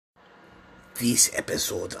This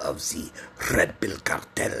episode of the Red Pill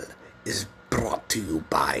Cartel is brought to you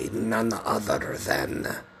by none other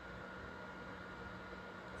than...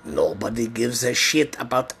 Nobody gives a shit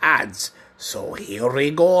about ads, so here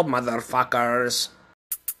we go, motherfuckers.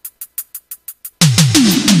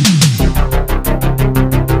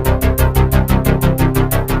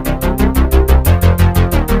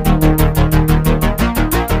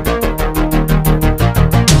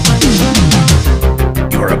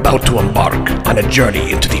 About to embark on a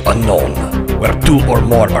journey into the unknown, where two or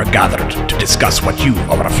more are gathered to discuss what you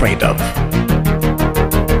are afraid of.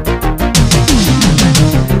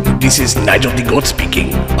 This is Nigel the Goat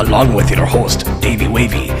speaking, along with your host, Davey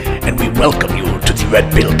Wavy, and we welcome you to the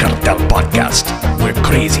Red Pill Cartel podcast, where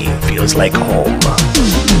crazy feels like home.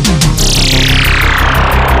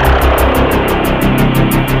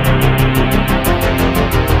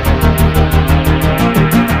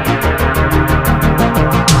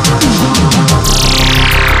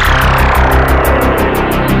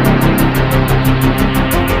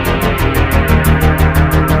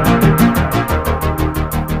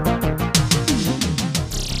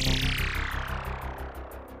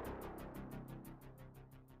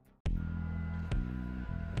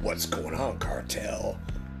 What's going on, Cartel?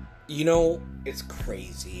 You know, it's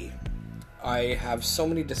crazy. I have so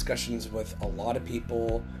many discussions with a lot of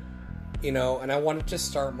people, and I wanted to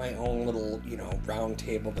start my own little, round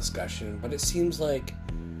table discussion, but it seems like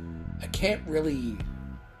I can't really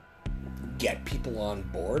get people on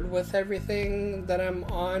board with everything that I'm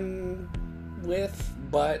on with,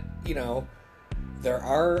 but, there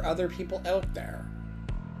are other people out there,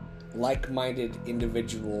 like-minded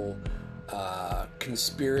individual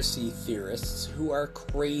conspiracy theorists who are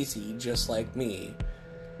crazy just like me.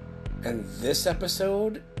 And this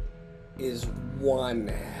episode is one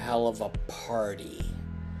hell of a party.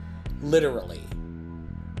 Literally.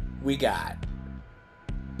 We got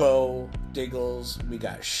Beau Diggles, we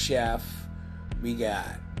got Chef, we got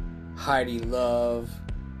Heidi Love,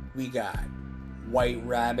 we got White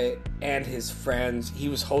Rabbit and his friends. He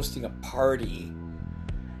was hosting a party,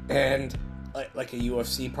 and like a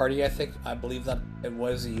UFC party, I believe that it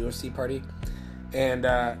was a UFC party, and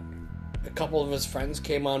a couple of his friends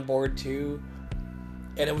came on board too,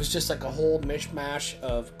 and it was just like a whole mishmash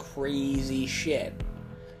of crazy shit,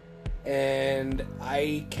 and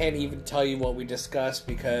I can't even tell you what we discussed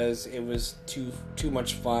because it was too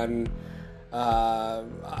much fun.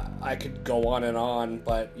 I could go on and on,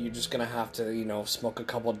 but you're just gonna have to, smoke a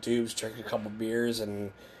couple dubs, drink a couple beers,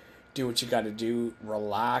 and do what you gotta do,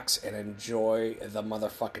 relax, and enjoy the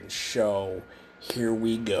motherfucking show. Here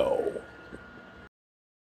we go.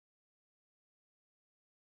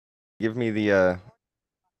 Give me the,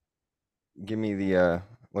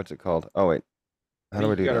 what's it called? Oh, wait. How do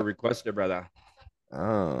I do You gotta that? request it, brother.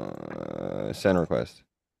 Send request.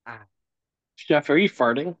 Chef, are you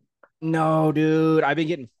farting? No, dude. I've been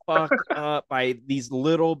getting fucked up by these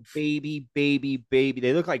little baby.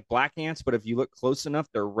 They look like black ants, but if you look close enough,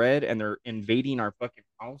 they're red and they're invading our fucking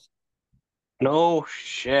house. No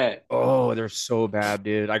shit. Oh, they're so bad,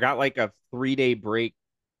 dude. I got like a 3-day break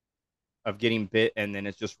of getting bit, and then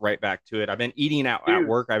it's just right back to it. I've been eating at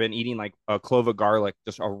work. I've been eating like a clove of garlic,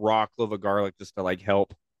 just a raw clove of garlic, just to like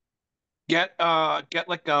help. Get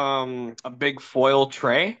like a big foil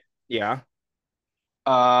tray. Yeah.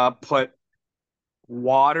 Put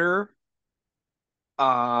water,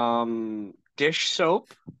 dish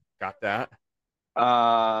soap. Got that.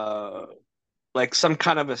 Like some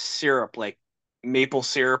kind of a syrup, like maple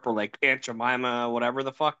syrup or like Aunt Jemima, whatever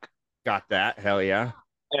the fuck. Got that. Hell yeah.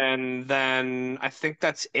 And then I think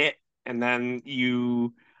that's it. And then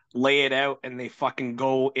you lay it out and they fucking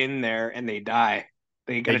go in there and they die.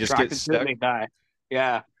 They get just get attracted to it and they die.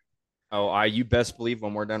 Yeah. Oh, you best believe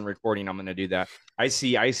when we're done recording, I'm gonna do that. I see.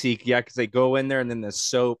 Yeah, because they go in there and then the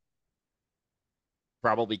soap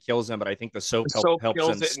probably kills them, but I think the soap helps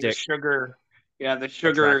kills them it stick. And the sugar, the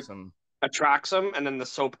sugar attracts them, and then the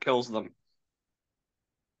soap kills them.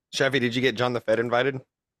 Chevy, did you get John the Fed invited?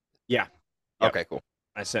 Yeah. Yep. Okay, cool.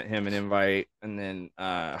 I sent him an invite, and then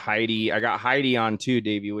Heidi. I got Heidi on too,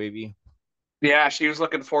 Davey Wavy. Yeah, she was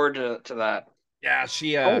looking forward to that. Yeah,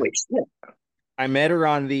 she. Holy shit! I met her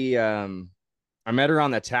on the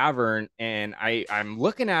tavern, and I'm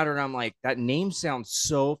looking at her and I'm like, that name sounds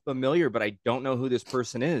so familiar, but I don't know who this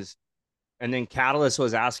person is. And then Catalyst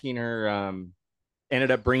was asking her, ended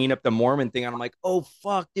up bringing up the Mormon thing, and I'm like, oh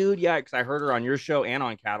fuck, dude, yeah, because I heard her on your show and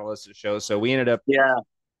on Catalyst's show, so we ended up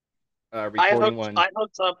recording one. I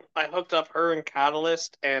hooked up her and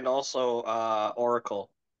Catalyst, and also Oracle.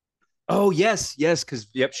 Oh, yes, because,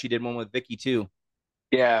 yep, she did one with Vicky, too.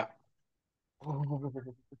 Yeah.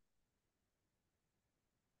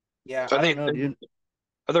 Yeah, Are I they don't know, dude.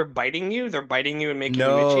 are they biting you? They're biting you and making you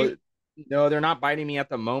No, itchy? no, they're not biting me at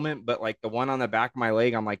the moment, but like the one on the back of my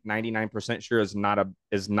leg, I'm like 99% sure is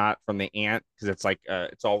not from the ant because it's like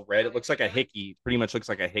it's all red. It looks like a hickey, pretty much looks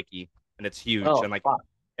like a hickey, and it's huge. Oh, And like fuck.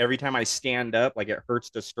 every time I stand up, like it hurts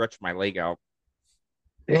to stretch my leg out.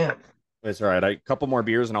 Damn. It's all right. A couple more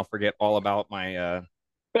beers and I'll forget all about my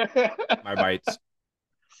bites.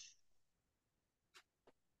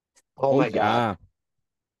 Oh Oh my God.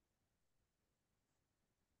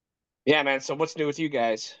 yeah. Yeah, man. So what's new with you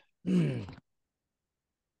guys? Not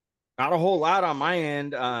a whole lot on my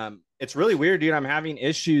end. It's really weird, dude. I'm having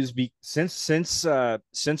issues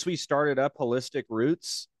since we started up Holistic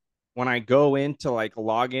Roots. When I go in to like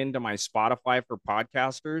log into my Spotify for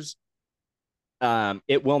podcasters,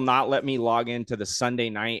 it will not let me log into the Sunday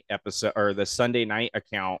night episode or the Sunday night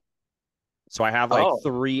account. So I have like Oh,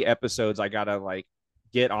 3 episodes I gotta like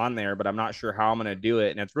get on there, but I'm not sure how I'm gonna do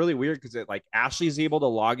it. And it's really weird because it like Ashley's able to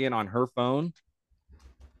log in on her phone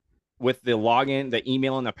with the login, the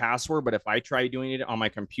email, and the password. But if I try doing it on my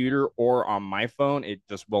computer or on my phone, it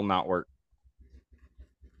just will not work.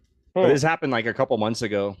 But hmm. this happened like a couple months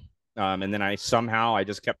ago. And then I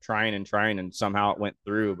just kept trying and trying, and somehow it went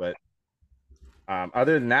through. But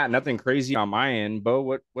other than that, nothing crazy on my end.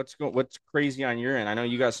 Beau, what's crazy on your end? I know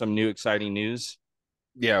you got some new exciting news.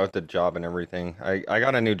 Yeah, with the job and everything. I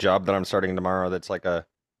got a new job that I'm starting tomorrow that's like a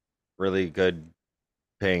really good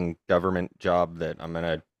paying government job that I'm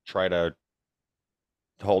gonna try to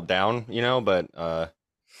hold down, but Do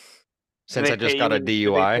since they I just pay got a you? Do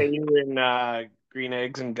they pay DUI. you in green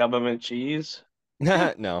eggs and government cheese?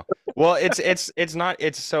 No. Well, it's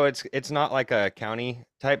not like a county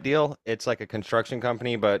type deal. It's like a construction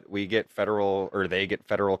company, but we get federal or they get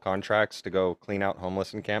federal contracts to go clean out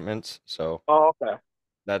homeless encampments. So Oh, okay.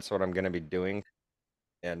 that's what I'm gonna be doing.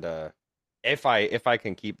 And if I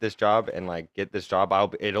can keep this job and like get this job, I'll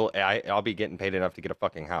be getting paid enough to get a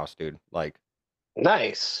fucking house, dude. Like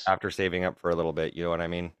Nice. after saving up for a little bit, you know what I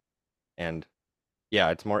mean? And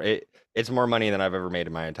yeah, it's more money than I've ever made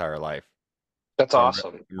in my entire life. That's So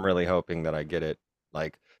awesome. I'm really hoping that I get it.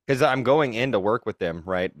 Like, because I'm going in to work with them,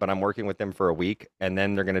 right? But I'm working with them for a week, and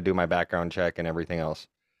then they're gonna do my background check and everything else.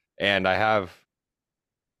 And I have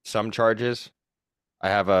some charges. I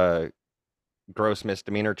have a gross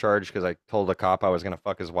misdemeanor charge because I told a cop I was gonna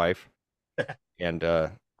fuck his wife, and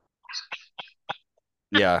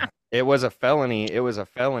yeah, it was a felony. It was a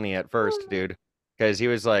felony at first, dude, because he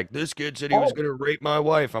was like, "This kid said he was Oh, gonna rape my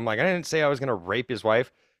wife." I'm like, I didn't say I was gonna rape his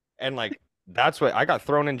wife, and like that's what I got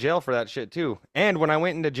thrown in jail for that shit too. And when I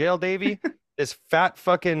went into jail, Davey, this fat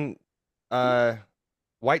fucking uh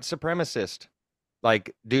white supremacist,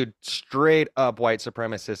 like dude, straight up white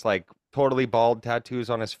supremacist, like totally bald, tattoos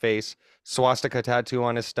on his face, swastika tattoo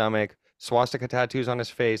on his stomach, swastika tattoos on his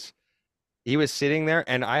face. He was sitting there,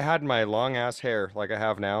 and I had my long ass hair like I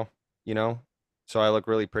have now, you know, so I look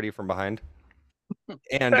really pretty from behind.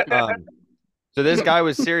 And so this guy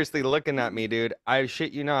was seriously looking at me, dude. I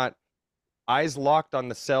shit you not, eyes locked on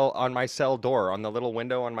the cell on my cell door, on the little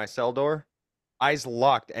window on my cell door. Eyes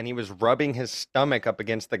locked, and he was rubbing his stomach up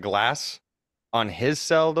against the glass on his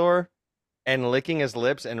cell door and licking his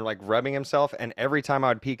lips and like rubbing himself. And every time I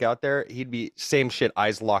would peek out there, he'd be same shit,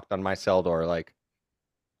 eyes locked on my cell door, like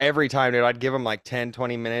every time, dude. I'd give him like 10,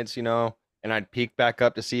 20 minutes, and I'd peek back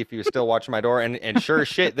up to see if he was still watching my door. And sure as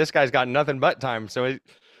shit, this guy's got nothing but time. So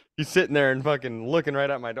he's sitting there and fucking looking right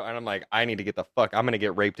at my door. And I'm like, I need to get the fuck. I'm going to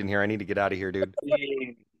get raped in here. I need to get out of here, dude.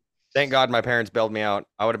 geez. Thank God my parents bailed me out.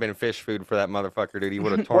 I would have been fish food for that motherfucker, dude. He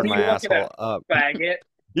would have What torn are my you looking asshole at, up. faggot?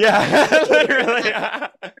 Yeah, literally.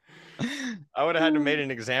 I would have had to made an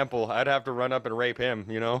example. I'd have to run up and rape him,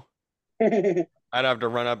 I'd have to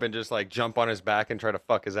run up and just like jump on his back and try to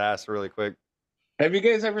fuck his ass really quick. Have you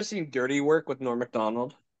guys ever seen Dirty Work with Norm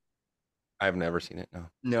Macdonald? I've never seen it, no.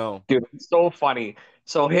 No. Dude, it's so funny.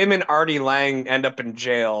 So him and Artie Lang end up in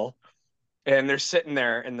jail, and they're sitting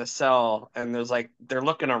there in the cell, and there's like they're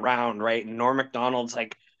looking around, right? And Norm Macdonald's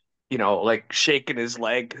like, like shaking his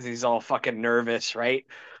leg because he's all fucking nervous, right?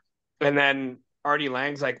 And then Artie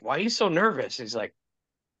Lang's like, "Why are you so nervous?" He's like,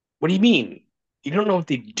 "What do you mean? You don't know what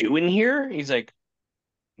they do in here?" He's like,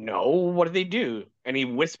 "No, what do they do?" And he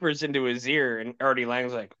whispers into his ear, and Artie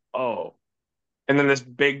Lang's like, "Oh." And then this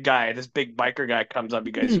big guy, this big biker guy comes up.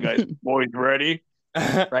 You guys, boys ready?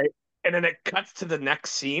 Right? And then it cuts to the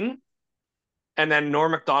next scene. And then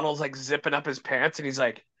Norm Macdonald's like zipping up his pants and he's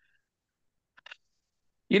like,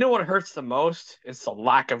 you know what hurts the most? It's the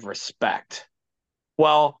lack of respect.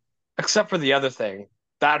 Well, except for the other thing,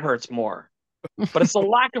 that hurts more. But it's the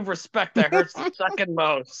lack of respect that hurts the second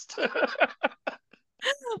most.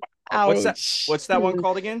 What's that? Ouch. What's that one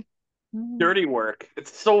called again? Dirty Work.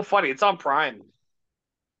 It's so funny. It's on Prime.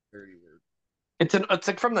 Dirty word. It's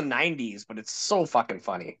like from the 90s, but it's so fucking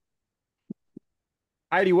funny.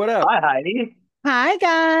 Heidi, what up? Hi, Heidi. Hi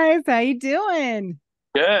guys, how you doing?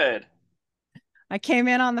 Good. I came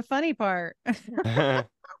in on the funny part.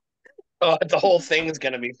 Oh, the whole thing's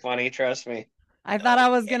gonna be funny, trust me. I thought I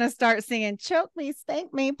was gonna start singing "Choke me,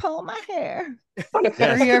 spank me, pull my hair" for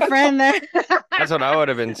your friend there. That's what I would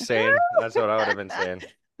have been saying. That's what I would have been saying.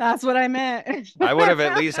 That's what I meant. I would have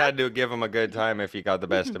at least had to give him a good time if he got the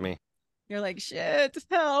best of me. You're like, shit,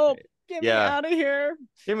 help, get me Yeah. out of here.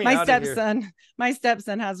 Get me My out of here.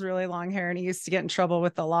 stepson has really long hair and he used to get in trouble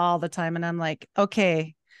with the law all the time. And I'm like,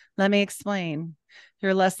 okay, let me explain.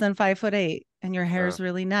 You're less than 5'8" and your hair is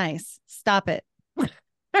really nice. Stop it.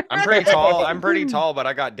 I'm pretty tall. I'm pretty tall, but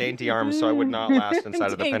I got dainty arms, so I would not last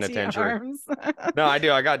inside of the Dainty penitentiary. arms. No, I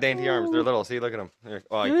do. I got dainty arms. They're little. See, look at them.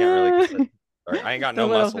 Well, you can't really. Sorry, I ain't got The no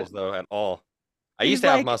little- muscles though at all. I He's used to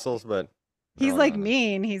have like- muscles, but He's no, like no.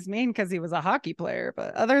 mean. He's mean because he was a hockey player.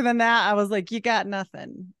 But other than that, I was like, you got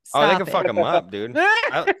nothing. Oh, they Stop can it. fuck them up, dude.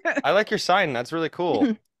 I like your sign. That's really cool.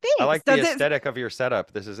 Thanks. I like the Does aesthetic of your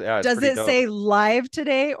setup. This is it's Does pretty it dope. say live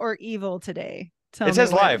today or evil today? Tell It me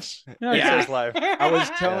says which. live. It Okay. says live.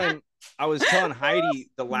 I was telling Heidi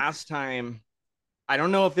the last time. I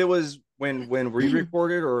don't know if it was when we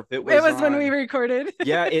recorded or if it was. It was when on- we recorded.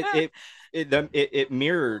 Yeah, it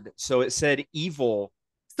mirrored, so it said evil.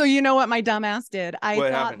 So you know what my dumbass did? I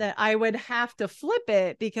What thought happened? that I would have to flip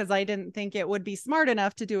it because I didn't think it would be smart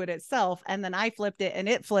enough to do it itself. And then I flipped it and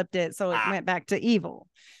it flipped it. So it went back to evil.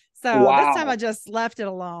 So this time Wow. I just left it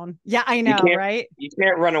alone. Yeah, I know, can't- right? You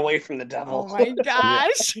can't run away from the devil. Oh my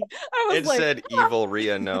gosh. I was It like, said evil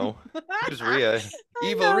Rhea. No, who's Rhea? I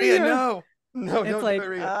Evil know Rhea. you. No, no, It's don't like, do it,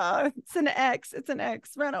 Rhea. it's an X. It's an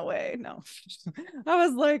X. Run away. No. I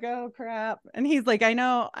was like, oh crap. And he's like, I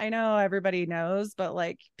know everybody knows, but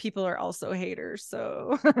like people are also haters.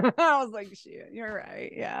 So I was like, shit, you're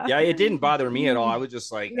right. Yeah. Yeah, it didn't bother me at all. I was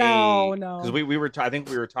just like, No, hey, no. because we were I think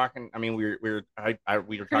we were talking. I mean, we were talking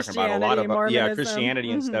about a lot Christianity, of Mormonism.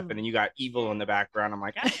 Christianity and stuff, Mhm. and then you got evil in the background. I'm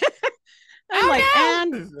like, I'm like,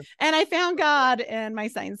 and I found God and my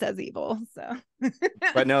sign says evil. So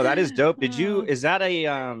but no, that is dope. Did you? Oh. Is that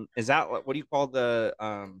what do you call the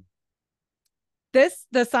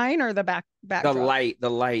the sign or the backdrop? the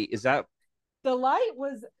light? Is that? The light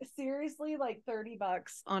was seriously like $30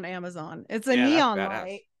 on Amazon. It's a Yeah, that's neon badass.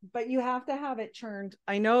 light, but you have to have it turned.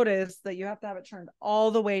 I noticed that you have to have it turned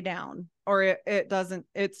all the way down, or it doesn't.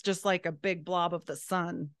 It's just like a big blob of the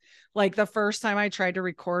sun. Like the first time I tried to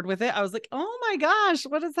record with it, I was like, oh my gosh,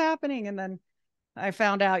 what is happening? And then I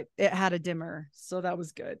found out it had a dimmer. So that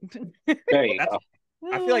was good. There you That's- go.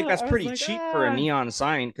 I feel like that's was pretty like, cheap for a "Ah." neon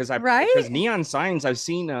sign because Right? because neon signs I've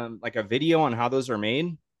seen like a video on how those are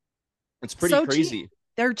made. It's pretty So cheap. crazy.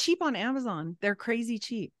 They're cheap on Amazon. They're crazy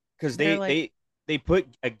cheap. Because They're they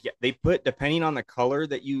put depending on the color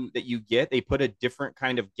that you get, they put a different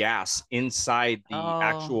kind of gas inside the Oh.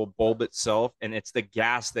 actual bulb itself, and it's the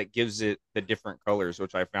gas that gives it the different colors,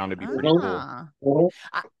 which I found to be pretty cool. Ah.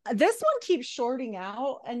 This one keeps shorting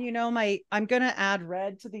out, and I'm gonna add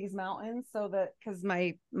red to these mountains so that because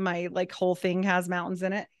my like whole thing has mountains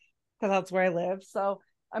in it because that's where I live. So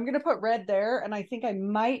I'm gonna put red there, and I think I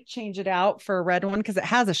might change it out for a red one because it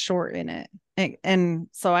has a short in it, and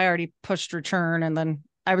so I already pushed return, and then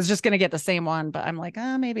I was just gonna get the same one, but I'm like,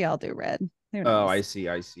 maybe I'll do red. Who knows? Oh, I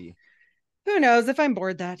see. Who knows if I'm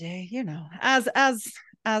bored that day,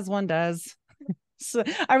 as one does. So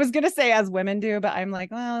I was gonna say as women do, but I'm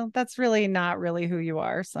like, well, that's really not really who you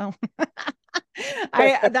are. So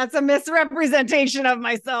that's a misrepresentation of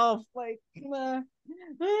myself. Like,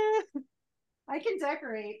 I can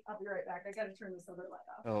decorate. I'll be right back. I gotta turn this other light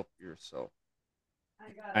off. Help yourself. I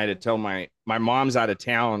I had to tell my mom's out of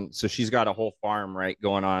town, so she's got a whole farm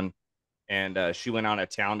going on, and she went out of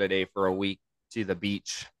town today for a week to the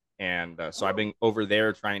beach, and so I've been over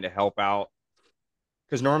there trying to help out.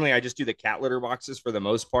 Because normally I just do the cat litter boxes for the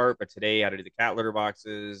most part, but today I had to do the cat litter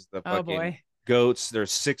boxes, the Oh fucking boy. goats.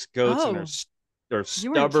 There's 6 goats, and Oh. they're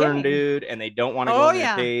You weren't stubborn, kidding. dude, and they don't want to Oh, go in their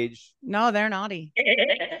yeah. cage. No, they're naughty.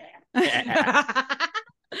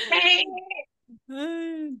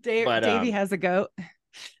 But, Davey has a goat.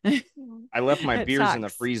 I left my It beers in the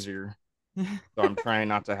sucks. freezer, so I'm trying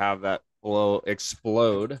not to have that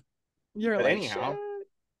explode. You're But like, anyhow. "Shit."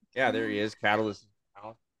 Yeah, there he is. Catalyst.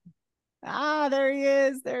 There he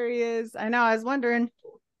is. There he is. I know. I was wondering.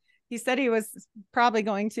 He said he was probably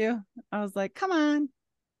going to. I was like, come on.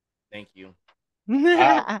 Thank you.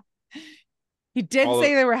 He did All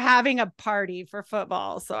say of- they were having a party for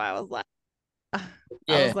football. So I was like, I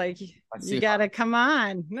Yeah. was like, Let's you see. gotta come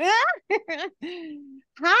on.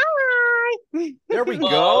 Hi. There we Whoa,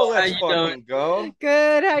 go. how Let's you fucking doing? go.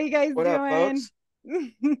 Good. How you guys What up, doing?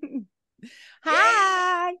 folks?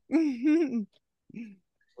 Hi.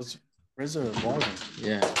 Where's the volume?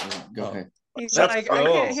 Yeah, go Oh. ahead. He's Let's like, I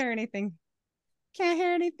go. can't hear anything. Can't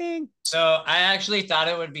hear anything. So I actually thought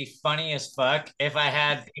it would be funny as fuck if I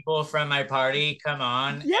had people from my party come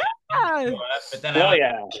on. Yeah. and show up, but then Oh I'm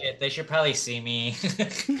yeah. like, shit, they should probably see me.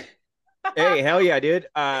 Hey, hell yeah, dude.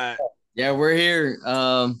 Yeah, we're here.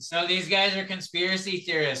 So these guys are conspiracy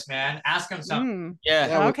theorists, man. Ask them something.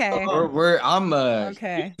 Yeah. Okay. I'm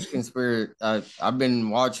Okay. conspiracy. I've been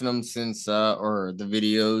watching them since or the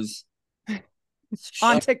videos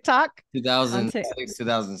On TikTok. 2006,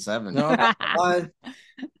 2007. No,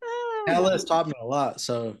 Alice taught me a lot,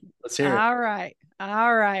 so let's hear it. All right.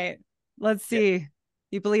 All right. Let's see.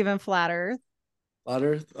 You believe in flat Earth? Flat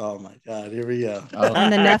Earth? Oh my God, here we go. Oh,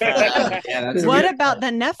 And the Nephilim. yeah, that's What good. about the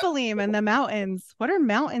Nephilim and the mountains? What are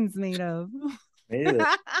mountains made of? Made it.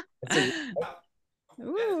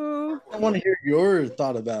 Ooh. I want to hear your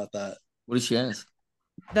thought about that. What did she ask?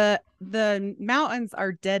 The mountains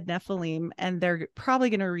are dead Nephilim, and they're probably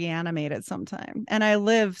going to reanimate at some time. And I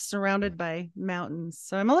live surrounded by mountains,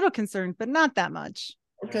 so I'm a little concerned, but not that much.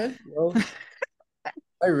 Okay, well, I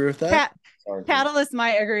agree with that. Catalyst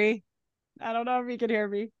might agree. I don't know if he can hear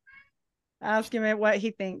me. Ask him what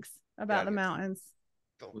he thinks about the mountains.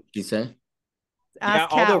 What did you say?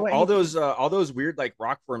 Ask Yeah, Kat what he all those weird like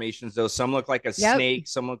rock formations though. Some look like a snake,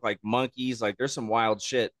 some look like monkeys. Like there's some wild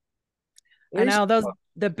shit. I know those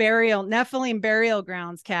the Nephilim burial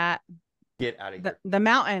grounds, Kat. Get out of here. The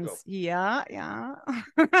mountains. Go. Yeah.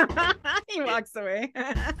 He walks away.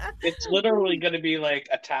 It's literally going to be like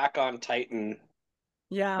Attack on Titan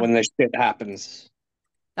Yeah. when this shit happens.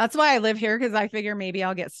 That's why I live here, because I figure maybe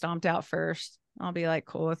I'll get stomped out first. I'll be like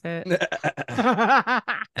cool with it.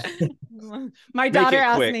 My daughter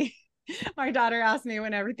asked me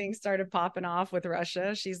when everything started popping off with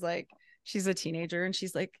Russia. She's a teenager, and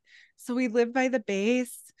she's like, so we live by the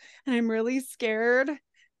base and I'm really scared.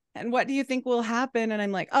 And what do you think will happen? And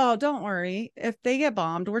I'm like, oh, don't worry. If they get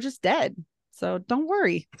bombed, we're just dead. So don't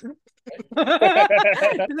worry.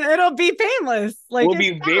 It'll be painless. Like we'll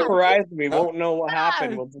be vaporized. We won't know what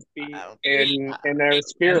happened. We'll just be in our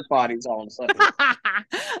spirit bodies all of a sudden.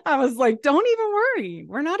 I was like, don't even worry.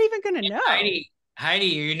 We're not even gonna know. Heidi,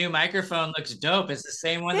 your new microphone looks dope. It's the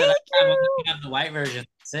same one Thank that I have. you. You have the white version.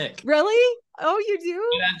 Sick. Really? Oh, you do?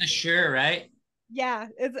 You have the Shure, right? Yeah.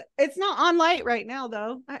 It's not on light right now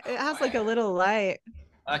though. It has like a little light.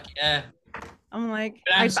 Fuck yeah. I'm like,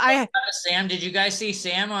 But I'm so proud of Sam. Did you guys see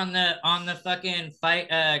Sam on the fucking fight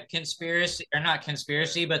conspiracy, or not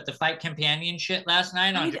conspiracy, but the fight companion shit last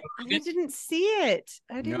night on Joe Rogan? I didn't see it.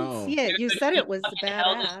 I didn't see it. You Dude, said he it was fucking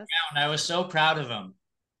held his badass. ground. I was so proud of him.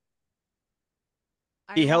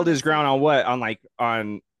 He held his ground on what?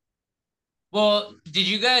 On Well, did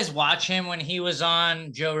you guys watch him when he was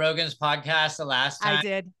on Joe Rogan's podcast the last time? I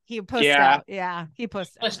did. He pushed out. Yeah, he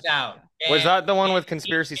pushed out. Was that the one with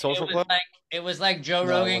Conspiracy Social Club? It was like Joe No,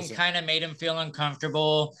 it Rogan wasn't. kind of made him feel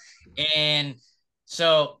uncomfortable, and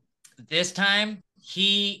so this time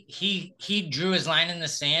he drew his line in the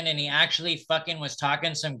sand, and he actually fucking was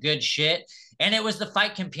talking some good shit. And it was the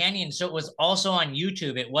fight companion, so it was also on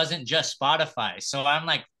YouTube. It wasn't just Spotify. So I'm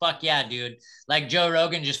like, fuck yeah, dude. Like Joe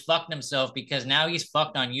Rogan just fucked himself because now he's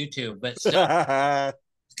fucked on YouTube. But still,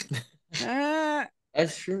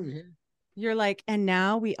 That's true. Yeah. You're like, and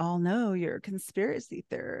now we all know you're a conspiracy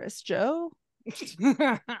theorist, Joe.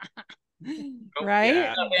 Right?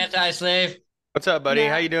 Yeah. Anti-slave. What's up, buddy?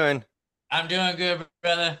 Yeah. How you doing? I'm doing good,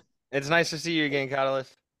 brother. It's nice to see you again,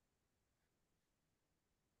 Catalyst.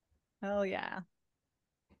 Hell yeah.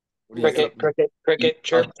 Cricket,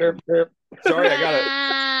 chirp, chirp, chirp. Sorry, I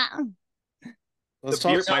got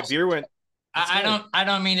it. My beer went. I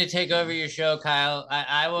don't mean to take over your show, Kyle.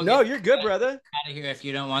 I will. No, you're good, brother. Out of here if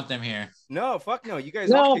you don't want them here. No, fuck no. You guys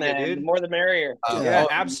No, all kick it, man. dude. The more the merrier. Yeah,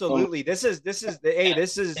 absolutely. This is just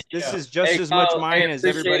as much mine as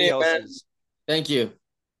everybody else's. Thank you.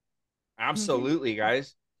 Absolutely,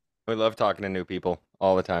 guys. We love talking to new people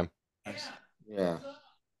all the time. Yeah.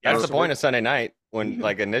 That's the point of Sunday night. When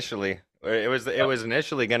like initially it was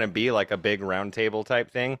initially going to be like a big round table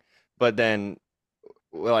type thing, but then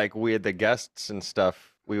like we had the guests and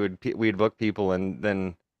stuff. We'd book people, and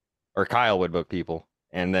then or Kyle would book people,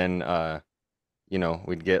 and then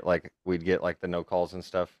we'd get like the no calls and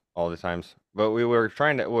stuff all the times. But we were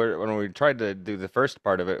when we tried to do the first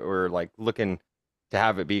part of it, we were like looking to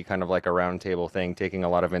have it be kind of like a round table thing, taking a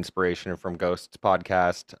lot of inspiration from Ghost's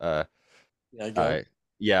podcast.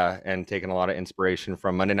 yeah, and taking a lot of inspiration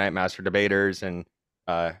from Monday Night Master Debaters and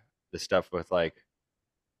the stuff with like,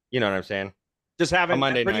 you know what I'm saying? Just having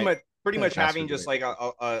Monday pretty night much Master having just Debate.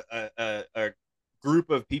 like a group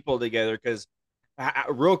of people together. Because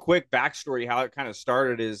real quick backstory, how it kind of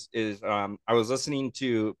started is I was listening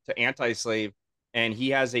to Anti-Slave, and he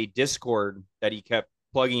has a Discord that he kept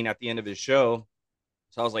plugging at the end of his show.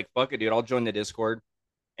 So I was like, fuck it, dude, I'll join the Discord.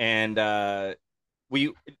 And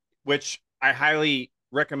which I highly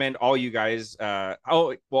recommend all you guys.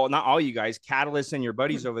 Oh, well, not all you guys, Catalyst and your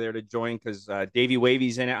buddies over there to join, because Davey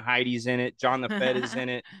Wavy's in it, Heidi's in it, John the Fed is in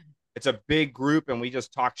it. It's a big group, and we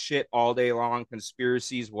just talk shit all day long,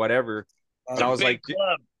 conspiracies, whatever. And I was like,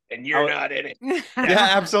 club, and you're not in it. Yeah,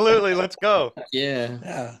 absolutely. Let's go. Yeah.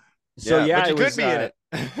 Yeah. so yeah, but you it could was, be in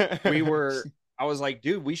it. I was like,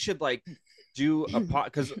 dude, we should like do a pod,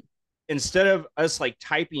 because instead of us like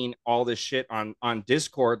typing all this shit on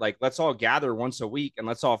Discord, like let's all gather once a week and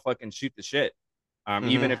let's all fucking shoot the shit.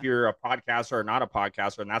 Even if you're a podcaster or not a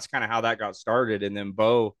podcaster. And that's kind of how that got started. And then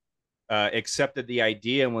Beau accepted the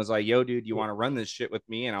idea and was like, yo, dude, you want to run this shit with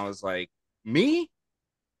me? And I was like, me?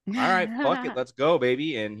 All right, fuck it, let's go,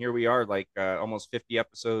 baby. And here we are, like almost 50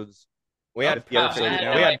 episodes. We had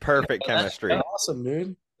perfect chemistry. That's awesome,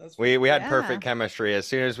 dude. We had perfect chemistry as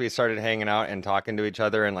soon as we started hanging out and talking to each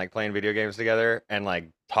other and like playing video games together and like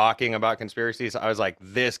talking about conspiracies. I was like,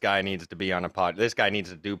 this guy needs to be on a pod. This guy needs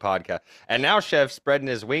to do podcast. And now Chef's spreading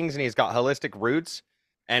his wings and he's got holistic roots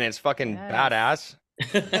and it's fucking badass.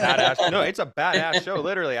 Badass. No, it's a badass show.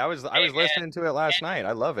 Literally, I was listening to it last night.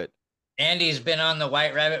 I love it. Andy's been on the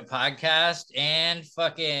White Rabbit podcast and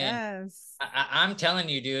fucking I'm telling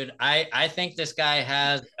you, dude, I think this guy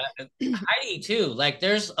has Heidi too. Like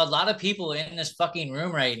there's a lot of people in this fucking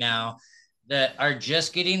room right now that are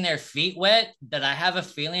just getting their feet wet that I have a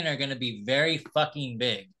feeling are going to be very fucking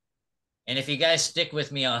big. And if you guys stick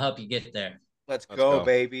with me, I'll help you get there. Let's go,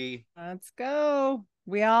 baby. Let's go.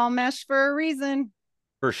 We all mesh for a reason.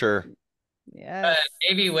 For sure. Yeah.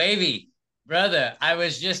 Davey Wavy, brother, I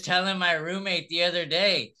was just telling my roommate the other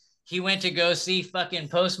day, he went to go see fucking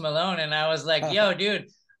Post Malone, and I was like, yo, dude,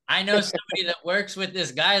 I know somebody that works with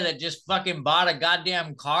this guy that just fucking bought a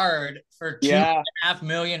goddamn card for $2.5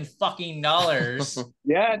 million fucking dollars.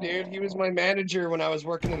 Yeah, dude, he was my manager when I was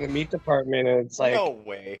working in the meat department, and it's like, no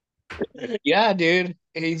way. Yeah, dude,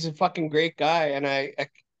 he's a fucking great guy, and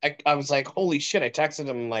I was like, holy shit! I texted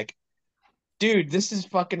him like, dude, this is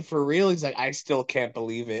fucking for real. He's like, I still can't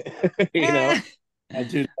believe it. You know,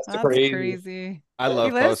 dude, that's crazy. I love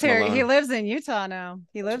he lives Post here. Malone. He lives in Utah now.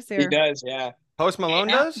 He lives here. He does, yeah. Post Malone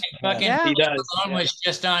does? Fucking Yeah. He does. Post Malone was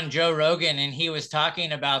just on Joe Rogan, and he was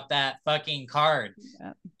talking about that fucking card.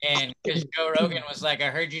 Yeah. And because Joe Rogan was like,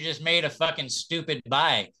 I heard you just made a fucking stupid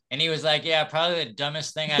buy. And he was like, yeah, probably the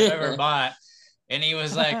dumbest thing I've ever bought. And he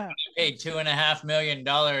was like, I paid $2.5 million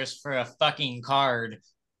for a fucking card.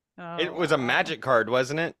 Oh, It was a magic card,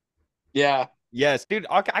 wasn't it? Yeah. Yes, dude.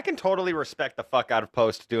 I can totally respect the fuck out of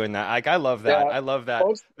Post doing that. Like, I love that. Yeah. I love that.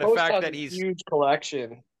 Post fact has that a he's huge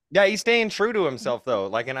collection. Yeah, he's staying true to himself though.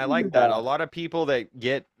 Like, and I like that. A lot of people that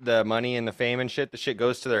get the money and the fame and shit, the shit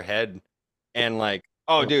goes to their head. And like,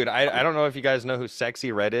 oh, dude, I don't know if you guys know who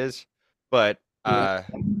Sexy Red is, but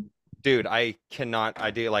dude, I cannot.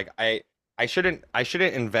 I do like I shouldn't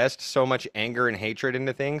invest so much anger and hatred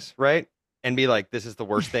into things, right? And be like, this is the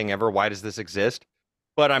worst thing ever. Why does this exist?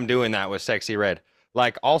 But I'm doing that with Sexy Red.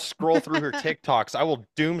 Like, I'll scroll through her TikToks. I will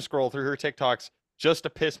doom scroll through her TikToks just to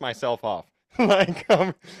piss myself off. Like,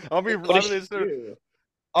 I'll be loving this.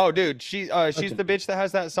 Oh, dude, she's the bitch that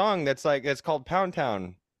has that song that's like, it's called Pound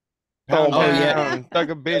Town. Pound Town, yeah. thug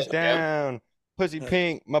a bitch down, pussy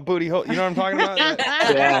pink, my booty hole. You know what I'm talking about?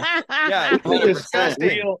 Yeah, It's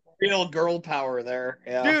disgusting. real girl power there.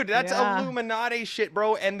 Yeah. Dude, that's Illuminati shit,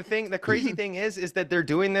 bro. And the crazy thing is that they're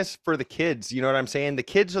doing this for the kids. You know what I'm saying? The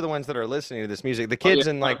kids are the ones that are listening to this music. The kids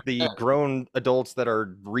and like the grown adults that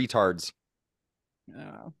are retards.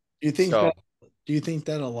 Oh. Do you think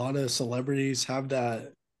that a lot of celebrities have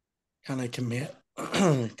that kind of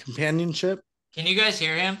companionship? Can you guys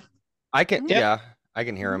hear him? I can, yeah, I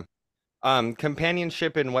can hear him.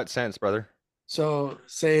 Companionship in what sense, brother? So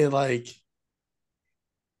say like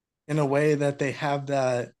in a way that they have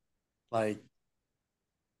that like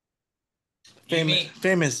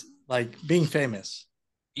famous, like being famous.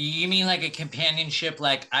 You mean like a companionship,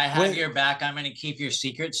 like I have your back, I'm going to keep your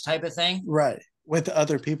secrets type of thing? Right. With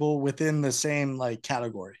other people within the same like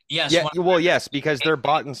category. Yes. Yeah. Well, yes, because they're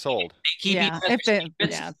bought and sold. They keep each other's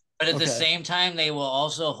secrets. but at the Okay. same time, they will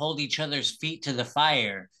also hold each other's feet to the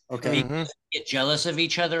fire. Okay. Mhm. Get jealous of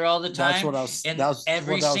each other all the time. That's what I was. And That was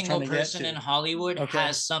every what I was single trying to get person to. in Hollywood Okay.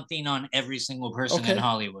 has something on every single person in Okay.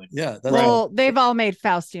 Hollywood. Yeah. That's Well, they've all made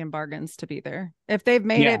Faustian bargains to be there. If they've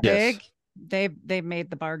made Yeah. it big, they've made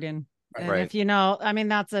the bargain. And Right. if you know, I mean,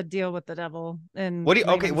 that's a deal with the devil. And What do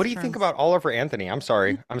you think about Oliver Anthony? I'm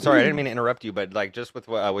sorry, I didn't mean to interrupt you, but like just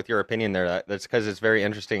with your opinion there, that's because it's very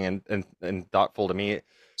interesting and thoughtful to me,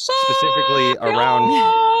 specifically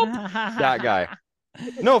around that guy.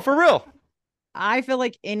 No, for real. I feel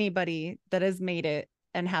like anybody that has made it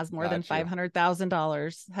and has more than Gotcha.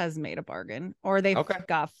 $500,000 has made a bargain, or they Okay.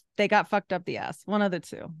 got fucked up the ass. One of the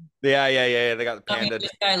two. Yeah. They got the I mean, panda.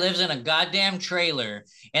 this guy lives in a goddamn trailer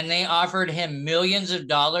and they offered him millions of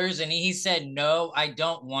dollars and he said, no, I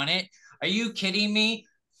don't want it. Are you kidding me?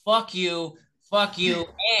 Fuck you,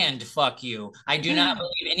 and fuck you. I do not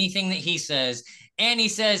believe anything that he says. And he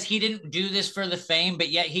says he didn't do this for the fame, but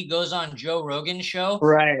yet he goes on Joe Rogan's show.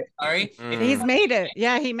 Right. Sorry. Mm. If He's made it.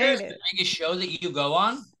 Yeah, he where's made the it. biggest show that you go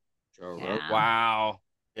on? Yeah. Wow.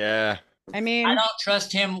 Yeah. I mean, I don't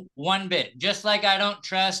trust him one bit. Just like I don't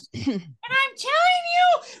trust. And I'm telling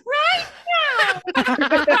you right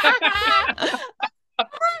now.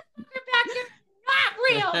 Not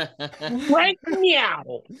real. Right now.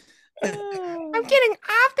 I'm getting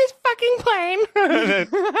off this fucking plane.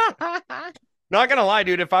 Not gonna lie,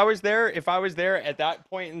 dude. If I was there at that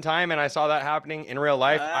point in time and I saw that happening in real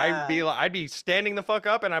life, I'd be standing the fuck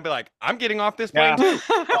up and I'd be like, I'm getting off this plane too.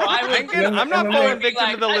 Oh, I'm not falling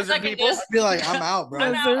victim to the lizard people. I'd be like, I'm out, bro.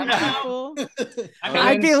 lizard people.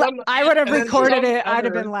 And then I would have and then recorded some it. I'd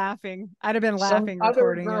have other- been laughing. I'd have been Some laughing other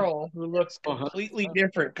recording it. girl who looks completely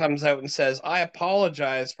different comes out and says, "I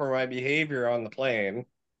apologize for my behavior on the plane."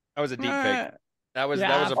 That was a deep fake. That was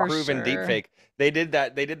Yeah, a for proven deep sure. fake. They did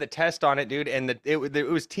the test on it, dude, and it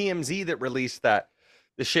was TMZ that released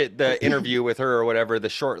the interview with her or whatever, the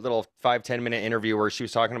short little 5-10 minute interview where she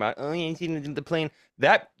was talking about, oh, you ain't seen the plane.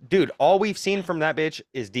 That dude, all we've seen from that bitch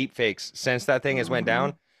is deep fakes since that thing has went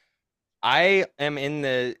down. I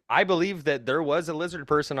believe that there was a lizard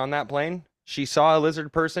person on that plane. She saw a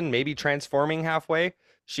lizard person maybe transforming halfway.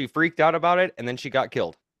 She freaked out about it and then she got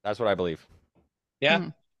killed. That's what I believe. Yeah. Hmm.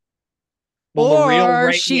 Well, the real Or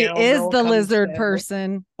right she now is girl the comes lizard down.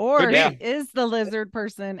 person, or Could she be. is the lizard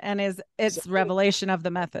person, and it's revelation of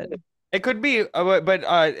the method. It could be, but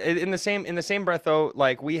in the same breath though,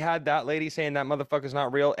 like we had that lady saying that motherfucker's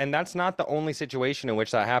not real, and that's not the only situation in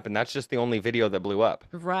which that happened. That's just the only video that blew up.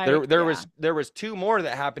 Right. There was two more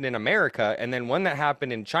that happened in America, and then one that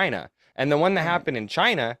happened in China. And the one that happened in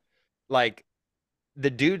China, like the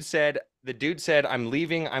dude said, I'm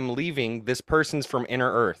leaving. This person's from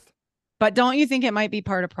Inner Earth. But don't you think it might be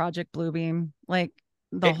part of Project Bluebeam? Like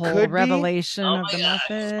the It whole could be. revelation Oh of my the gosh,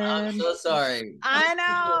 method. I'm so sorry. I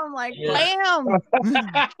know. I'm like, Yeah.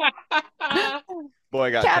 bam. Boy, I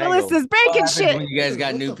got Catalyst tangled. is breaking When shit. you guys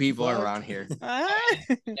got What new the people fuck? around here.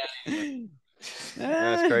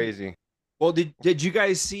 That's crazy. Well, did you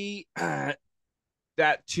guys see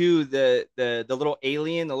that too? The little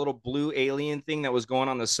alien, the little blue alien thing that was going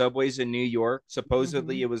on the subways in New York.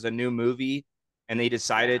 Supposedly, it was a new movie, and they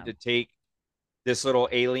decided to take this little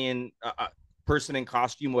alien person in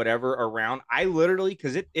costume, whatever, around. I literally,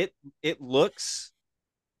 because it looks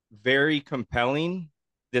very compelling,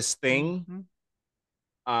 this thing.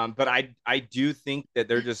 But I do think that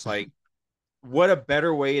they're just like, what a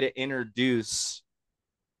better way to introduce,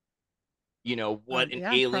 what an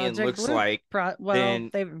alien Project looks Blue. like. Well, then-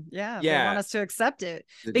 they want yeah. us to accept it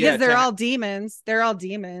Yeah, because they're to all demons. They're all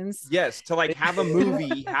demons. Yes, to like have a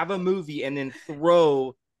movie, and then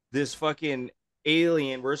throw this fucking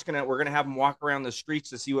alien. We're gonna have them walk around the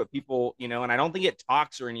streets to see what people, and I don't think it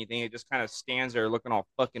talks or anything. It just kind of stands there looking all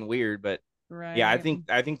fucking weird. But Right. yeah, I think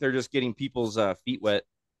they're just getting people's feet wet.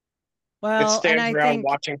 Well, It stands and I around think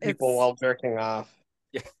watching people it's- while jerking off.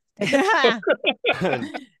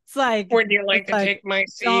 It's like, Would you like it's to like, take my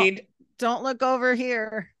seed? don't look over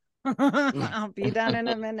here. I'll be done in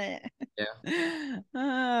a minute. Yeah.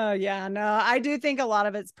 Oh yeah, no, I do think a lot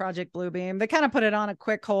of it's Project Bluebeam. They kind of put it on a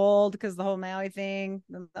quick hold because the whole Maui thing,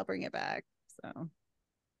 then they'll bring it back. So,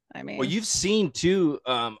 I mean, Well, you've seen too,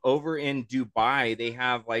 over in Dubai, they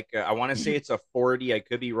have like I want to say it's a 4D. I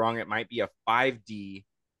could be wrong. It might be a 5D,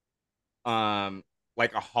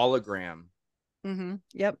 like a hologram.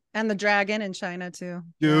 Yep, and the dragon in China too.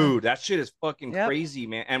 Dude, that shit is fucking Yep. crazy,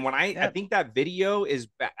 man. And when I think that video is,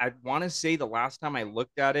 I want to say the last time I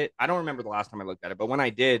looked at it, I don't remember the last time I looked at it, but when I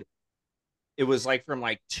did, it was like from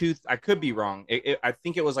like I could be wrong. I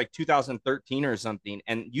think it was like 2013 or something.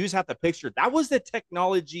 And you just have to picture that was the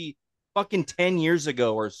technology fucking 10 years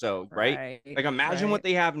ago or so, right? Like imagine what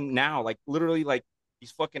they have now, like literally like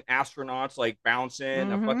these fucking astronauts like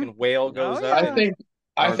bouncing, a fucking whale goes up. I think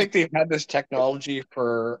I Or- think they've had this technology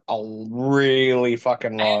for a really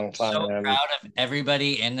fucking I am long so time. proud of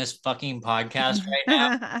everybody in this fucking podcast right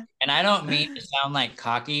now. And I don't mean to sound like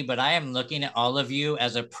cocky, but I am looking at all of you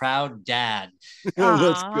as a proud dad.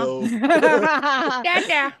 Let's go.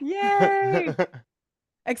 Dada. Yay.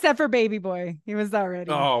 Except for baby boy. He was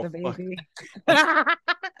already Oh, the fuck. baby.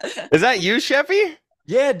 Is that you, Sheffy?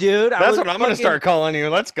 Yeah, dude. That's what I'm gonna start calling you.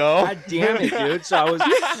 Let's go. God damn it, dude. So I was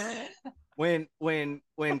when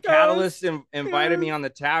Catalyst invited me on the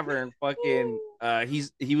tavern, fucking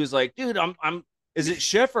he was like, dude, I'm is it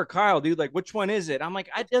Chef or Kyle, dude? Like, which one is it? I'm like,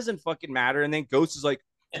 it doesn't fucking matter. And then Ghost is like,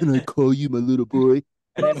 can I call you my little boy?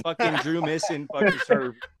 And then fucking Drew Missing fucking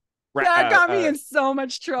started. That got me in so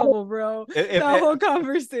much trouble, bro. The whole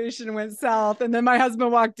conversation went south, and then my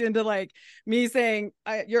husband walked into like me saying,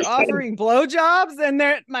 "You're offering blowjobs," and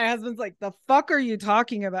there, my husband's like, "The fuck are you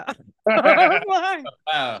talking about?" I was like,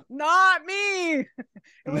 Wow. "Not me. It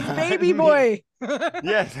was baby boy."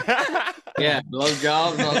 Yes. Yeah,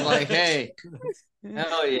 blowjobs. I was like, hey,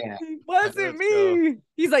 hell yeah. It wasn't Let's me.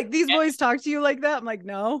 He's like, "These boys talk to you like that?" I'm like,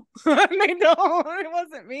 "No, they don't. It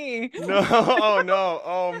wasn't me." No, oh no,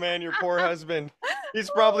 oh man, your poor husband. He's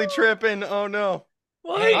probably tripping. Oh no.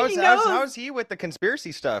 Well, How's he with the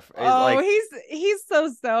conspiracy stuff? Oh, he's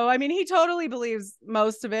so. I mean, he totally believes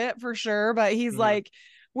most of it for sure, but he's like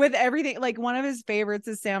with everything. Like one of his favorites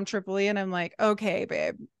is Sam Tripoli, and I'm like, okay,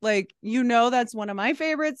 babe, like that's one of my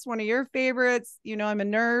favorites, one of your favorites. I'm a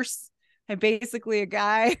nurse. I'm basically a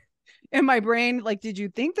guy. In my brain, like, did you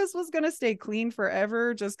think this was gonna stay clean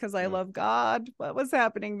forever just because I love God? What was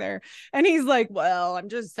happening there? And he's like, well, I'm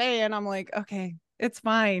just saying. I'm like, okay, it's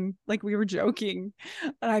fine. Like we were joking.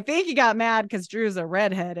 And I think he got mad because Drew's a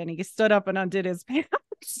redhead and he stood up and undid his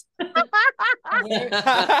pants.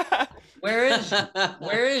 Where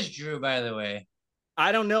is Drew, by the way?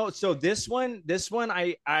 I don't know. So this one,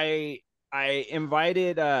 I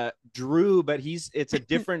invited Drew, but it's a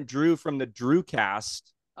different Drew from the Drew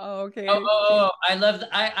cast. Oh, okay.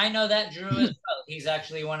 I know that Drew as well. He's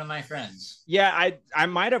actually one of my friends. Yeah, I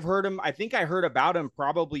might have heard him. I think I heard about him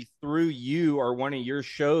probably through you or one of your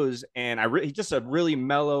shows, and he's just a really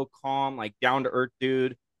mellow, calm, like down to earth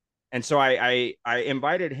dude. And so I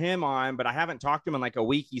invited him on, but I haven't talked to him in like a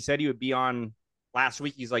week. He said he would be on last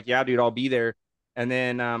week. He's like, yeah, dude, I'll be there. And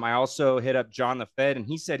then I also hit up John the Fed, and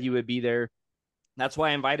he said he would be there. That's why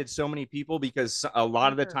I invited so many people, because a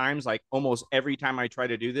lot of the times, like almost every time I try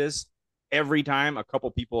to do this, every time a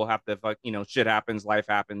couple people have to shit happens, life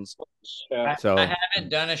happens. Yeah. So I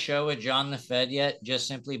haven't done a show with John the Fed yet, just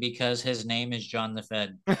simply because his name is John the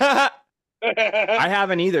Fed. I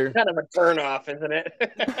haven't either. Kind of a turnoff, isn't it?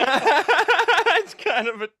 It's kind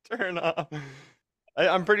of a turn off.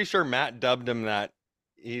 I'm pretty sure Matt dubbed him that.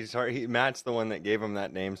 Matt's the one that gave him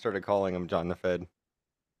that name, started calling him John the Fed.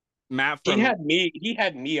 Matt He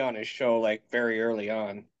had me on his show like very early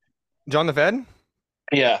on. John the Fed?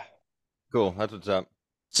 Yeah. Cool. That's what's up.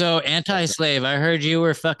 So, anti-slave, I heard you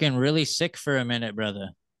were fucking really sick for a minute,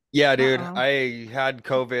 brother. Yeah, dude. I had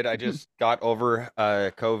COVID. I just got over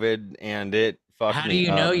COVID, and it fucked me. How do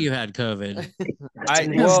you know you had COVID?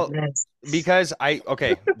 Because I took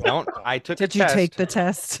a test. Did you take the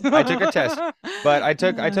test? I took a test, but I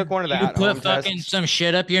took one of the You at-home put fucking tests. some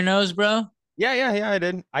shit up your nose, bro? Yeah,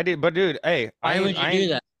 I did. But dude, hey, Why would you do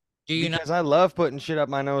that? Do you because I love putting shit up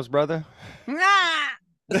my nose, brother. Ah!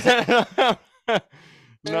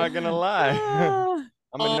 Not gonna lie.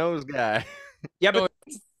 I'm a nose guy. Yeah, but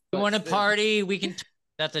you want to party? We can.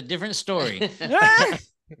 That's a different story.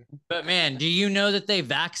 But man, do you know that they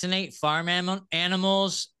vaccinate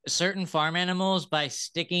animals, certain farm animals, by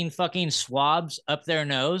sticking fucking swabs up their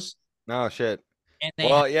nose? Oh shit.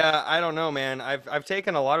 And Well, yeah, I don't know, man. I've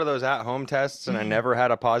taken a lot of those at-home tests, and I never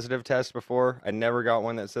had a positive test before. I never got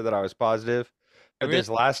one that said that I was positive. But this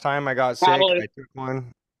last time I got sick, I took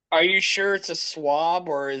one. Are you sure it's a swab,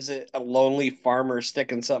 or is it a lonely farmer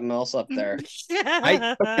sticking something else up there?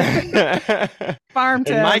 Farm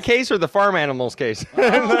test. In my case, or the farm animals case?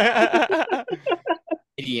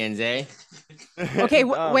 Indians, eh? Okay,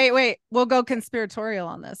 wait. We'll go conspiratorial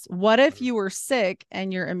on this. What if you were sick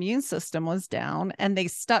and your immune system was down and they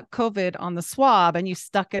stuck COVID on the swab and you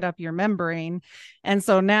stuck it up your membrane? And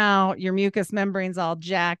so now your mucous membrane's all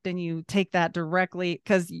jacked and you take that directly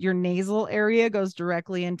because your nasal area goes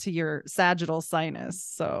directly into your sagittal sinus.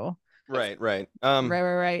 So Right. Right.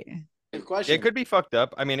 Good question. It could be fucked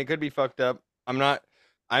up. I mean, it could be fucked up. I'm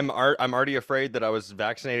already afraid that I was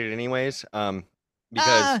vaccinated anyways.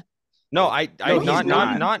 Because No, I No, he's not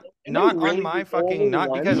not. not Am not I on really my the fucking, only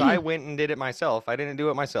not because one? I went and did it myself. I didn't do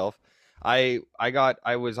it myself. I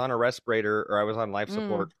was on a respirator, or I was on life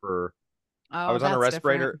support for I Oh, was on a that's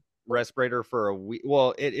different. respirator for a week.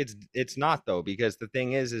 Well, it's not though, because the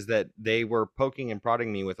thing is that they were poking and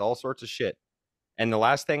prodding me with all sorts of shit. And the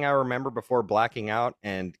last thing I remember before blacking out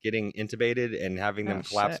and getting intubated and having them Oh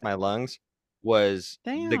collapse shit. my lungs was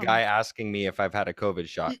the Damn. guy asking me if I've had a COVID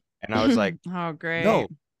shot. And I was like, Oh, great. no.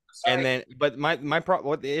 And Sorry. then, but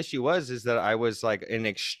what the issue was is that I was like an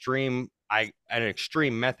extreme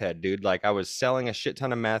meth head, dude. Like, I was selling a shit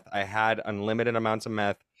ton of meth. I had unlimited amounts of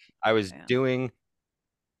meth. I was Damn. doing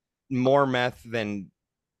more meth than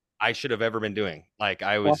I should have ever been doing. Like,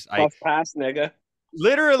 Puff pass, nigga.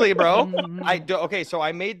 literally, bro. Mhm. Okay, so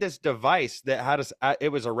I made this device that had it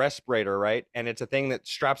was a respirator, right? And it's a thing that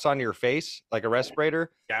straps onto your face like a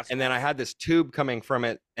respirator. That's And then I had this tube coming from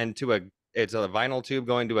it it's a vinyl tube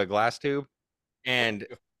going to a glass tube. And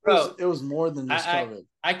Bro, It was more than just I, COVID.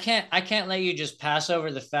 I can't let you just pass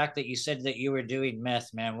over the fact that you said that you were doing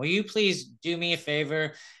meth, man. Will you please do me a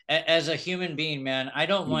favor as a human being, man? I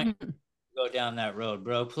don't want you to go down that road,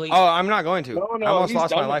 bro. Please. oh, I'm not going to. No, I almost he's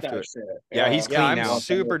lost my done with life to that it. shit. Yeah, he's Yeah, clean I'm now.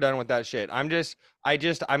 super done with that shit. I'm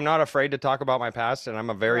not afraid to talk about my past, and I'm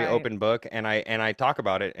a very Right. open book, and I talk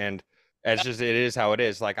about it, and it's just, it is how it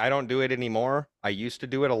is. Like, I don't do it anymore. I used to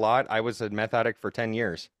do it a lot. I was a meth addict for 10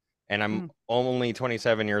 years, and I'm only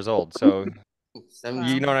 27 years old. So,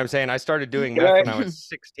 you know what I'm saying? I started doing Can meth I, when I was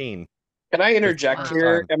 16. can I For the interject first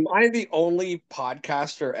here? time. Am I the only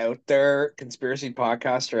podcaster out there, conspiracy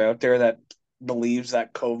podcaster out there, that believes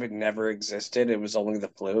that COVID never existed? It was only the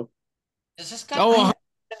flu. Is this guy? Oh,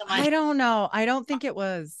 I don't know. I don't think it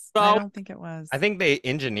was. I don't think it was. I think they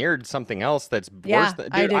engineered something else that's worse Yeah, than,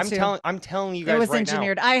 I dude, did too. I'm telling you It guys was right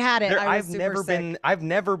engineered. I had it. now. I was super sick. I've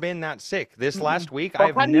never been that sick. This last week, Well,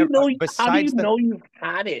 I've how do you never, know? How do you besides the, know you've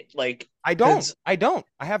had it? Like, I because don't.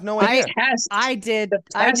 I have no the idea. I did. the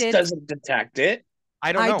I test did. doesn't detect it.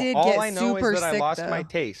 I don't I know. did All get I know is super that I sick lost my though.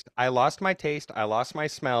 taste. I lost my taste. I lost my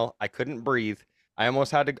smell. I couldn't breathe. I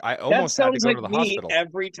almost had to That sounds go like to the me hospital.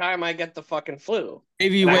 every time I get the fucking flu.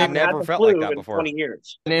 Davey, And I I've haven't had never the felt like flu that in before. 20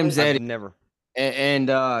 years. my name's I've Eddie. never. And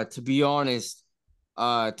to be honest,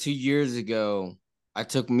 2 years ago, I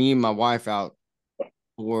took me and my wife out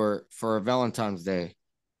for a Valentine's Day,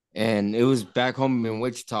 and it was back home in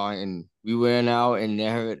Wichita, and we went out and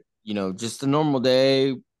had, just a normal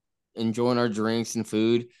day, enjoying our drinks and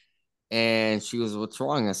food. And she goes, "What's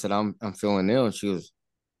wrong?" I said, "I'm feeling ill." And she goes,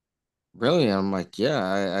 "Really?" And I'm like,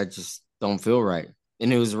 "Yeah, I just don't feel right."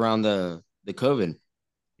 And it was around the COVID,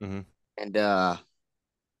 Mhm. and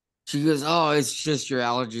she goes, "Oh, it's just your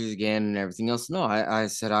allergies again and everything else." No, I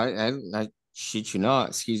said, I shit you not,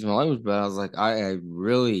 excuse my language, but I was like, I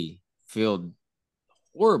really feel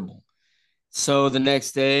horrible. So the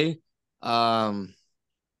next day, um,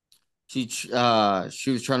 she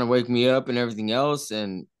was trying to wake me up and everything else,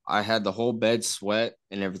 and I had the whole bed sweat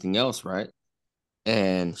and everything else, right?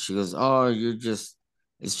 And she goes, "Oh,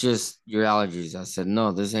 it's just your allergies." I said,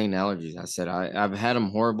 "No, this ain't allergies." I said, I've had them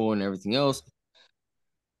horrible and everything else.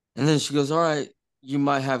 And then she goes, "All right, you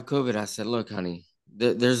might have COVID." I said, "Look, honey,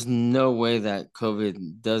 there's no way that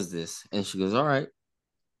COVID does this." And she goes, "All right,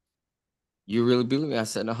 you really believe me?" I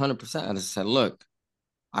said, 100%. I just said, "Look,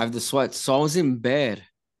 I have the sweats." So I was in bed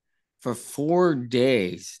for 4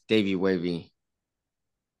 days, Davy Wavy,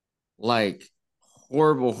 like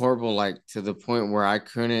horrible, horrible, like to the point where I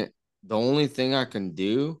couldn't, the only thing I can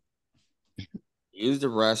do, use the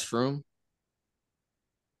restroom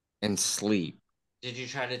and sleep. Did you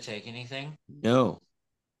try to take anything? No.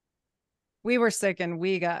 We were sick and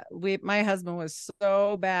my husband was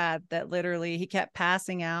so bad that literally he kept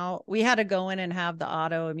passing out. We had to go in and have the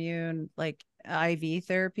autoimmune like IV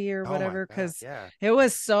therapy or Oh my whatever God, because yeah. it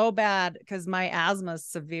was so bad because my asthma is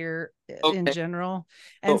severe in Okay. general.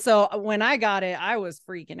 And so when I got it, I was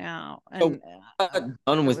freaking out. So And I got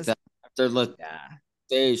done with was, that. After like yeah,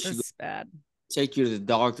 days, it she was bad. take you to the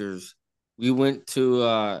doctors. We went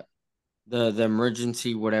to the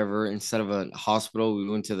emergency whatever instead of a hospital. We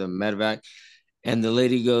went to the medevac, and the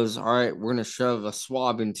lady goes, "All right, we're gonna shove a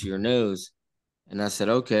swab into your nose." And I said,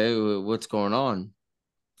 "Okay, what's going on?"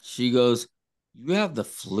 She goes, "You have the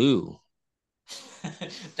flu."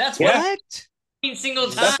 That's Yeah. what every single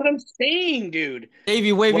time. That's what I'm saying, dude.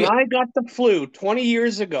 Davey, When wavy. I got the flu 20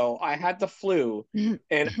 years ago, I had the flu and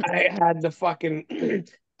I had the fucking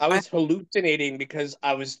I was hallucinating because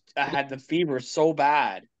I had the fever so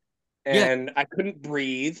bad Yeah, and I couldn't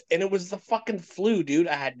breathe and it was the fucking flu, dude.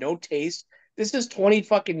 I had no taste. This is 20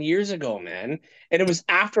 fucking years ago, man. And it was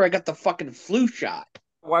after I got the fucking flu shot.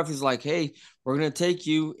 My wife is like, hey, we're going to take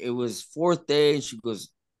you. It was 4th day. And she goes,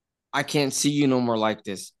 I can't see you no more like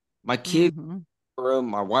this. My kid Mhm. in the room,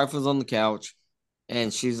 my wife was on the couch,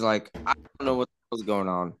 and she's like, I don't know what was going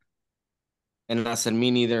on. And I said,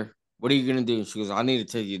 me neither. What are you going to do? She goes, I need to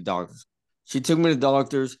take you to doctors. She took me to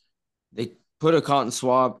doctors. They put a cotton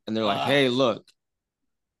swab, and they're like, hey, look,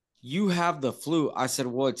 you have the flu. I said,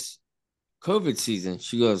 well, it's COVID season.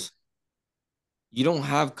 She goes, you don't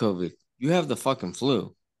have COVID. You have the fucking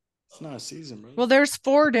flu. It's not a season, bro. Well, there's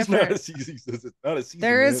four It's not a different. season. It's not a season.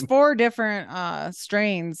 There is man. 4 different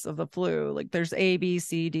strains of the flu. Like there's A, B,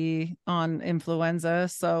 C, D on influenza.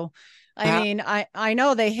 So I mean, I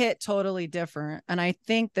know they hit totally different. And I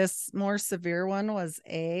think this more severe one was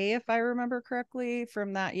A, if I remember correctly,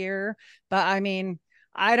 from that year. But I mean,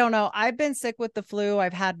 I don't know. I've been sick with the flu.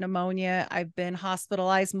 I've had pneumonia. I've been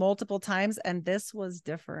hospitalized multiple times, and this was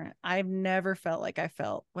different. I've never felt like I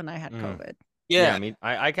felt when I had COVID. Yeah, I mean,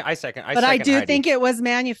 I second. But I do Heidi. think it was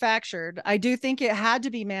manufactured. I do think it had to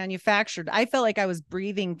be manufactured. I felt like I was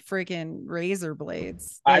breathing freaking razor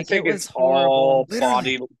blades. Like, I think it was it's all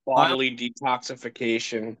horrible. bodily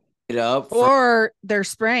detoxification. Or they're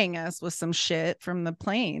spraying us with some shit from the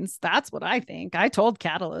planes. That's what I think. I told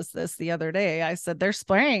Catalyst this the other day. I said they're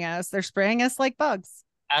spraying us. They're spraying us like bugs.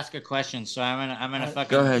 Ask a question. So I'm gonna fucking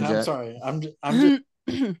Go ahead, I'm Jack. sorry. I'm just.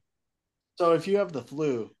 So if you have the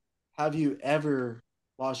flu, have you ever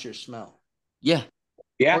lost your smell? Yeah.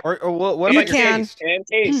 Yeah. Or what about your taste? And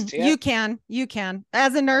taste. Yeah. You can.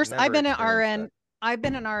 As a nurse, never I've been an experienced RN. I've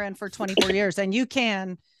been an RN for 24 years, and you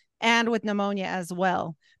can, and with pneumonia as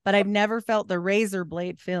well. But I've never felt the razor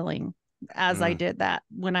blade feeling as I did that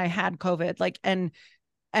when I had COVID. Like, and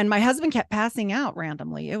my husband kept passing out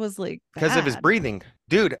randomly. It was like Because of his bad. breathing,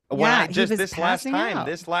 dude. When Yeah, I he just was this last passing time, out.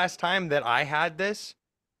 that I had this,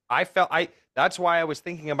 I felt that's why I was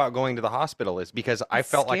thinking about going to the hospital, is because I It's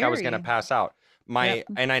felt like I was gonna scary. pass out. Yep.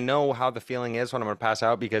 And I know how the feeling is when I'm gonna pass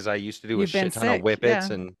out, because I used to do a You've been shit ton of sick, whippets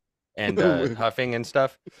yeah. and huffing and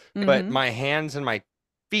stuff. But Mhm. my hands and my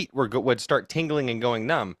feet would start tingling and going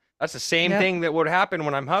numb. That's the same Yep. thing that would happen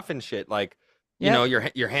when I'm huffing shit. Like, you Yep. know, your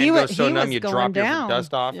hand He goes so he numb was you going drop your down.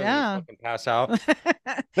 dust off and then you Yeah. fucking pass out.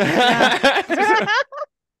 Yeah.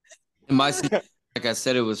 In my like I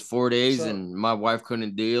said, it was 4 days, So- and my wife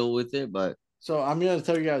couldn't deal with it. But So I'm gonna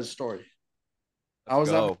tell you guys a story. I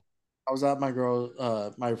was at my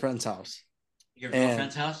friend's house. your And-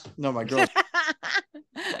 girlfriend's house. No, my girl.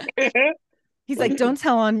 He's like, don't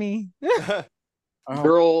tell on me.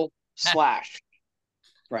 Girl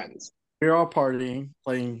 / friends. We were all partying,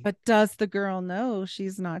 playing. But does the girl know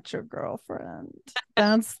she's not your girlfriend?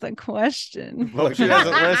 That's the question. Look, she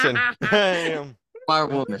doesn't listen. Damn. my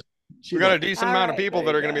woman. She We got a like, decent All amount of right, people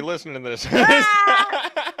there that are you going to go. be listening to this.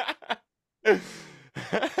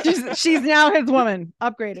 she's now his woman.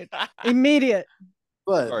 Upgraded. Immediate.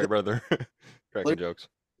 but Sorry, brother. Cracking Like- jokes.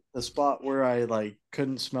 the spot where I like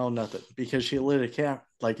couldn't smell nothing because she lit a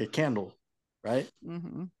candle, right?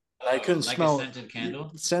 Mm-hmm. And I couldn't like smell a scented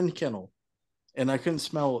candle. Scented candle, and I couldn't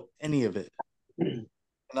smell any of it, and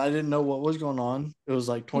I didn't know what was going on. It was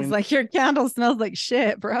like 20. He's like, your candle smells like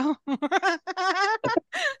shit, bro.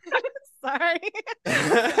 Sorry.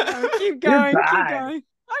 Keep going. Keep bad. going.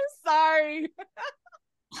 I'm sorry.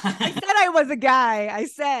 I said I was a guy. I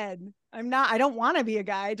said I'm not. I don't want to be a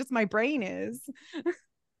guy. Just my brain is.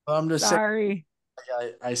 I'm just saying, Sorry.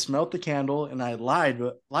 I smelled the candle and I lied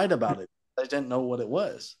about it. I didn't know what it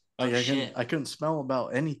was. Like Oh, I shit. couldn't smell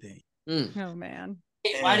about anything. Oh man.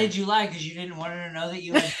 Why did you lie? Because you didn't want her to know that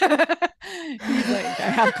you had. He's like, I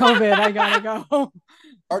have COVID. I gotta go.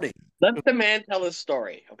 Party. Let the man tell his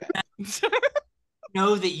story. Okay.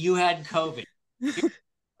 know that you had COVID.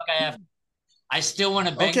 I still want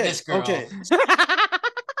to bang this girl. Okay.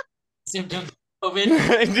 Symptoms of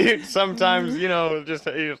COVID. Dude, sometimes, just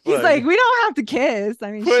He's like, we don't have to kiss.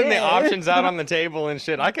 I mean, putting shit. the options out on the table and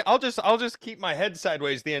shit. I'll just keep my head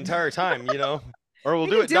sideways the entire time, or we'll We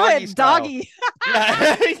do can it doggy style. doggy.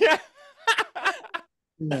 Yeah. Yeah.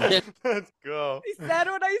 Let's go. I said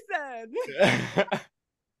what I said.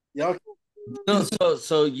 Y'all, No,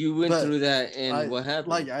 so you went But through that, and what happened?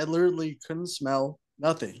 like I literally couldn't smell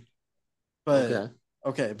nothing. But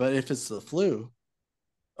okay, but if it's the flu,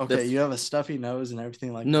 okay, you have a stuffy nose and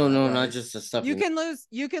everything like no, that. no, right? not just the stuff. You can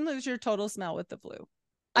lose your total smell with the flu.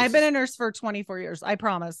 I've been a nurse for 24 years. I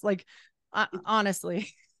promise. Like, honestly,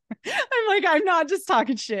 I'm not just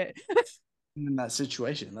talking shit. in that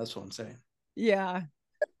situation. That's what I'm saying. Yeah.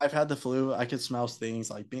 I've had the flu. I could smell things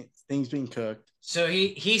like things being cooked. So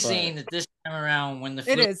he's But- saying that this time around, when the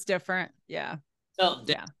flu It is different. Yeah. felt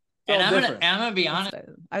Yeah. and Felt I'm different. gonna be honest,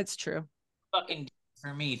 It's true. fucking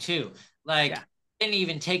for me too. Like Yeah. didn't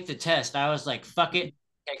even take the test. I was like, fuck it.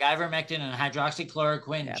 Take ivermectin and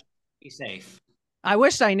hydroxychloroquine. Yep. Be safe. I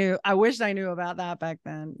wished I knew about that back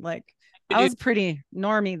then. Like I was pretty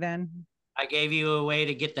normy then. I gave you a way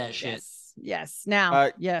to get that shit. Yes.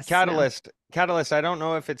 Now, yes. Catalyst. I don't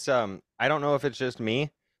know if it's just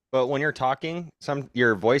me, but when you're talking,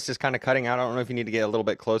 your voice is kind of cutting out. I don't know if you need to get a little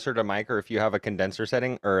bit closer to mic or if you have a condenser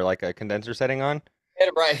setting or like a condenser setting on. Get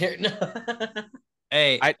it right here.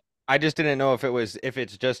 Hey, I just didn't know if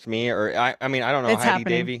it's just me or I mean I don't know. It's Heidi,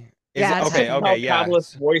 happening. Davey. Yeah, okay, yeah.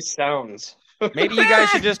 Catalyst voice sounds. Maybe you guys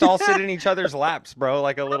should just all sit in each other's laps, bro.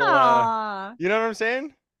 Like a little, Aw. you know what I'm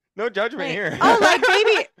saying? No judgment Like- here. Oh, like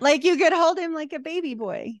baby, like you could hold him like a baby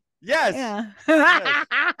boy. Yes. Yeah. Yes.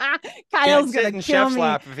 Kyle's I'd sit gonna in kill Chef's me.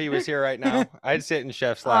 lap if he was here right now. I'd sit in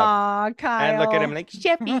Chef's lap Aw, Kyle. and look at him like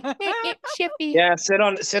Chefy, Chefy. Yeah, sit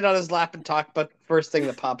on his lap and talk about the first thing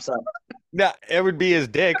that pops up. No, it would be his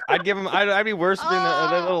dick. I'd give him. I'd be whispering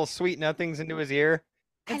the little sweet nothings into his ear.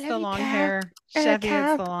 It's the long hair. Chevy,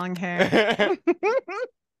 it's the long hair.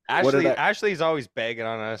 Ashley's always begging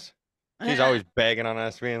on us. She's always begging on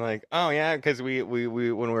us, being like, "Oh yeah," because we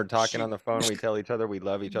when we're talking on the phone, we tell each other we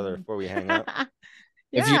love each other before we hang up.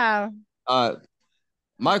 Yeah.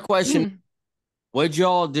 My question: what'd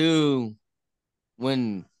y'all do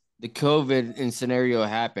when the COVID scenario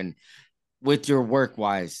happened with your work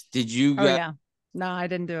wise? Did you? Oh yeah. No, I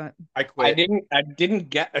didn't do it. I quit. I didn't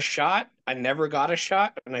get a shot. I never got a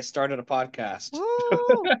shot, and I started a podcast.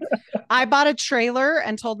 I bought a trailer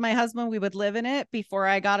and told my husband we would live in it before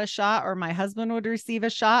I got a shot, or my husband would receive a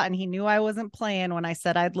shot, and he knew I wasn't playing when I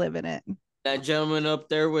said I'd live in it. That gentleman up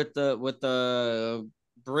there with the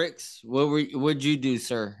bricks. What'd you do,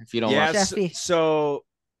 sir? If you don't mind. Jeffy. So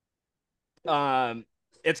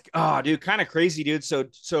it's dude, kind of crazy, dude.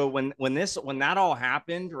 So when that all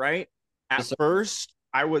happened, right? At first,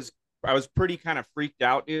 I was pretty kind of freaked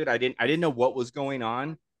out, dude. I didn't know what was going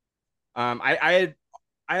on. I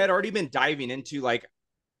had already been diving into like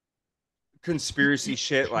conspiracy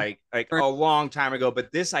shit like a long time ago, but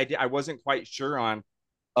this I wasn't quite sure on.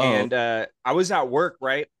 And I was at work,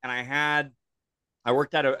 right? And I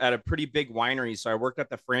worked at a pretty big winery. So I worked at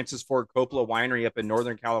the Francis Ford Coppola winery up in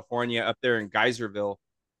Northern California, up there in Geyserville,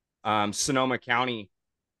 Sonoma County.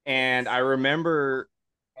 And I remember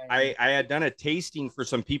I had done a tasting for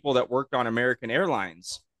some people that worked on American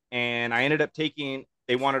Airlines, and I ended up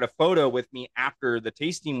they wanted a photo with me after the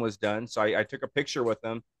tasting was done. So I took a picture with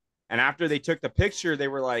them. And after they took the picture, they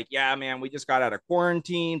were like, yeah, man, we just got out of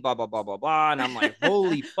quarantine, blah, blah, blah, blah, blah. And I'm like,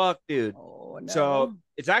 holy fuck, dude. Oh, no. So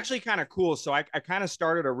it's actually kind of cool. So I kind of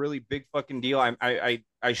started a really big fucking deal.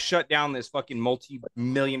 I shut down this fucking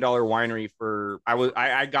multi-million-dollar winery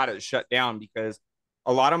I got it shut down because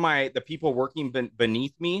a lot of the people working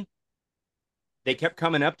beneath me, they kept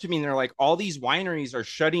coming up to me and they're like, all these wineries are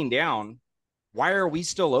shutting down. Why are we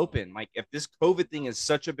still open? Like, if this COVID thing is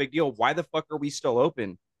such a big deal, why the fuck are we still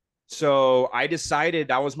open? So I decided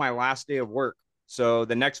that was my last day of work. So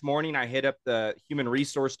the next morning I hit up the human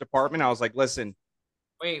resource department. I was like, listen.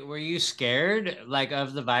 Wait, were you scared like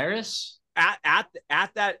of the virus? At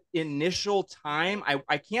that initial time,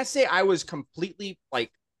 I can't say I was completely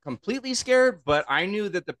scared, but I knew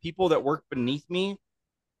that the people that worked beneath me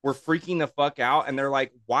were freaking the fuck out. And they're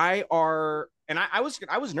like, and I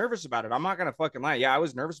was nervous about it. I'm not going to fucking lie. Yeah, I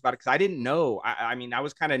was nervous about it because I didn't know. I mean, I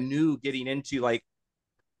was kind of new getting into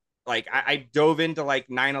I dove into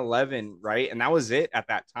 9/11, right? And that was it at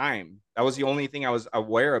that time. That was the only thing I was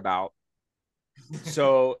aware about.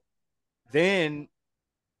 So then,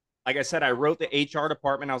 like I said, I wrote the HR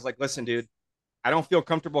department. I was like, listen, dude, I don't feel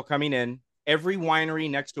comfortable coming in. Every winery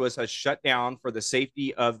next to us has shut down for the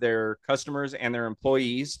safety of their customers and their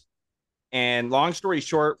employees. And long story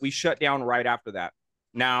short, we shut down right after that.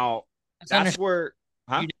 Now, that's where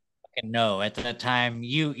you didn't fucking know at that time.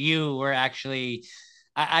 You were actually,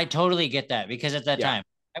 I totally get that because at that time,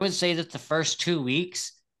 I would say that the first 2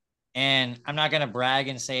 weeks, and I'm not going to brag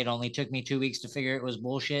and say it only took me 2 weeks to figure it was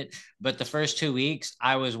bullshit, but the first 2 weeks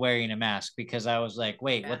I was wearing a mask because I was like,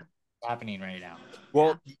 wait, what's happening right now?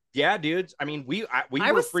 Well, yeah, dudes. I mean, we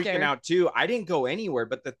were freaking out too. I didn't go anywhere,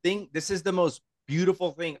 but this is the most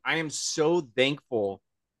beautiful thing. I am so thankful.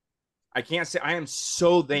 I can't say I am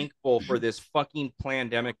so thankful for this fucking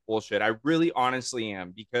pandemic bullshit. I really honestly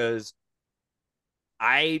am, because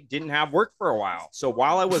I didn't have work for a while. So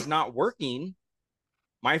while I was not working,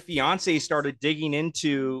 my fiance started digging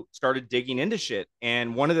into shit.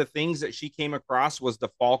 And one of the things that she came across was the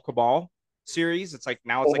Fall Cabal series. It's like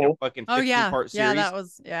now it's like a fucking 15-part series. Yeah, that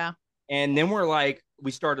was And then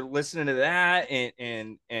we started listening to that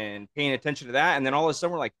and paying attention to that. And then all of a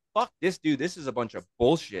sudden we're like, fuck this, dude. This is a bunch of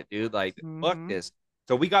bullshit, dude. Like, fuck this.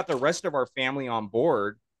 So we got the rest of our family on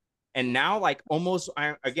board. And now, like,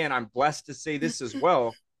 I'm blessed to say this as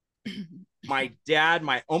well. My dad,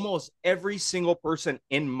 almost every single person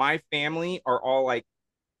in my family are all like,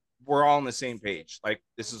 we're all on the same page. Like,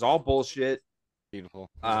 this is all bullshit. Beautiful.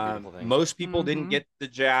 Beautiful thing. Most people didn't get the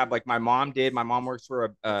jab. Like my mom did. My mom works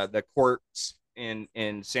for the courts in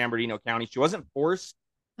San Bernardino County. She wasn't forced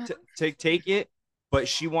to take it, but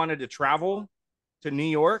she wanted to travel to New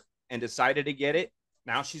York and decided to get it.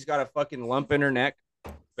 Now she's got a fucking lump in her neck,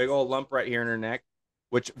 big old lump right here in her neck,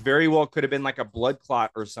 which very well could have been like a blood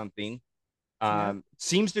clot or something.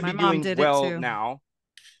 Seems to be doing well now.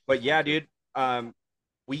 But yeah, dude,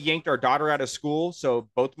 we yanked our daughter out of school. So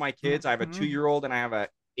both my kids, I have a 2-year-old and I have a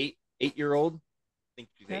 8-year-old. I think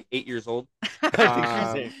she's 8 years old.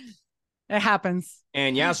 It happens.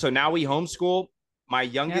 And yeah, so now we homeschool. My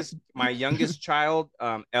youngest child,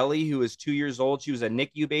 Ellie, who is 2 years old, she was a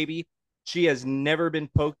NICU baby. She has never been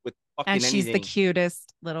poked with fucking anything. And she's the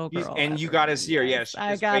cutest little girl. And you got to see her. Yeah,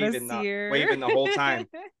 she's waving the whole time.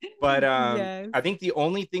 But I think the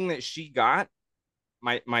only thing that she got,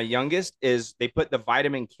 my youngest, is they put the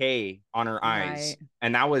vitamin K on her eyes,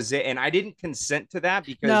 and that was it. And I didn't consent to that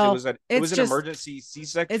because it was an emergency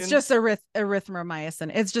C-section. It's just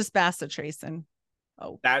erythromycin. It's just bacitracin.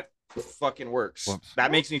 Oh, that fucking works. Whoops.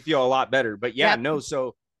 That makes me feel a lot better. But yeah, no.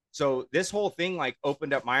 So this whole thing like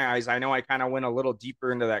opened up my eyes. I know I kind of went a little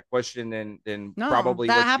deeper into that question than probably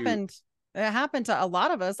that happened. It happened to a lot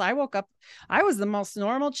of us. I woke up. I was the most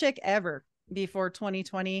normal chick ever before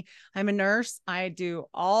 2020. I'm a nurse. I do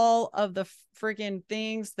all of the freaking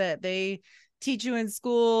things that they teach you in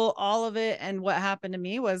school, all of it. And what happened to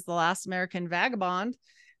me was the last American Vagabond,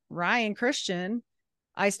 Ryan Christian.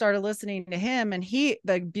 I started listening to him, and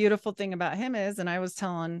the beautiful thing about him is, and I was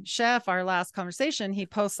telling Chef our last conversation, he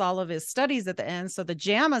posts all of his studies at the end. So the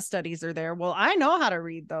JAMA studies are there. Well, I know how to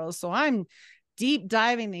read those. So I'm deep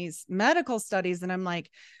diving these medical studies, and I'm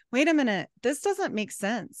like, wait a minute, this doesn't make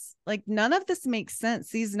sense. Like, none of this makes sense.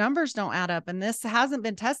 These numbers don't add up, and this hasn't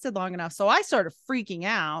been tested long enough. So I started freaking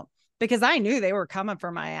out because I knew they were coming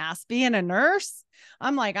for my ass. Being a nurse,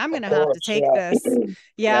 I'm like, I'm going to have to take this.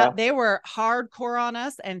 Yeah, they were hardcore on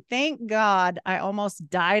us. And thank God I almost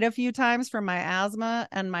died a few times from my asthma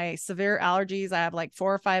and my severe allergies. I have like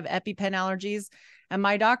 4 or 5 EpiPen allergies. And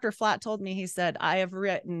my doctor flat told me, he said, I have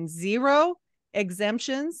written 0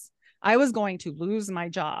 exemptions. I was going to lose my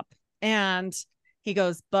job. And he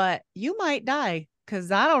goes, but you might die because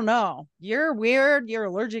I don't know. You're weird. You're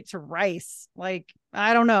allergic to rice. Like,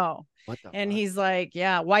 I don't know. And he's like,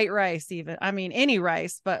 yeah, white rice, even. I mean, any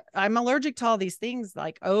rice, but I'm allergic to all these things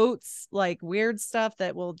like oats, like weird stuff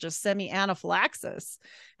that will just send me anaphylaxis.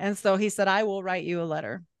 And so he said, I will write you a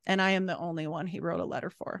letter. And I am the only one he wrote a letter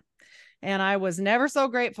for. And I was never so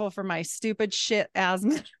grateful for my stupid shit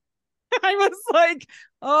asthma. I was like,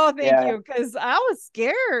 oh, thank you. Because I was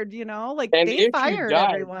scared, like, and they fired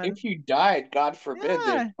everyone. If you died, God forbid,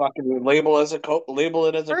 they fucking label it as a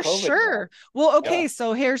COVID. For sure. Well, okay,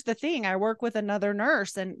 so here's the thing. I work with another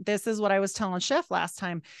nurse, and this is what I was telling Chef last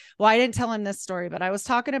time. Well, I didn't tell him this story, but I was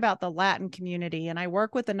talking about the Latin community, and I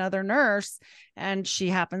work with another nurse, and she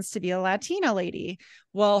happens to be a Latina lady.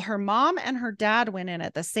 Well, her mom and her dad went in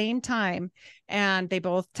at the same time, and they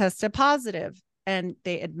both tested positive. And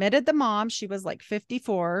they admitted the mom. She was like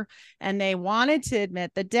 54, and they wanted to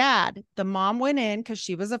admit the dad. The mom went in because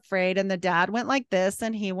she was afraid, and the dad went like this,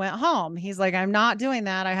 and he went home. He's like, I'm not doing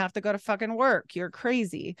that. I have to go to fucking work. You're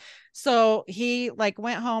crazy. So he like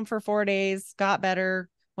went home for 4 days, got better,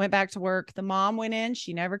 went back to work. The mom went in.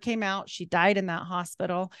 She never came out. She died in that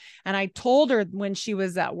hospital. And I told her when she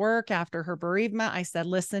was at work after her bereavement, I said,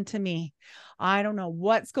 listen to me. I don't know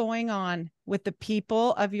what's going on with the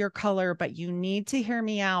people of your color, but you need to hear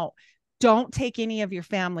me out. Don't take any of your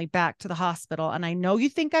family back to the hospital. And I know you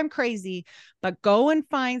think I'm crazy, but go and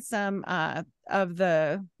find some of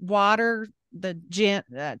the water,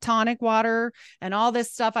 the tonic water and all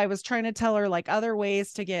this stuff. I was trying to tell her like other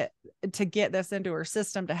ways to get this into her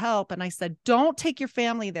system to help. And I said, don't take your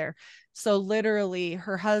family there. So literally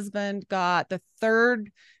her husband got the 3rd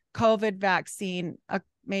COVID vaccine,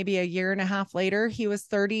 maybe a year and a half later. He was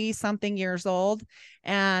 30 something years old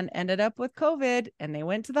and ended up with COVID, and they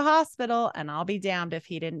went to the hospital, and I'll be damned if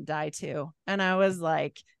he didn't die too. And I was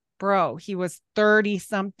like, bro, he was 30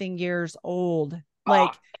 something years old.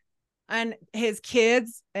 Like, and his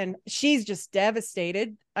kids, and she's just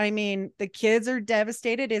devastated. I mean, the kids are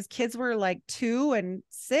devastated. His kids were like 2 and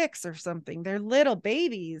 6 or something. They're little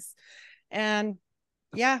babies. And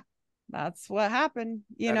yeah, that's what happened,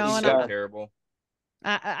 and so terrible.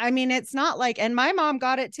 I mean, it's not like, and my mom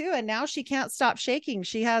got it too, and now she can't stop shaking.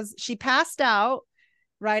 She passed out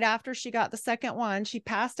right after she got the second one. She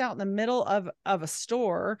passed out in the middle of a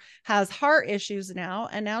store, has heart issues now,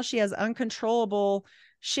 and now she has uncontrollable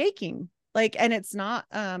shaking. Like, and it's not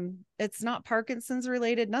Parkinson's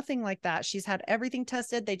related, nothing like that. She's had everything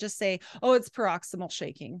tested. They just say, oh, it's paroxysmal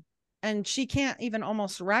shaking. And she can't even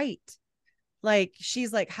almost write. Like,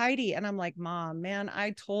 she's like, Heidi. And I'm like, Mom, man,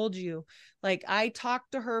 I told you. Like, I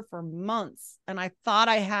talked to her for months and I thought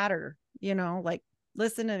I had her, like,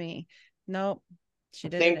 listen to me. Nope. She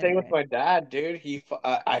did. Same thing with my dad, dude.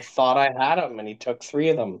 I thought I had him and he took 3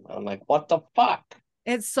 of them. I'm like, what the fuck?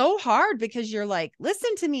 It's so hard because you're like,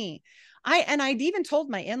 listen to me. I'd even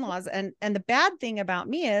told my in-laws, and the bad thing about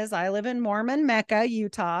me is I live in Mormon Mecca,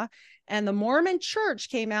 Utah, and the Mormon church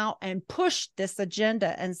came out and pushed this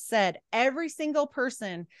agenda and said every single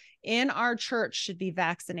person in our church should be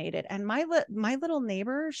vaccinated. And my little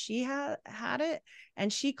neighbor, she had it,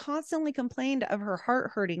 and she constantly complained of her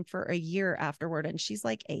heart hurting for a year afterward, and she's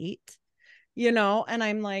like 8, and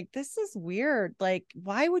I'm like, this is weird. Like,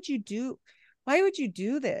 why would you do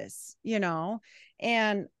this?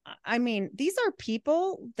 And I mean, these are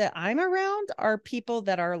people that I'm around, are people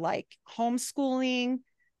that are like homeschooling,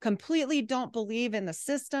 completely don't believe in the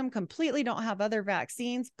system, completely don't have other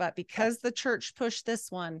vaccines, but because the church pushed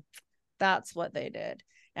this one, that's what they did.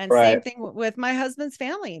 And same thing with my husband's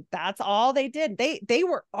family. That's all they did. They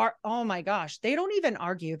were, oh my gosh, they don't even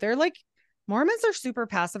argue. They're like, Mormons are super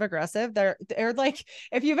passive aggressive. They're like,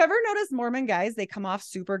 if you've ever noticed Mormon guys, they come off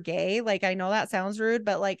super gay. Like, I know that sounds rude,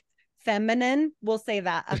 but like feminine, we'll say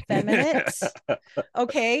that, effeminate.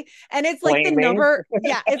 Okay. And it's like the number.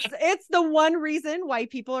 Yeah. It's the one reason why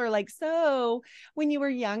people are like, so when you were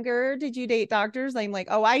younger, did you date doctors? I'm like,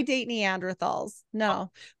 oh, I date Neanderthals.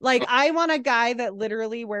 No, like, I want a guy that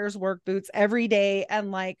literally wears work boots every day and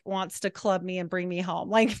like wants to club me and bring me home.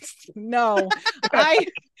 Like, no,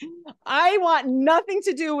 I want nothing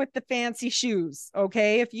to do with the fancy shoes.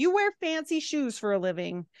 Okay. If you wear fancy shoes for a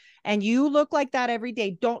living and you look like that every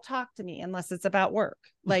day, don't talk to me unless it's about work.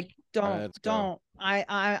 Like, don't.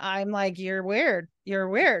 I'm like, you're weird.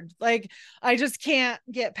 Like, I just can't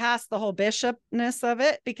get past the whole bishopness of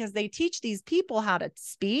it, because they teach these people how to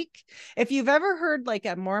speak. If you've ever heard like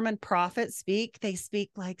a Mormon prophet speak, they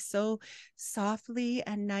speak like so softly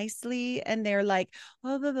and nicely, and they're like,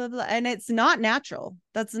 blah, blah, blah, blah. And it's not natural.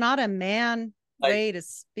 That's not a man way to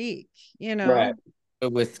speak, Right.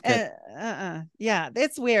 Yeah,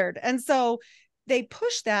 it's weird. And so they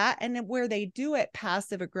push that, and where they do it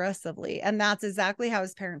passive aggressively, and that's exactly how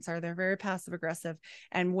his parents are. They're very passive aggressive.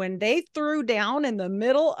 And when they threw down in the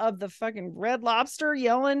middle of the fucking Red Lobster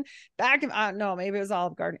yelling back, no, maybe it was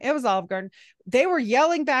Olive Garden, they were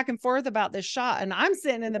yelling back and forth about this shot, and I'm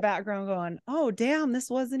sitting in the background going, oh damn, this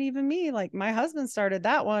wasn't even me. Like, my husband started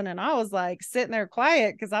that one, and I was like sitting there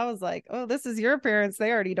quiet because I was like, oh, this is your parents,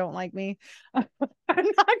 they already don't like me.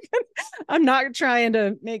 I'm not trying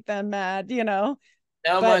to make them mad,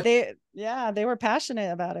 but they were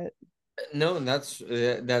passionate about it. No,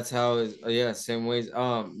 that's how yeah, same ways.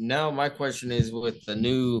 Now my question is, with the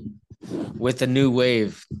new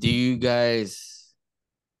wave,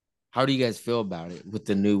 how do you guys feel about it with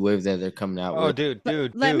the new wave that they're coming out with? Dude,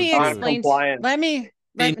 let me explain.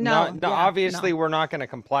 Obviously we're not going to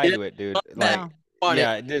comply to it, dude. Like,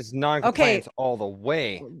 yeah, it is non-compliance all the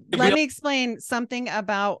way. Let me explain something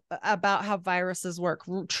about how viruses work,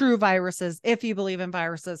 true viruses, if you believe in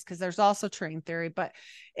viruses, because there's also train theory. But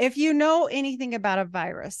if you know anything about a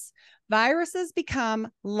virus, viruses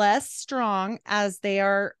become less strong as they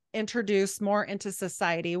are introduced more into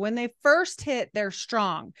society. When they first hit, they're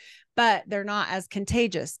strong, but they're not as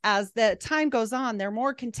contagious. As the time goes on, they're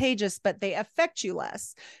more contagious, but they affect you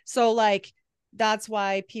less. So like, that's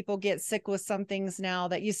why people get sick with some things now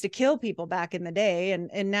that used to kill people back in the day.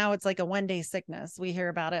 And now it's like a 1-day sickness. We hear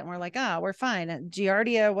about it and we're like, we're fine. And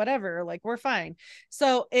Giardia, whatever, like, we're fine.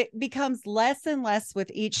 So it becomes less and less with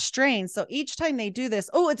each strain. So each time they do this,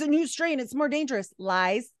 oh, it's a new strain, it's more dangerous.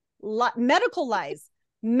 Medical lies.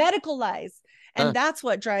 And that's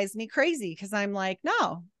what drives me crazy, because I'm like,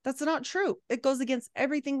 no, that's not true. It goes against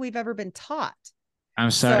everything we've ever been taught. I'm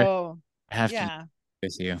sorry. So, I have to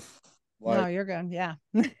with you. No, you're good. Yeah.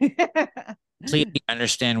 Completely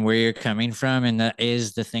understand where you're coming from, and that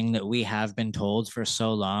is the thing that we have been told for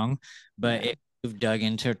so long. But if you've dug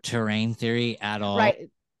into terrain theory at all, right?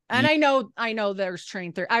 And I know there's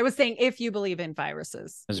train theory. I was saying, if you believe in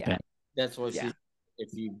viruses, that's what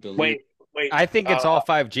if you believe. Wait. I think it's all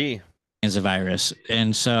 5G is a virus,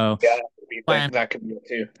 and so that could be it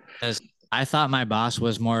too. I thought my boss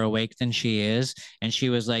was more awake than she is. And she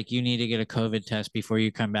was like, you need to get a COVID test before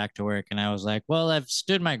you come back to work. And I was like, well, I've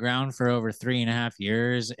stood my ground for over 3.5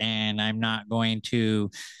 years and I'm not going to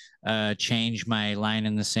change my line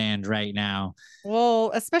in the sand right now.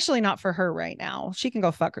 Well, especially not for her right now. She can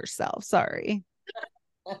go fuck herself. Sorry.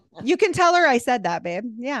 You can tell her I said that, babe.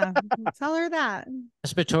 Yeah. Tell her that.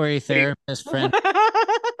 Respiratory therapist friend.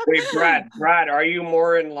 Wait, Brad, are you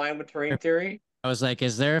more in line with terrain theory? I was like,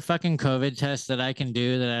 is there a fucking COVID test that I can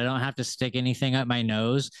do that I don't have to stick anything up my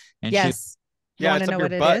nose? And yes. You want to know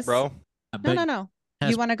what it is, bro? No.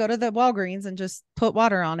 You want to go to the Walgreens and just put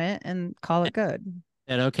water on it and call it good.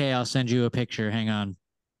 Said, okay, I'll send you a picture. Hang on.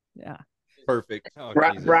 Yeah. Perfect. Oh,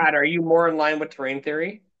 Brad, are you more in line with terrain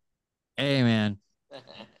theory? Hey, man.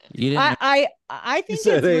 You didn't I think it's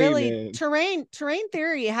really terrain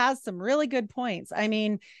theory has some really good points. I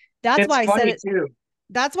mean, that's why I said it too.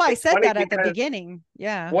 That's why I said that at the beginning.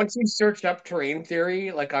 Yeah. Once you search up terrain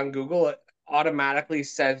theory, like on Google, it automatically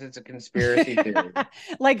says it's a conspiracy theory.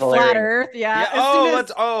 Like flat Earth. Yeah.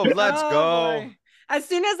 Let's go. Boy. As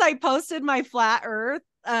soon as I posted my flat Earth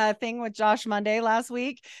thing with Josh Monday last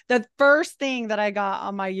week, the first thing that I got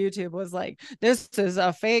on my YouTube was like, this is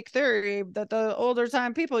a fake theory that the older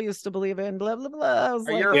time people used to believe in, blah blah blah.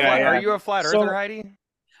 Are you a flat earther, Heidi?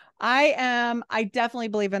 I am. I definitely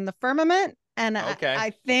believe in the firmament, and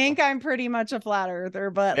I think I'm pretty much a flat earther,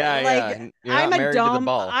 but I'm a dome.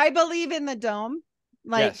 I believe in the dome,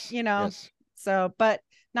 so, but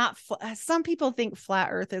not some people think flat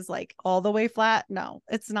earth is like all the way flat. No,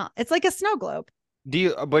 it's not. It's like a snow globe.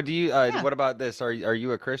 What about this? Are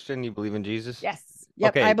you a Christian? You believe in Jesus? Yes.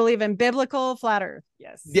 Yep. Okay. I believe in biblical flat earth.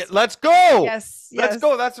 Yes. Yeah, let's go. Yes. Let's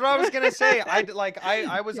go. That's what I was going to say. I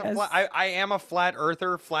am a flat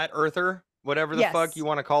earther, whatever the fuck you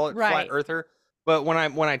want to call it. Right. Flat earther. But when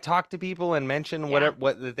I talk to people and mention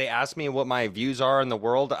what they ask me what my views are in the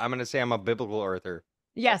world, I'm going to say I'm a biblical earther.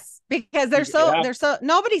 Yes, because they're so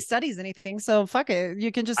nobody studies anything, so fuck it.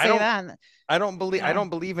 You can just say that. I don't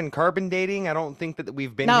believe in carbon dating. I don't think that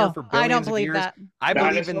we've been here for billions of years. That. I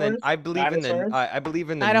believe in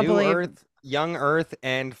the new Earth, young Earth,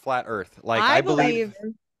 and flat Earth. Like I believe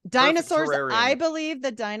dinosaurs. I believe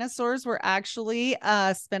the dinosaurs were actually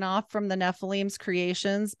a spinoff from the Nephilim's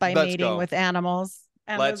creations by mating with animals.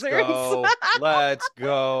 Let's go. Let's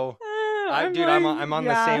go. I'm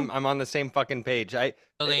on the same fucking page.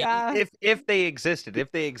 If they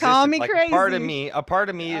existed, call me like crazy. A part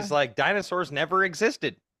of me is like dinosaurs never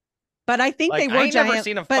existed. But I think they were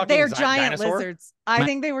giant. But they're giant dinosaur. lizards. I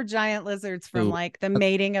think they were giant lizards from like the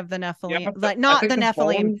mating of the Nephilim, like not the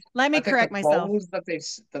Nephilim. Let me correct myself.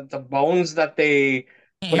 The bones that they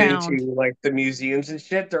put into like the museums and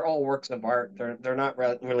shit, they're all works of art. They're not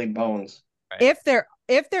really bones. Right.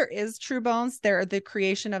 If there is true bones, they're the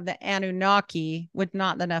creation of the Anunnaki, with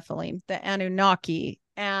not the Nephilim, the Anunnaki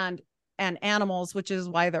and animals, which is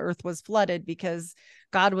why the earth was flooded, because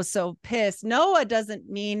God was so pissed. Noah doesn't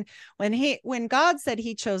mean when God said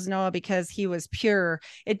he chose Noah because he was pure,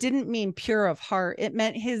 it didn't mean pure of heart. It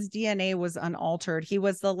meant his DNA was unaltered. He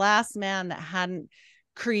was the last man that hadn't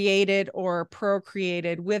created or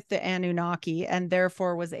procreated with the Anunnaki, and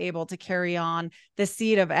therefore was able to carry on the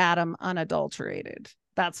seed of Adam unadulterated.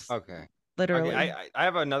 That's okay. Literally. Okay, I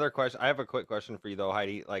have another question. I have a quick question for you though,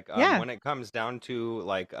 Heidi. Like when it comes down to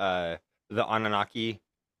like the Anunnaki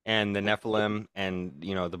and the Nephilim and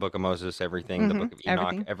the Book of Moses, everything, the Book of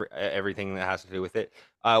Enoch, everything that has to do with it.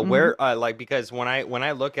 Where because when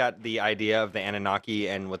I look at the idea of the Anunnaki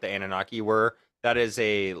and what the Anunnaki were, that is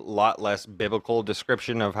a lot less biblical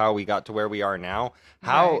description of how we got to where we are now.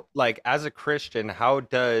 How, as a Christian, how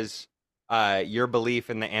does your belief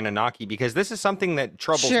in the Anunnaki, because this is something that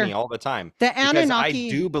troubles me all the time. The Anunnaki,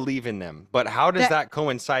 because I do believe in them, but how does that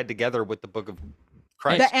coincide together with the Book of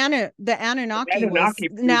Christ? The Anunnaki was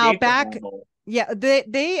now back. Yeah,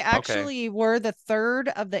 they actually were the third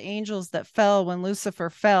of the angels that fell when Lucifer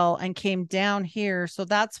fell and came down here. So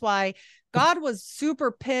that's why God was super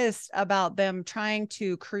pissed about them trying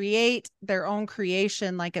to create their own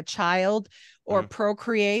creation like a child or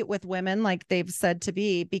procreate with women like they've said to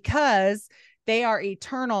be, because they are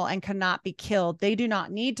eternal and cannot be killed. They do not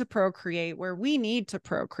need to procreate where we need to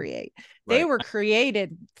procreate. They were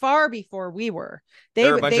created far before we were. They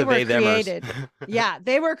were created. Yeah,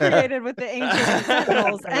 they were created with the angels and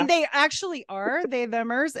sentinels, and they actually are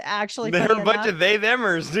they-themers. Actually, they're a bunch of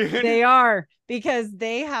they-themers, dude. They are, because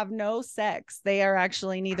they have no sex. They are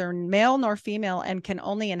actually neither male nor female and can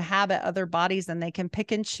only inhabit other bodies, and they can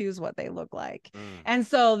pick and choose what they look like. And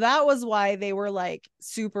so that was why they were like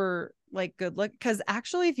super like good look, because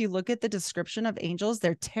actually if you look at the description of angels,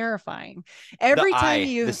 they're terrifying. Every the time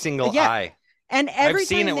eye, the single yeah, eye. and every I've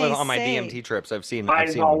seen time it they on my say, DMT trips. I've seen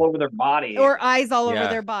Eyes all one. over their body. or eyes all over Yeah.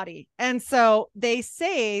 their body. And so they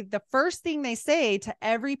say the first thing they say to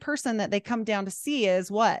every person that they come down to see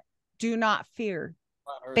is what? Do not fear.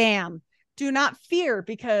 Bam. Do not fear,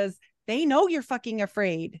 because they know you're fucking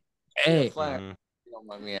afraid. Hey, Mhm.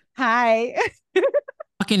 Hi.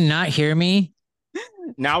 fucking not hear me?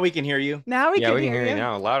 Now we can hear you. Now we Yeah, can we can hear hear you. you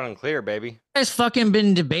now, loud and clear, baby. You guys fucking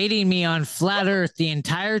been debating me on flat earth the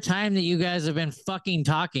entire time that you guys have been fucking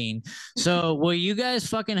talking. So will you guys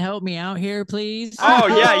fucking help me out here, please? Oh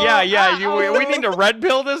yeah. We Uh-oh. need to red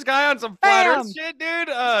pill this guy on some flat Bam. earth shit, dude.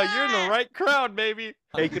 You're in the right crowd, baby.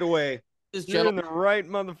 Take it away. You're in the right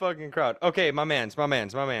motherfucking crowd. Okay, my man's.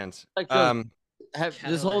 This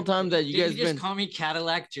whole time that you Did guys you just been call me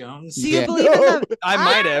Cadillac Jones? Do you Yeah. believe in the I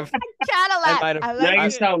might have. Cadillac? I might have. I Now like you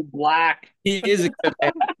it. sound black. he is a good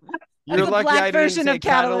man. You're the lucky black I didn't version say of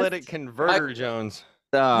Catalyst. catalytic converter, Jones.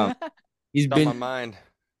 He's It's on my been. mind.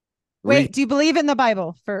 Wait, do you believe in the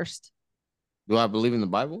Bible first? Do I believe in the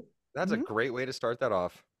Bible? That's a great way to start that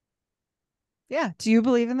off. Yeah. Do you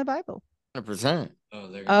believe in the Bible? 100%.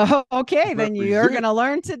 Oh, okay. Then you're going to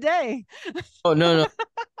learn today. Oh no.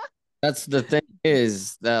 That's the thing,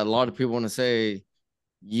 is that a lot of people want to say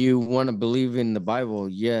you want to believe in the Bible,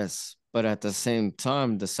 yes, but at the same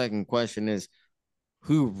time, the second question is,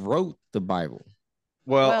 who wrote the Bible?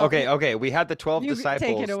 Well, okay. We had the 12 You disciples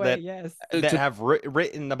take it away. Yes. that have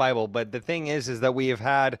written the Bible, but the thing is that we have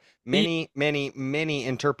had many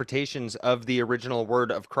interpretations of the original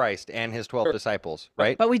word of Christ and his 12 disciples,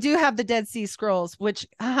 right? But we do have the Dead Sea Scrolls, which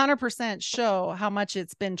 100% show how much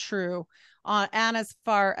it's been true and as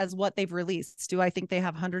far as what they've released. Do I think they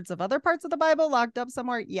have hundreds of other parts of the Bible locked up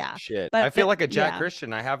somewhere? Yeah. Shit. But I feel like a Jack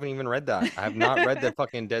Christian. I haven't even read that. I have not read the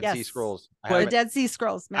fucking Dead Sea Yes. Scrolls. The Dead Sea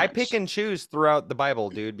Scrolls. I pick and choose throughout the Bible,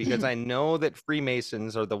 dude, because I know that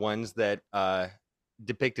Freemasons are the ones that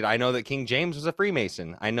depicted. I know that King James was a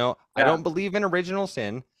Freemason. I know. I don't believe in original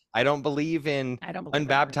sin. I don't believe in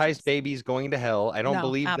unbaptized babies going to hell. I don't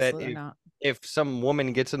believe that if some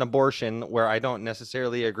woman gets an abortion, where I don't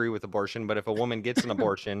necessarily agree with abortion, but if a woman gets an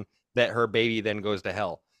abortion, that her baby then goes to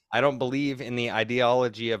hell. I don't believe in the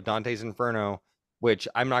ideology of Dante's Inferno, which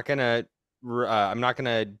I'm not gonna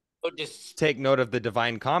take note of the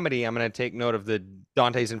Divine Comedy. I'm gonna take note of the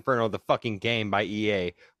Dante's Inferno, the fucking game by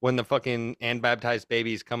EA, when the fucking unbaptized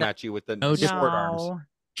babies come at you with the sword arms.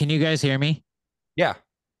 Can you guys hear me? Yeah.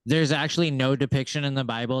 There's actually no depiction in the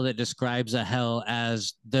Bible that describes a hell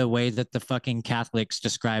as the way that the fucking Catholics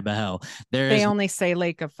describe a hell. They only say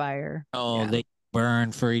lake of fire. Oh, they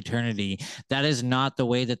burn for eternity. That is not the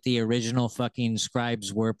way that the original fucking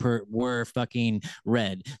scribes were fucking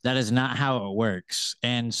read. That is not how it works.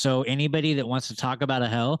 And so anybody that wants to talk about a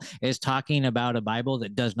hell is talking about a Bible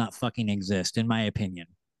that does not fucking exist, in my opinion.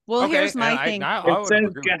 Well, here's my thing. It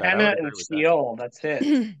says Gehenna and Sheol. That's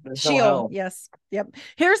it. Sheol. Yes. Yep.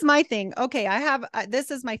 Here's my thing. Okay.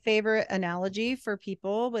 This is my favorite analogy for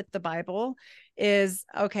people with the Bible is,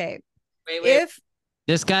 okay. Wait. If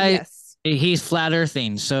this guy, he's flat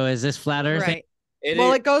earthing. So is this flat earthing? Right.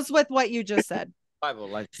 It goes with what you just said.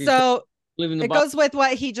 Bible, it goes with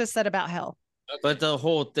what he just said about hell. But the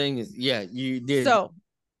whole thing is, you did. So,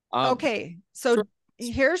 okay. So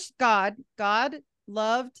here's God. God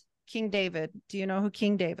loved King David. Do you know who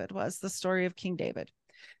King David was? The story of King David.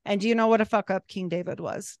 And do you know what a fuck up King David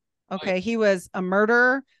was? Okay. He was a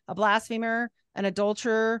murderer, a blasphemer, an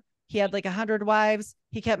adulterer. He had like 100 wives.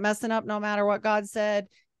 He kept messing up no matter what God said.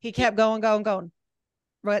 He kept going.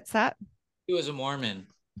 What's that? He was a Mormon.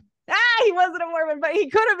 He wasn't a Mormon, but he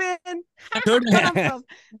could have been.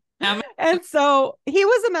 And so he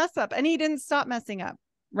was a mess up and he didn't stop messing up.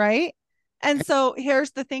 Right. And so here's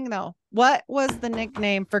the thing though. What was the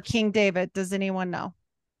nickname for King David? Does anyone know?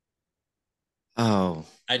 Oh,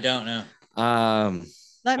 I don't know.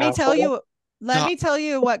 Let me tell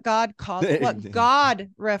you what God called, what God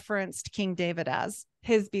referenced King David as,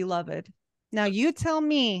 his beloved. Now you tell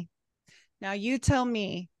me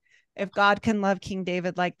if God can love King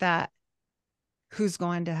David like that, who's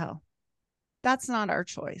going to hell? That's not our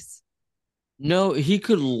choice. No, he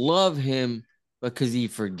could love him because he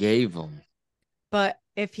forgave him. But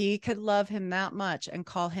if he could love him that much and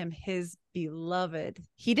call him his beloved,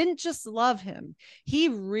 he didn't just love him. He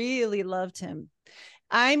really loved him.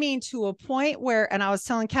 I mean, to a point where, and I was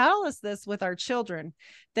telling Catalyst this with our children,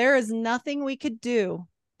 there is nothing we could do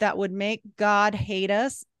that would make God hate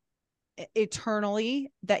us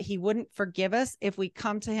eternally, that he wouldn't forgive us if we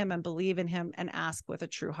come to him and believe in him and ask with a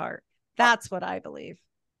true heart. That's what I believe.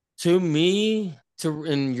 To me, to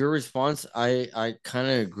in your response, I kind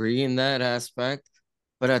of agree in that aspect,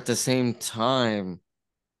 but at the same time,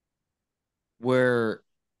 where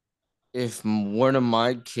if one of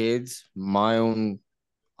my kids, my own,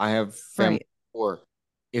 I have family Right. or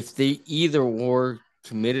if they either or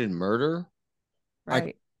committed murder, I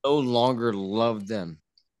Right. no longer love them.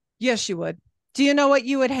 Yes, you would. Do you know what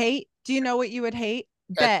you would hate? Do you know what you would hate?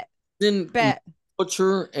 Bet. Then Bet.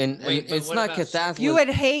 culture and Wait, but it's what not about Catholicism.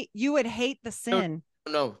 You would hate the sin.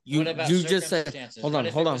 No, What about you just said. circumstances? Hold What on,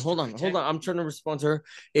 if hold it on, was hold to on, hold protect- on. I'm trying to respond to her.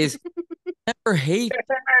 Is never hate.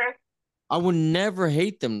 I would never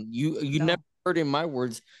hate them. You No. never heard in my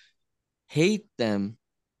words hate them,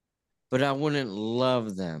 but I wouldn't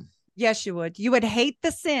love them. Yes, you would. You would hate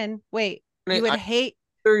the sin. Wait. You would I- hate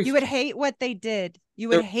Very- you would hate what they did. You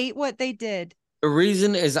would hate what they did. The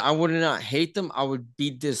reason is I would not hate them. I would be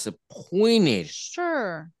disappointed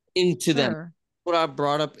Sure. into them. Sure. What I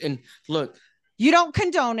brought up, and look, You don't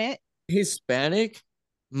condone it. Hispanic.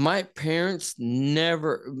 My parents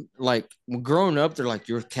never like growing up. They're like,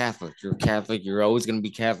 "You're Catholic. You're Catholic. You're always gonna be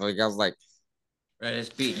Catholic." I was like, Right, it's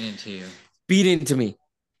beaten into you. beat into me.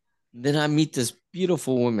 Then I meet this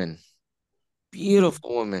beautiful woman. Beautiful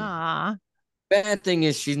woman. Ah. Bad thing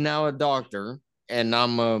is she's now a doctor and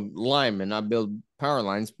I'm a lineman. I build power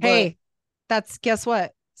lines. But Hey, that's guess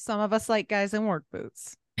what? Some of us like guys in work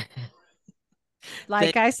boots.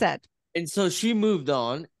 Like I said. And so she moved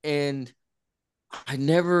on and I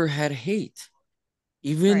never had hate.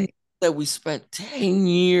 Even that we spent 10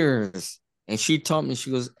 years. And she taught me,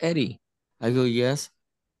 she goes, Eddie. I go, yes.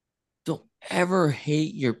 Don't ever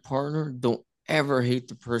hate your partner. Don't ever hate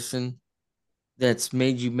the person that's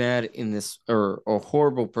made you mad in this or a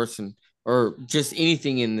horrible person or just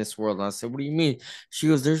anything in this world. And I said, what do you mean? She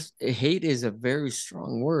goes, there's hate is a very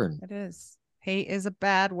strong word. It is. Hate is a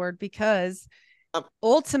bad word because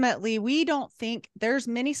ultimately we don't think there's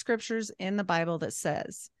many scriptures in the Bible that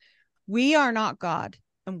says we are not God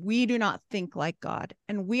and we do not think like God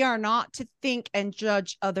and we are not to think and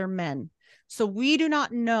judge other men. So we do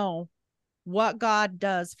not know what God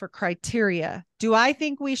does for criteria. Do I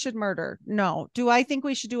think we should murder? No. Do I think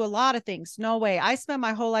we should do a lot of things? No way. I spent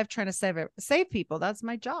my whole life trying to save people. That's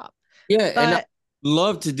my job. Yeah, and I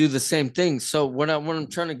love to do the same thing. So what I'm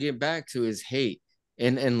trying to get back to is hate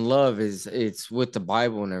and love is it's with the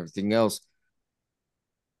Bible and everything else.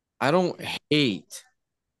 I don't hate.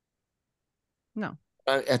 No.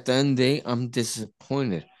 At the end of the day, I'm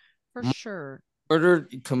disappointed. For sure. Murder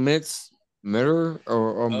commits murder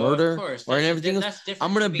or murder or everything else.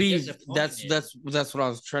 I'm gonna be that's what I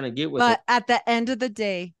was trying to get with but it. At the end of the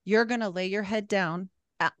day, you're gonna lay your head down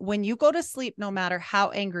when you go to sleep. No matter how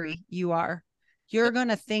angry you are, you're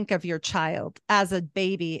gonna think of your child as a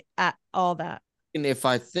baby at all that. And if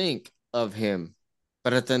I think of him,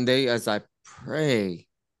 but at the end of the day, as I pray,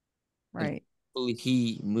 right,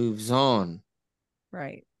 he moves on,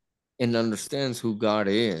 right, and understands who God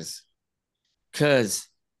is, because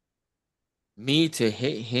me to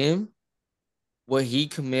hit him, what he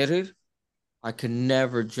committed, I could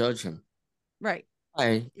never judge him. Right.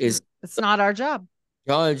 It's not our job.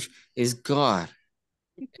 Judge is God.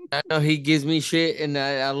 I know he gives me shit, and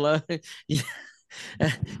I love it.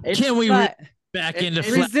 Can we back into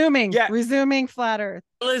resuming flat Earth?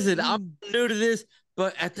 Listen, I'm new to this,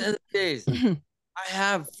 but at the end of the days, I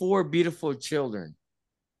have 4 beautiful children.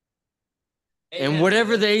 And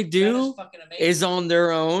whatever they do is on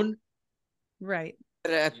their own. Right.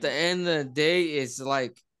 But at the end of the day, it's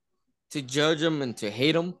like to judge them and to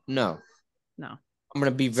hate them. No. I'm going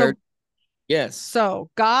to be very. Yes.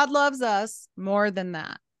 So God loves us more than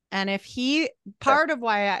that. And if part of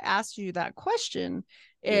why I asked you that question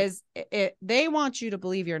is they want you to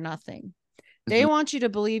believe you're nothing. They want you to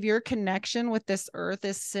believe your connection with this earth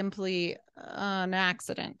is simply an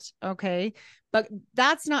accident. Okay. But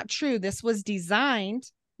that's not true. This was designed,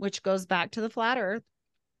 which goes back to the flat earth.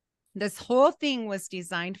 This whole thing was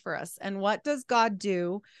designed for us. And what does God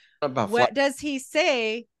do? What does he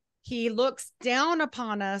say? He looks down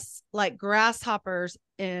upon us like grasshoppers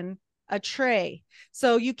in a tray.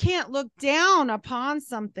 So you can't look down upon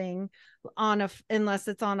something unless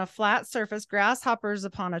it's on a flat surface. Grasshoppers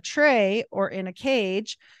upon a tray or in a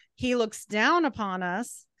cage. He looks down upon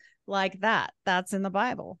us like that. That's in the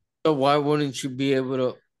Bible. So why wouldn't you be able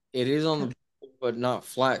to? It is on the but not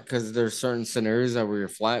flat, because there's certain scenarios that where you're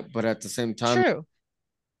flat, but at the same time, true.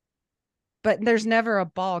 But there's never a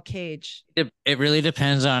ball cage. It really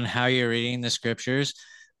depends on how you're reading the scriptures.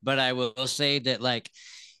 But I will say that, like,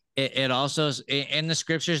 it also is in the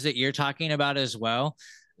scriptures that you're talking about as well.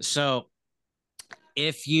 So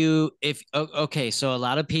okay, so a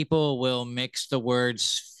lot of people will mix the words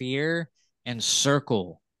sphere and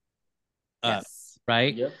circle up, Yes.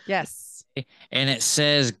 right? Yep. Yes. And it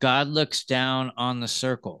says God looks down on the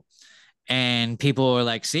circle. And people are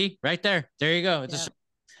like, see, right there. There you go. Yeah.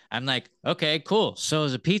 I'm like, okay, cool. So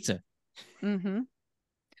is a pizza. Mm-hmm.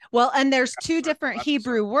 Well, and there's two different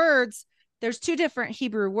Hebrew words. There's two different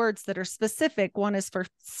Hebrew words that are specific. One is for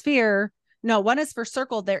sphere. No, one is for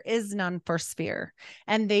circle. There is none for sphere.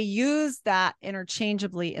 And they use that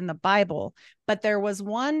interchangeably in the Bible. But there was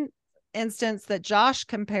one instance that Josh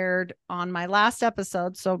compared on my last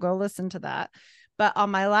episode. So go listen to that. But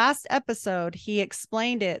on my last episode, he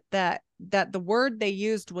explained it that the word they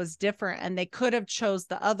used was different, and they could have chose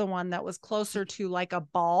the other one that was closer to like a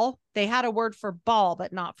ball. They had a word for ball,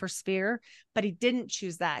 but not for sphere. But he didn't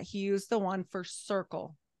choose that. He used the one for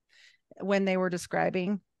circle when they were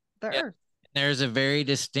describing the earth. There's a very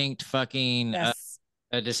distinct fucking Yes.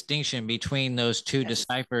 a distinction between those two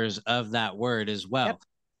deciphers of that word as well. Yep.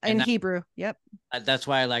 In Hebrew. Yep. That's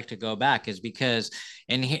why I like to go back, is because,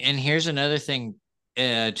 and here's another thing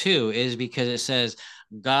too, is because it says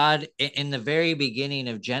God in the very beginning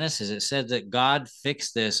of Genesis, it said that God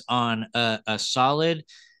fixed this on a solid,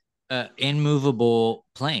 immovable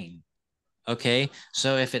plane. Okay,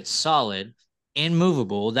 so if it's solid,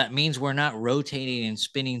 immovable, that means we're not rotating and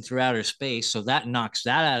spinning through outer space. So that knocks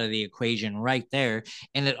that out of the equation right there.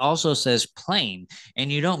 And it also says plane,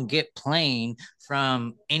 and you don't get plane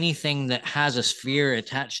from anything that has a sphere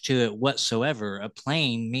attached to it whatsoever. A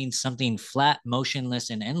plane means something flat, motionless,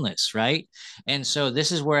 and endless, right? And so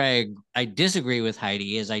this is where I disagree with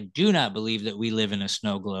Heidi, is I do not believe that we live in a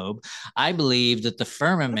snow globe. I believe that the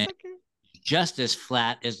firmament is just as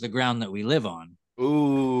flat as the ground that we live on.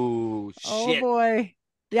 Ooh, shit. Oh boy.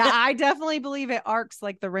 Yeah, I definitely believe it arcs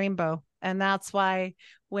like the rainbow. And that's why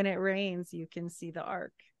when it rains, you can see the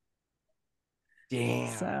arc.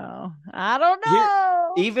 Damn. So I don't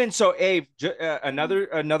know. Even so, Abe,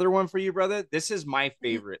 another one for you, brother. This is my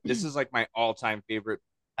favorite. This is like my all-time favorite.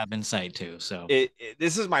 I've been sight too. So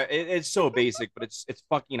this is it's so basic, but it's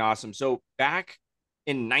fucking awesome. So back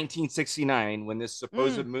in 1969, when this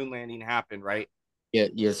supposed moon landing happened, right? Yeah,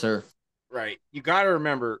 yes, sir. Right. You got to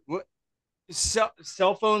remember,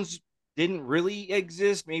 cell phones didn't really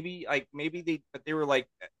exist. Maybe they were like,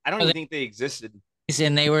 I don't even think they existed.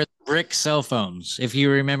 And they were brick cell phones. If you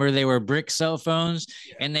remember, they were brick cell phones,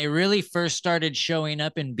 and they really first started showing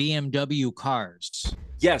up in BMW cars.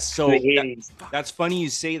 Yes. So that's funny you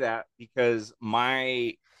say that, because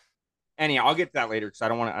I'll get to that later, because I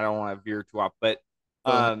don't want to veer too off. But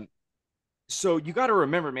so you got to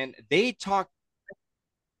remember, man,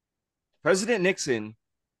 President Nixon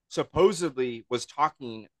supposedly was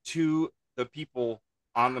talking to the people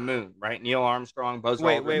on the moon, right? Neil Armstrong, Buzz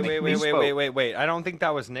Aldrin. Wait. I don't think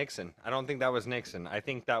that was Nixon. I think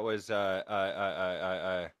that was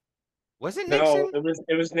was it Nixon? No,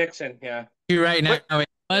 it was Nixon. Yeah. You're right. Now it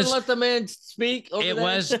was. Let the man speak. It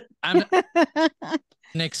was. I'm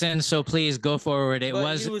Nixon. So please go forward. He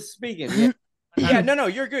was speaking. Yeah. No,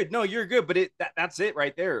 you're good. No, you're good. But that's it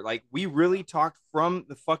right there. Like, we really talked from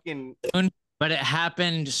the fucking. But it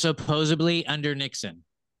happened supposedly under Nixon.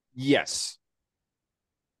 Yes.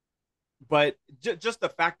 But just the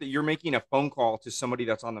fact that you're making a phone call to somebody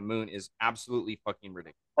that's on the moon is absolutely fucking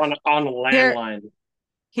ridiculous. On a landline.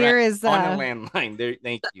 Here is on a landline. There,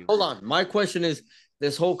 thank you. Hold on. My question is,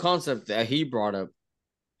 this whole concept that he brought up,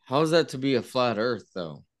 how is that to be a flat Earth,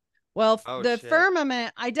 though? Well,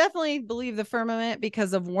 firmament, I definitely believe the firmament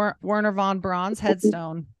because of Werner von Braun's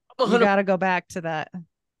headstone. You got to go back to that.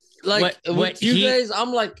 Like what you guys,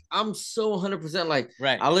 I'm so 100% like,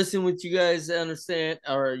 right. I listen what you guys understand,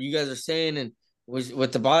 or you guys are saying, and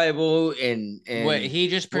with the Bible and what he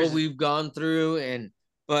just what we've gone through,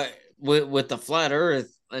 but with the flat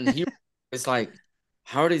Earth, and he it's like,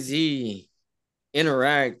 how does he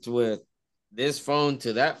interact with this phone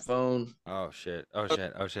to that phone? Oh shit.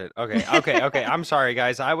 Okay. I'm sorry,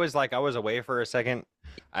 guys. I was away for a second.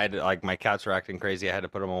 I had my cats were acting crazy. I had to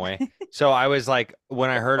put them away. So I was like, when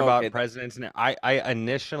I heard about presidents, and I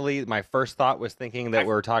initially, my first thought was thinking that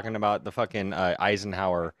we were talking about the fucking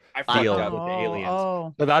Eisenhower deal with the aliens.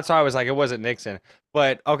 So that's why I was like, it wasn't Nixon.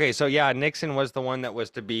 But okay, so yeah, Nixon was the one that was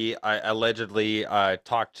to be allegedly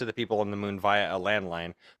talked to the people on the moon via a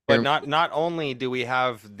landline. But not only do we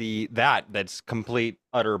have that's complete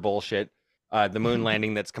utter bullshit, the moon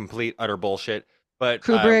landing that's complete utter bullshit, but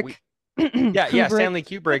Kubrick. Yeah, Stanley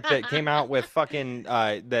Kubrick that came out with fucking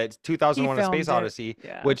the 2001: A Space Odyssey,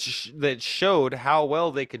 which that showed how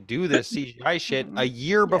well they could do this CGI shit a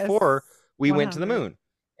year before we went to the moon.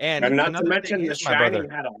 And not to another mention thing The is my brother.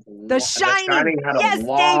 Shining had a The Shining. Yes,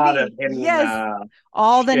 lot Davey. of hidden, Yes.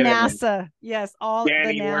 All the shit in it. NASA. Yes, all the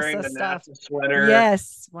Danny wearing NASA the stuff. NASA sweater.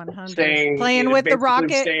 Yes, 100. Playing with the basically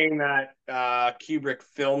rocket. saying that Kubrick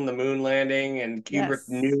filmed the moon landing and Kubrick Yes.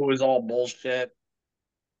 knew it was all bullshit.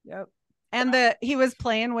 Yep. And he was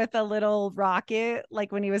playing with a little rocket,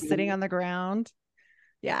 like when he was sitting on the ground.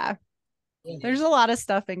 Yeah. There's a lot of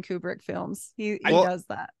stuff in Kubrick films. He does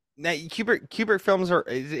that. Now, Kubrick films are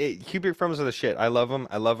the shit. I love them.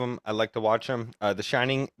 I like to watch them. The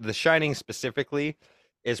Shining specifically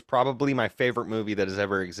is probably my favorite movie that has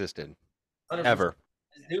ever existed. Ever.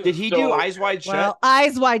 Did he do Eyes Wide Shut? Well,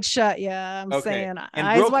 Eyes Wide Shut. Yeah, I'm saying and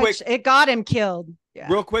Eyes real Wide quick, Shut. It got him killed. Yeah.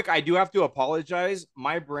 Real quick, I do have to apologize.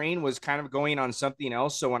 My brain was kind of going on something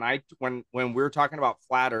else. So when we were talking about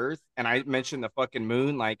flat Earth and I mentioned the fucking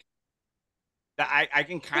moon, like that, I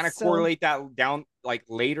can kind of correlate that down like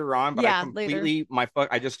later on. But I completely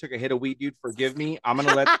I just took a hit of weed, dude. Forgive me.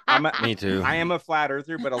 Me too. I am a flat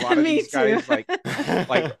earther, but a lot of these guys like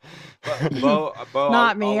Beau.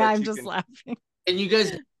 Not me. I'm just laughing. And you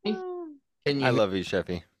guys, I love you,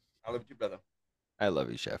 Chefy. I love you, brother. I love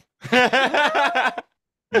you, Chef.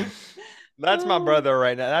 That's my brother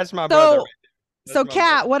right now. That's my brother. So,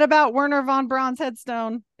 Kat, what about Werner von Braun's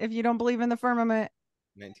headstone? If you don't believe in the firmament,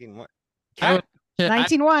 19-1.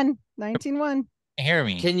 19-1. Hear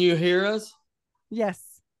me? Can you hear us? Yes.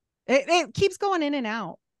 It keeps going in and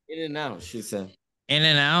out. In and out, she said. In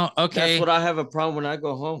and out. Okay. That's what I have a problem when I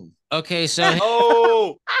go home. Okay,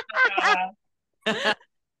 so In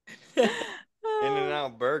and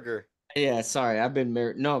out burger. Yeah, sorry, I've been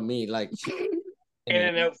married. No, me, like In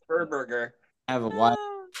and Out Fur Burger. I have a wife.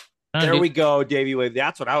 There we go, Davey Wave.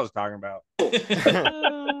 That's what I was talking about.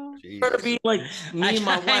 Be like me and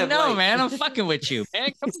my wife. I know, like, man. I'm fucking with you,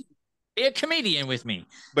 man. Be a comedian with me.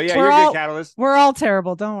 But yeah, you're good, Catalyst. We're all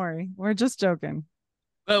terrible. Don't worry. We're just joking.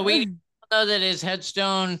 But we know that his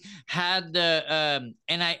headstone had the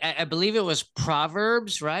and I believe it was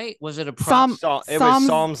Proverbs, right? Was it a It was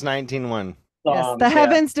Psalms 19:1. Yes, the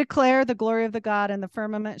heavens declare the glory of the God, and the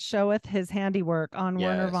firmament showeth his handiwork on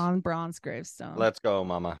Werner von Braun's gravestone. Let's go,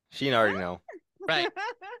 Mama. She already know. Right.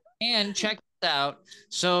 And check this out.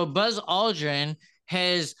 So Buzz Aldrin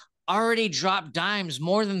has already dropped dimes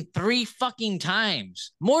more than 3 fucking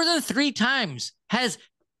times. More than 3 times has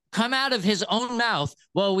come out of his own mouth.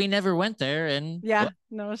 Well, we never went there, and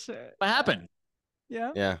no shit. What happened?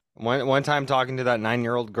 Yeah. One time talking to that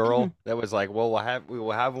 9-year-old girl that was like, "Well, we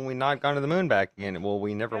will have when we not gone to the moon back again." Well,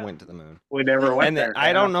 we never went to the moon. We never went there.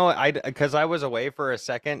 I don't know. Because I was away for a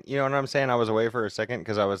second. You know what I'm saying? I was away for a second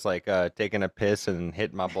because I was like taking a piss and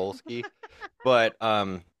hitting my bolski. but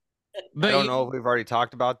I don't know if we've already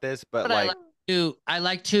talked about this, but like. I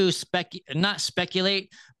like to not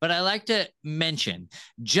speculate, but I like to mention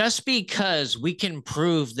just because we can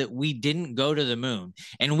prove that we didn't go to the moon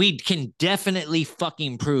and we can definitely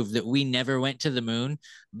fucking prove that we never went to the moon,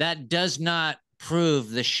 that does not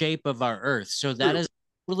prove the shape of our Earth. So that is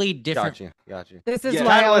really different. Got you. This is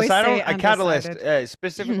why Catalyst, I always say Catalyst,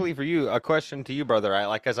 specifically for you, a question to you, brother.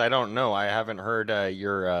 Because I don't know. I haven't heard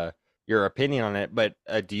your opinion on it, but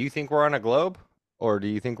do you think we're on a globe or do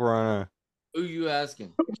you think we're on a... Who you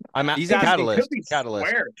asking? He's Catalyst. Catalyst.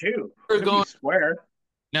 Square too. We're going square.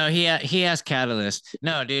 No, he has Catalyst.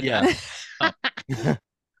 No, dude. Yeah.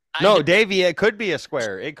 No, Davey. It could be a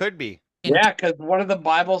square. It could be. Yeah, because one of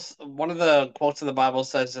the quotes of the Bible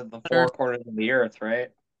says that the 4 corners of the earth, right?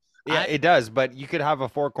 Yeah, it does. But you could have a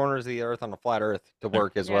 4 corners of the earth on a flat Earth to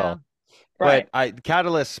work as well. Right. But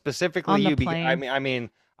Catalyst specifically you. I mean.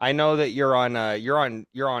 I know that you're on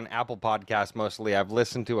Apple Podcasts mostly. I've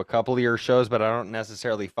listened to a couple of your shows, but I don't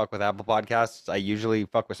necessarily fuck with Apple Podcasts. I usually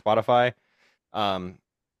fuck with Spotify. And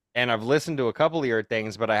I've listened to a couple of your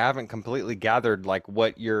things, but I haven't completely gathered like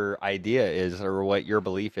what your idea is or what your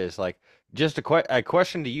belief is. Like just a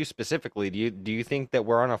question to you specifically. Do you think that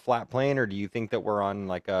we're on a flat plane or do you think that we're on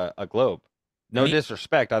like a globe? No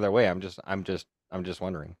disrespect either way. I'm just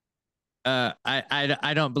wondering.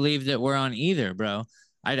 I don't believe that we're on either, bro.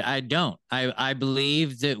 I don't. I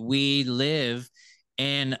believe that we live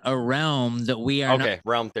in a realm that we are not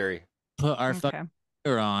realm theory. Put our fucking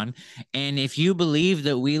on. And if you believe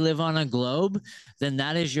that we live on a globe, then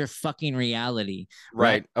that is your fucking reality.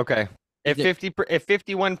 Right. Okay. If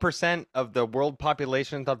 51% of the world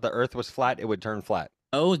population thought the Earth was flat, it would turn flat.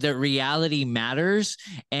 know that reality matters,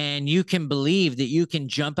 and you can believe that you can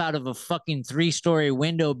jump out of a fucking 3-story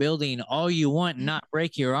window building all you want and not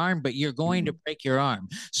break your arm, but you're going to break your arm.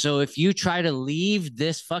 So if you try to leave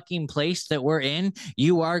this fucking place that we're in,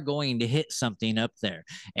 you are going to hit something up there.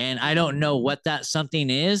 And I don't know what that something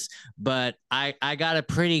is, but I got a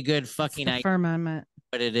pretty good fucking idea firmament.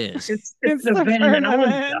 what it is. It's the firmament.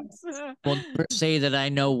 Will never say that I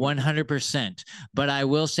know 100%, but I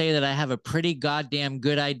will say that I have a pretty goddamn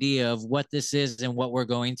good idea of what this is and what we're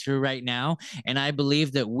going through right now. And I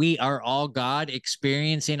believe that we are all God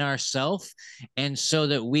experiencing ourselves, and so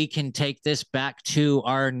that we can take this back to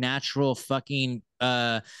our natural fucking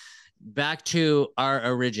back to our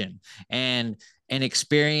origin and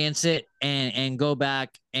experience it and go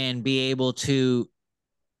back and be able to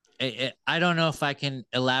I don't know if I can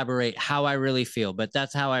elaborate how I really feel, but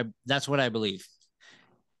that's what I believe.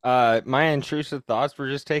 My intrusive thoughts were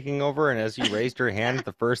just taking over, and as you raised your hand,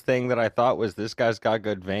 the first thing that I thought was, this guy's got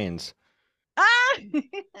good veins.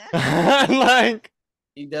 Like,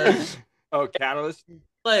 he does. Oh, Catalyst.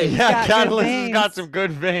 Like, yeah, Catalyst has got some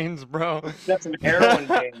good veins, bro. That's some heroin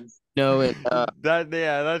veins. No, it.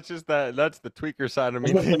 That's just that's the tweaker side of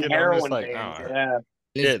me thinking. I'm just like, oh,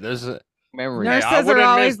 yeah, there's a memory. Nurses are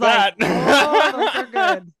always like, oh, those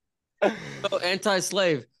are good. So,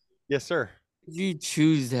 anti-slave. Yes, sir. Did you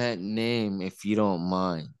choose that name, if you don't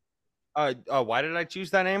mind? Why did I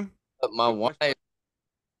choose that name? My wife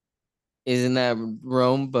is in that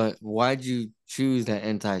Rome, but why'd you choose that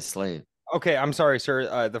anti-slave? Okay, I'm sorry,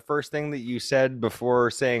 sir. The first thing that you said before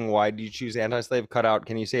saying why do you choose anti-slave cut out.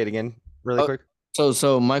 Can you say it again really quick?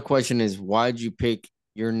 So my question is, why'd you pick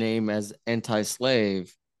your name as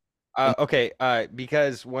anti-slave? Okay,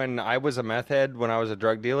 because when I was a meth head, when I was a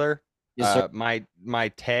drug dealer, Yes, my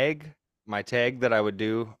tag that I would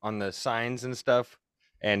do on the signs and stuff,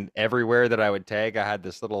 and everywhere that I would tag, I had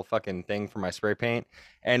this little fucking thing for my spray paint,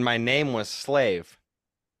 and my name was Slave.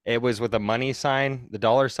 It was with a money sign, the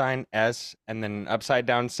dollar sign, S, and then an upside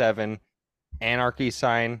down 7, anarchy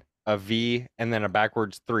sign, a V, and then a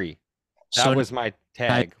backwards 3. That was my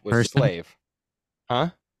tag, was Slave. Huh?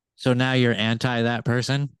 So now you're anti that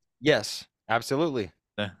person? Yes, absolutely.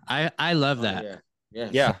 I love that. Yeah.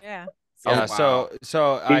 Yeah. Yeah, wow.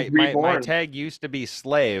 so my tag used to be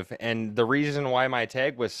Slave, and the reason why my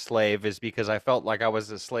tag was Slave is because I felt like I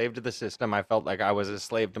was a slave to the system. I felt like I was a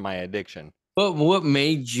slave to my addiction. But what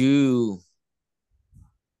made you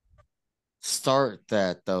start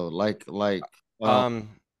that though? Okay,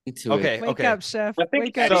 Wake up, chef. I think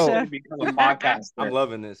Wake up, Eddie chef. should become a podcaster. I'm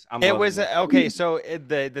loving this. Okay. So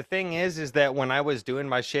the thing is that when I was doing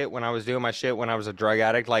my shit, when I was a drug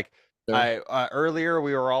addict, like earlier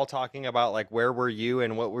we were all talking about like where were you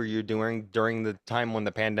and what were you doing during the time when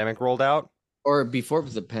the pandemic rolled out, or before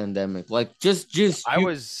the pandemic? Like just I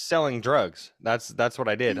was selling drugs. That's what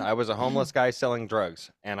I did. I was a homeless guy selling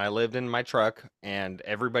drugs, and I lived in my truck, and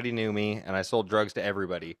everybody knew me, and I sold drugs to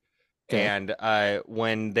everybody. Okay. And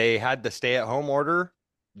when they had the stay-at-home order,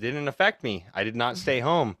 didn't affect me. I did not stay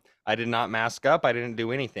home. I did not mask up. I didn't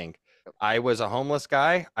do anything. I was a homeless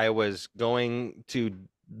guy. I was going to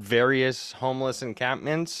various homeless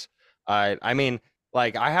encampments. I mean,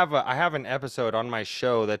 like I have an episode on my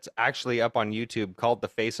show that's actually up on YouTube called The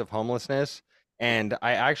Face of Homelessness, and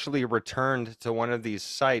I actually returned to one of these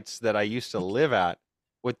sites that I used to live at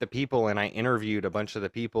with the people, and I interviewed a bunch of the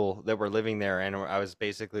people that were living there, and I was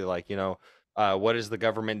basically like, what is the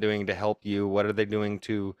government doing to help you? What are they doing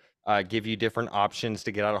to give you different options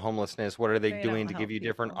to get out of homelessness? What are they doing to give you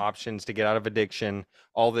different options to get out of addiction?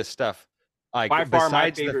 All this stuff. Like, by far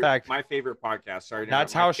my fact, my favorite podcast. Sorry,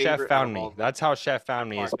 that's how Chef found me. That's how Chef found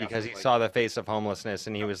me, is because he saw The Face of Homelessness,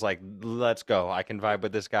 and he was like, "Let's go! I can vibe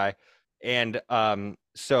with this guy." And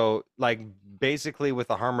so like basically with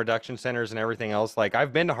the harm reduction centers and everything else, like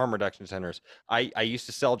I've been to harm reduction centers. I used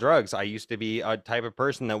to sell drugs. I used to be a type of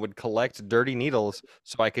person that would collect dirty needles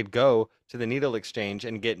so I could go to the needle exchange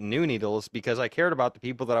and get new needles because I cared about the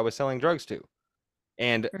people that I was selling drugs to.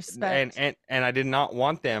 And I did not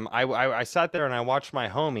want them. I sat there and I watched my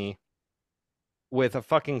homie with a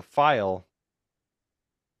fucking file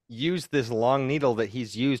use this long needle that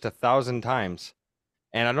he's used 1,000 times.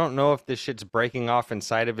 And I don't know if this shit's breaking off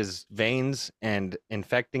inside of his veins and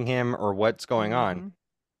infecting him or what's going on.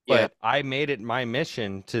 But I made it my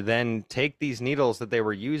mission to then take these needles that they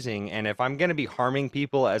were using, and if I'm going to be harming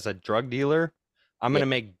people as a drug dealer, I'm going to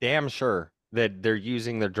make damn sure that they're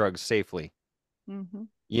using their drugs safely. Mm-hmm.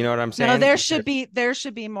 You know what I'm saying? No, there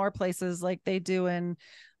should be more places like they do in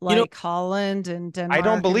like Holland and Denmark. I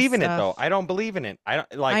don't believe in it stuff. though. I don't believe in it. I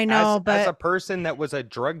don't like. I know, as but a person that was a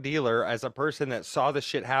drug dealer, as a person that saw the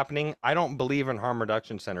shit happening, I don't believe in harm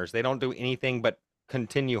reduction centers. They don't do anything but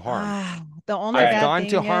continue harm. The only I've bad gone to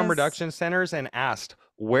thing harm is- reduction centers and asked,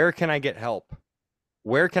 where can I get help?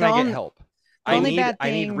 Where can The I get only- help? the only bad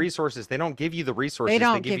I need thing- resources. They don't give you the resources.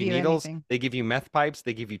 don't give give you you needles. anything. They give you meth pipes.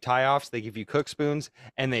 They give you tie-offs. They give you cook spoons,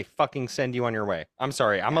 and they fucking send you on your way. I'm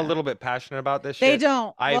sorry. I'm a Yeah. little bit passionate about this They shit.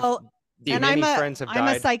 don't. Well, and many friends have I'm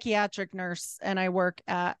died. a psychiatric nurse, and I work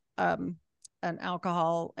at an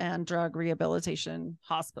alcohol and drug rehabilitation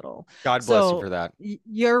hospital. God bless you for that.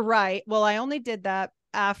 You're right. Well, I only did that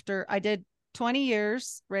after I did 20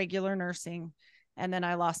 years regular nursing, and then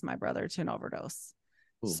I lost my brother to an overdose.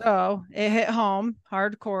 Ooh. So it hit home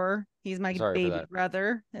hardcore. He's my Sorry for baby that.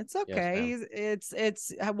 brother. It's okay. ma'am.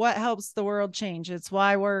 It's what helps the world change. It's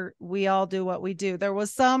why we all do what we do. There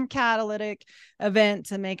was some catalytic event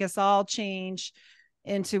to make us all change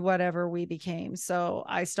into whatever we became. So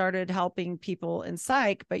I started helping people in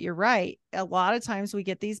psych, but you're right. A lot of times we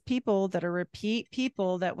get these people that are repeat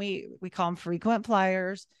people that we call them frequent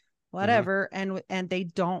flyers, whatever, and they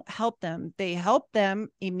don't help them. They help them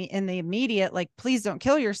in the immediate, like, please don't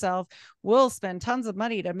kill yourself. We'll spend tons of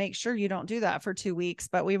money to make sure you don't do that for 2 weeks,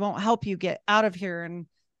 but we won't help you get out of here and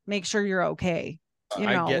make sure you're okay. You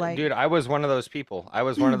know, Dude, I was one of those people. I you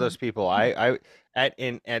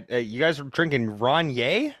guys are drinking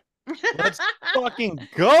Ronier? Let's fucking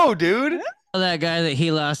go, dude. Tell that guy that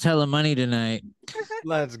he lost hella money tonight.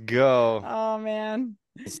 Let's go. Oh man.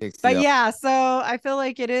 60 But up. yeah, so I feel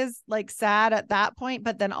like it is like sad at that point,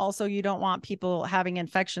 but then also you don't want people having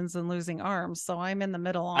infections and losing arms. So I'm in the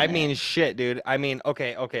middle on I it. mean, shit, dude. I mean,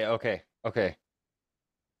 okay.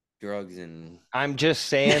 Drugs and I'm just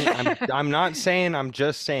saying. I'm not saying. I'm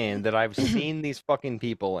just saying that I've seen these fucking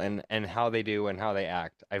people and how they do and how they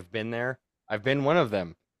act. I've been there. I've been one of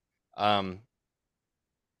them.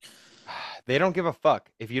 They don't give a fuck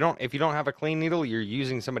if you don't have a clean needle. You're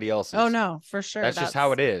using somebody else's. Oh no, for sure. That's just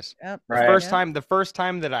how it is. Yep. The first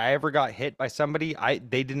time that I ever got hit by somebody,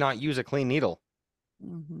 they did not use a clean needle.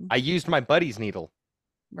 Mhm. I used my buddy's needle.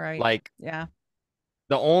 Right. Like, yeah.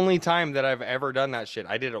 the only time that I've ever done that shit,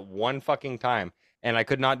 I did it one fucking time, and I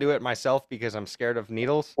could not do it myself because I'm scared of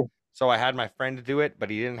needles. So I had my friend do it, but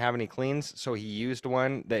he didn't have any cleans, so he used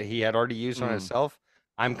one that he had already used on himself.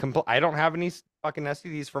 I don't have any fucking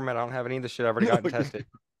STDs from it. I don't have any of the shit I've already gotten tested.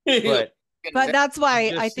 But that's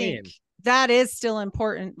why I saying. think that is still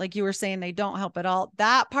important. Like you were saying, they don't help at all.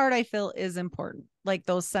 That part I feel is important. Like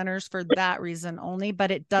those centers for that reason only,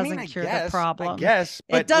 but it doesn't cure the problem. I guess,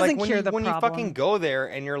 but it doesn't like cure the when problem. you fucking go there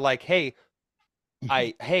and you're like, hey,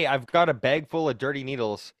 I've got a bag full of dirty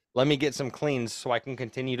needles. Let me get some cleans so I can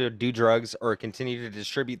continue to do drugs or continue to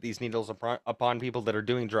distribute these needles upon people that are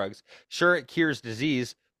doing drugs. Sure, it cures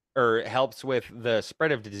disease or it helps with the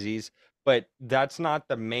spread of disease, but that's not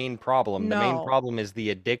the main problem. The main No. problem is the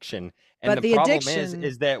addiction. And But the the problem addiction-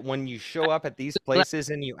 is that when you show up at these places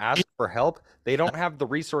and you ask for help, they don't have the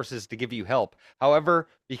resources to give you help. However,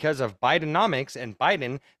 because of Bidenomics and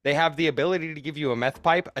Biden, they have the ability to give you a meth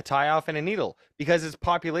pipe, a tie-off, and a needle because it's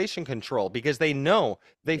population control. Because they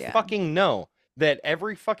fucking know that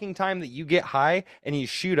every fucking time that you get high and you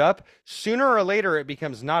shoot up, sooner or later it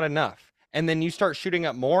becomes not enough. And then you start shooting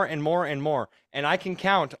up more and more and more. And I can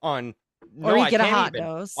count on Or you get a can't hot even.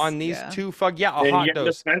 dose. On these Yeah. two a Then hot you get the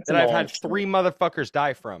dose that I've had fentanyl. 3 motherfuckers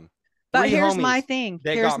die from. But 3 here's homies my thing.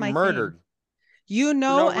 that Here's got my murdered. thing. You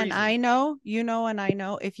know, no and reason. I know, and I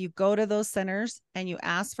know if you go to those centers and you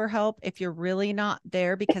ask for help, if you're really not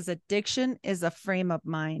there, because addiction is a frame of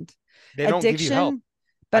mind. They don't give you help.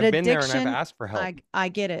 But I've been there addiction, and I've asked for help. I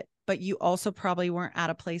get it. But you also probably weren't at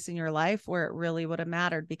a place in your life where it really would have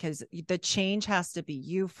mattered, because the change has to be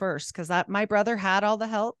you first. Because my brother had all the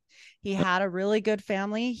help. He had a really good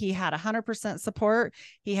family. He had 100% support.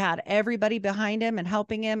 He had everybody behind him and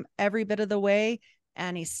helping him every bit of the way.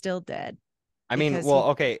 And he's still dead. I mean, because well,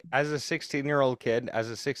 okay, as a 16-year-old kid,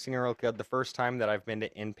 the first time that I've been to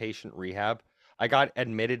inpatient rehab, I got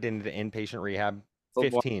admitted into inpatient rehab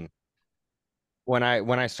 15. When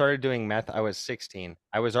I started doing meth, I was 16.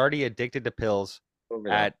 I was already addicted to pills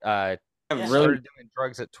started doing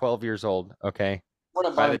drugs at 12 years old, okay?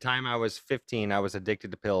 By the time I was 15, I was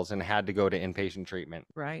addicted to pills and had to go to inpatient treatment.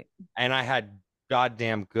 Right. And I had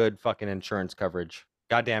goddamn good fucking insurance coverage.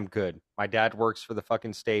 Goddamn good. My dad works for the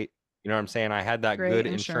fucking state. You know what I'm saying? I had that Great good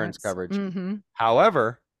insurance coverage. Mm-hmm.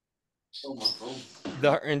 However,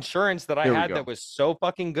 the insurance that I Here we had go. that was so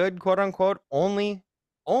fucking good, quote unquote, only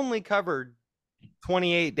covered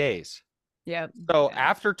 28 days. Yeah. So Yeah.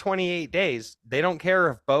 after 28 days, they don't care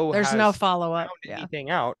if Beau There's has no follow-up. found Yeah. anything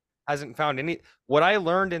out, hasn't found any. What I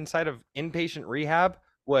learned inside of inpatient rehab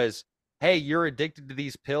was, hey, you're addicted to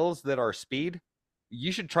these pills that are speed.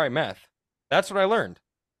 You should try meth. That's what I learned.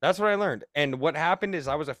 That's what I learned. And what happened is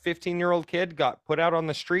I was a 15-year-old kid, got put out on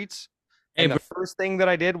the streets, Hey, and the bro. first thing that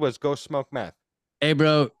I did was go smoke meth. Hey,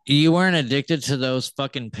 bro, you weren't addicted to those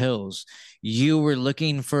fucking pills. You were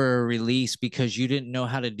looking for a release because you didn't know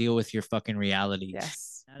how to deal with your fucking reality.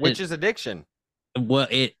 Yes. Which is addiction. Well,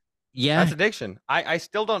 yeah. That's addiction. I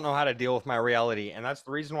still don't know how to deal with my reality, and that's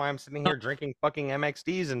the reason why I'm sitting here drinking fucking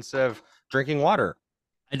MXDs instead of drinking water.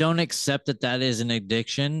 I don't accept that that is an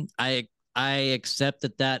addiction. I accept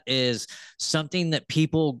that that is something that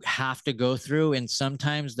people have to go through, and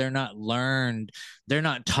sometimes they're not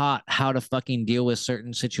taught how to fucking deal with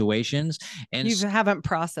certain situations, and You haven't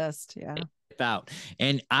processed. Yeah. out.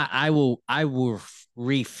 And I will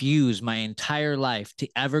refuse my entire life to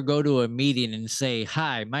ever go to a meeting and say,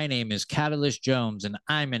 hi, my name is Catalyst Jones and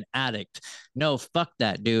I'm an addict. No, fuck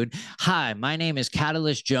that, dude. Hi, my name is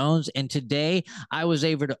Catalyst Jones, and today I was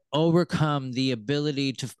able to overcome the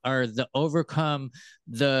ability to, or the overcome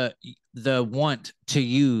the want to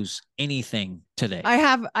use anything today. I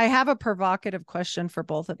have a provocative question for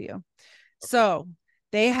both of you. Okay. So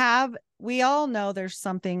we all know there's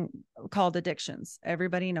something called addictions.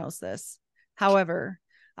 Everybody knows this. However,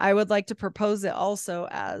 I would like to propose it also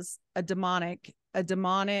as a demonic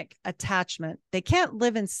attachment. They can't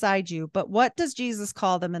live inside you, but what does Jesus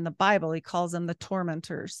call them in the Bible? He calls them the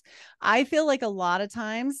tormentors. I feel like a lot of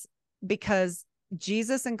times, because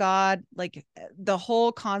Jesus and God, like the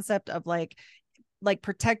whole concept of like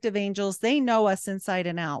protective angels, they know us inside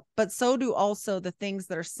and out, but so do also the things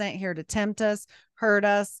that are sent here to tempt us, hurt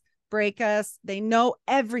us, break us. They know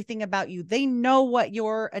everything about you. They know what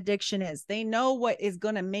your addiction is. They know what is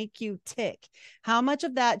going to make you tick. How much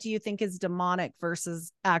of that do you think is demonic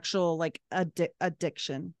versus actual like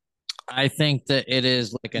addiction? I think that it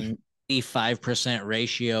is like a 95%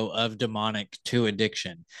 ratio of demonic to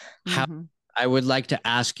addiction. How I would like to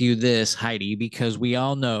ask you this, Heidi, because we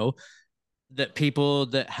all know that people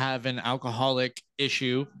that have an alcoholic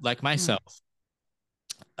issue, like myself,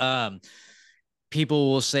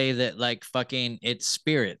 people will say that like fucking it's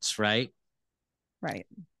spirits, right? Right.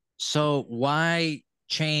 So why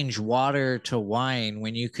change water to wine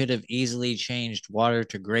when you could have easily changed water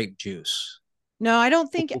to grape juice? No, I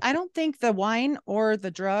don't think the wine or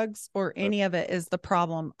the drugs or any of it is the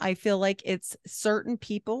problem. I feel like it's certain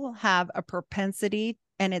people have a propensity,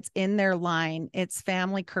 and it's in their line. It's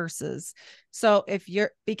family curses. So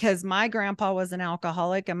because my grandpa was an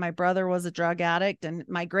alcoholic and my brother was a drug addict, and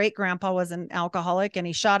my great grandpa was an alcoholic and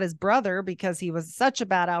he shot his brother because he was such a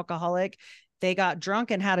bad alcoholic. They got drunk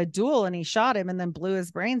and had a duel and he shot him and then blew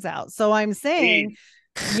his brains out. So I'm saying,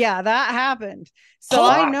 yeah, that happened. So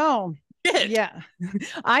I know. Yeah,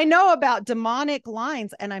 I know about demonic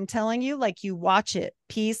lines, and I'm telling you, like, you watch it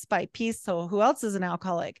piece by piece. So who else is an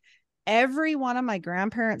alcoholic? Every one of my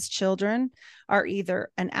grandparents' children are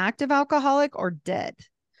either an active alcoholic or dead.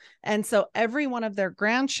 And so every one of their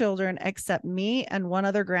grandchildren, except me and one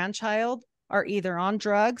other grandchild, are either on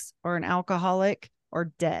drugs or an alcoholic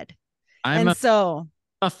or dead. I'm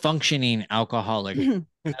a functioning alcoholic.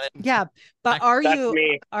 Yeah, but are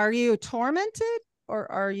you tormented? Or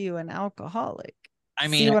are you an alcoholic? I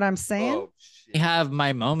mean, see what I'm saying? I have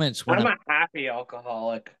my moments when I'm a happy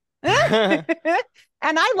alcoholic. And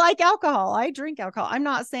I like alcohol. I drink alcohol. I'm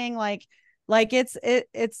not saying like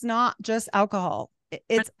it's not just alcohol.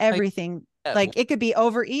 It's everything. Like it could be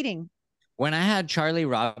overeating. When I had Charlie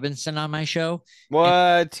Robinson on my show,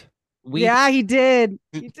 what? Yeah, he did.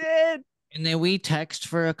 He did. And then we text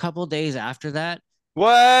for a couple days after that.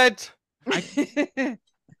 What?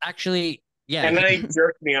 Actually. Yeah, and then he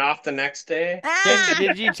jerked me off the next day.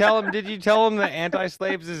 Did you tell him that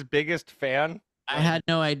Anti-Slave's his biggest fan? I had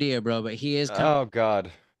no idea, bro, but he is. Oh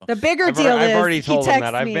God. The bigger deal is I've already told him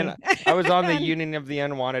that. Me. I was on the Union of the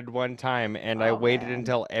Unwanted one time, and I waited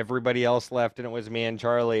until everybody else left, and it was me and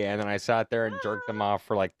Charlie, and then I sat there and jerked him off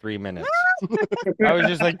for like 3 minutes. I was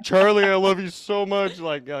just like, Charlie, I love you so much.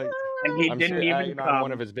 Like, and he didn't even come. I'm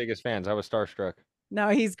one of his biggest fans. I was starstruck. No,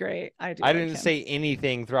 he's great. I didn't say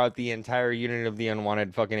anything throughout the entire Unit of the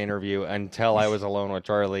Unwanted fucking interview until I was alone with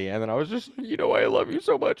Charlie, and then I was just, I love you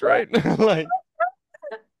so much, right? Like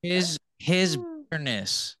his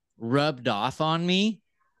bitterness rubbed off on me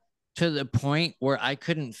to the point where I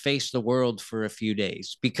couldn't face the world for a few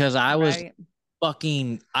days because I was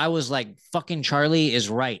fucking Charlie is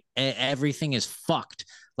right. Everything is fucked.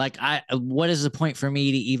 Like what is the point for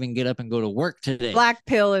me to even get up and go to work today? Black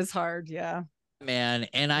pill is hard, yeah. man.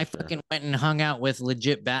 And I fucking went and hung out with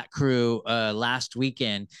legit Bat Crew last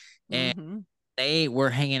weekend, and they were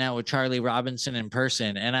hanging out with Charlie Robinson in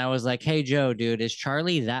person. And I was like, hey, Joe, dude, is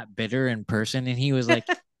Charlie that bitter in person? And he was like,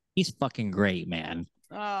 he's fucking great, man.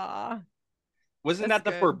 Aw. Wasn't That's that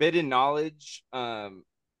the good. Forbidden Knowledge?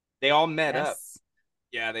 They all met up.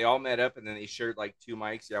 Yeah, they all met up and then they shared like 2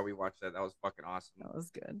 mics. Yeah, we watched that. That was fucking awesome. That was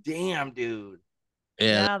good. Damn, dude.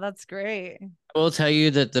 Yeah, that's great. I will tell you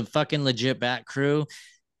that the fucking legit Bat Crew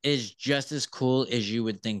is just as cool as you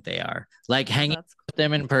would think they are. Like hanging with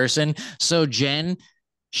them in person. So Jen,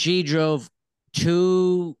 she drove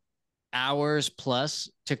 2 hours plus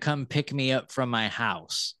to come pick me up from my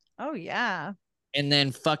house. Oh yeah. And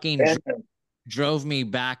then fucking drove me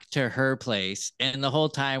back to her place. And the whole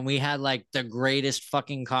time we had like the greatest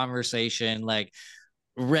fucking conversation, like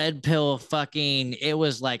red pill fucking, it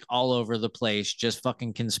was like all over the place, just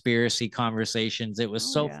fucking conspiracy conversations. It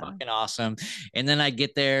was fucking awesome. And then I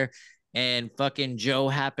get there and fucking Joe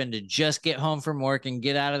happened to just get home from work and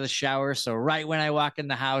get out of the shower. So right when I walk in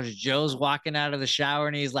the house, Joe's walking out of the shower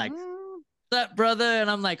and he's like, what's up, brother?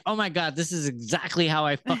 And I'm like, oh my God, this is exactly how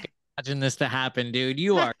I fucking imagined this to happen, dude.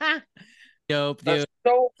 You are dope, dude. That's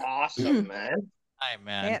so awesome, man. Hi,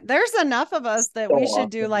 man. Yeah, there's enough of us that So we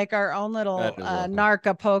should do awesome. like our own little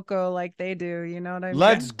narcapoco like they do. You know what I mean?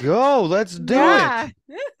 Let's go. Let's do it.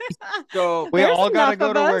 So we There's all gotta enough go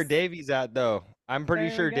of to where us. Davey's at, though. I'm pretty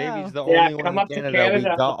There sure you Davey's go. the Yeah, only one come in up to Canada. We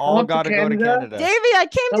Canada. all Come up to gotta go to Canada. Canada. Davey, I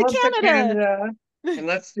came Come to up Canada. and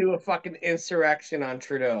let's do a fucking insurrection on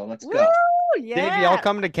Trudeau. Let's Woo, go. yeah. Davey, I'll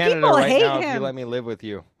come to Canada People right hate now if you him. let me live with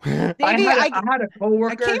you. Davey, I had a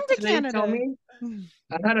coworker came to today tell Canada. me.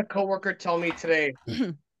 I had a coworker tell me today,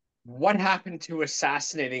 what happened to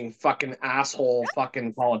assassinating fucking asshole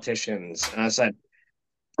fucking politicians? And I said,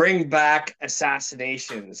 bring back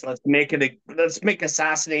assassinations. Let's make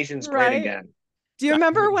assassinations great Right. again. Do you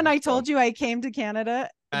remember when I told you I came to Canada?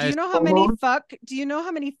 Do you know how many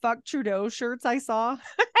fuck Trudeau shirts I saw?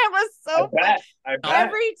 It was so fun. I bet.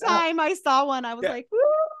 Every time I saw one, I was like, woo.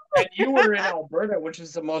 And you were in Alberta, which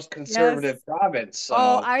is the most conservative province. So.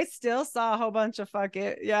 Oh, I still saw a whole bunch of fuck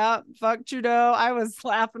it. Yeah, fuck Trudeau. I was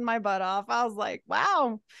laughing my butt off. I was like,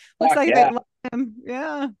 wow. Looks like they love him.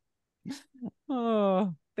 Yeah.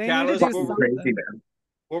 Oh, they need to do something. Crazy, man.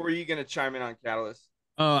 What were you gonna chime in on, Catalyst?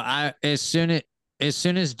 Oh, as soon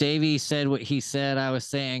as Davey said what he said, I was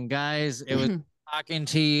saying, guys, it was talking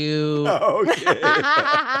to you. Okay.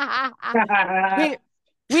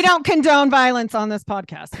 we don't condone violence on this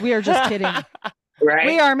podcast. We are just kidding. Right?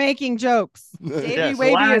 We are making jokes. Davey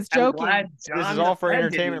Wavy is joking. This is all for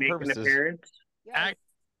entertainment purposes.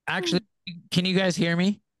 Actually, can you guys hear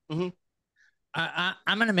me? Mm-hmm.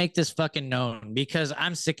 I'm going to make this fucking known because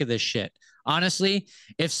I'm sick of this shit. Honestly,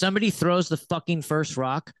 if somebody throws the fucking first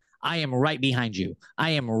rock, I am right behind you.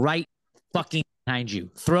 I am right fucking behind you.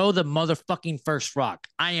 Throw the motherfucking first rock.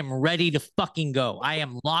 I am ready to fucking go. I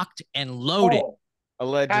am locked and loaded. Oh,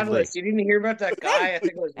 allegedly. Catalyst, you didn't hear about that guy? I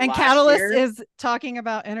think it was and last Catalyst year. is talking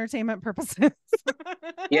about entertainment purposes.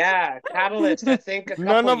 Yeah, Catalyst. I think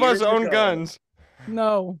none of us own guns.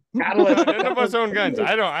 No. Catalyst. None of us own guns.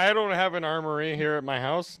 I don't have an armory here at my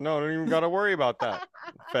house. No, I don't even got to worry about that.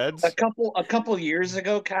 Feds. A couple years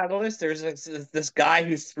ago, Catalyst, there's this guy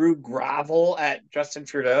who threw gravel at Justin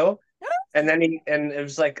Trudeau, and then it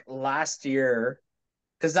was like last year,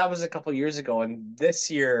 because that was a couple years ago, and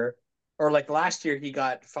this year or like last year he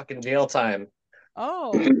got fucking jail time.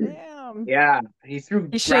 Oh damn. Yeah, he threw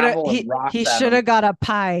gravel and rocks. He should have got a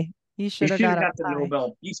pie. He should have got the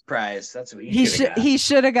Nobel Peace Prize. That's what he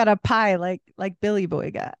should have got a pie like Billy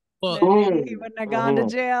Boy got. Well, he wouldn't have gone to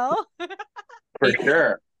jail. For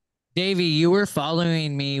sure. Davey, you were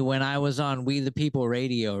following me when I was on We the People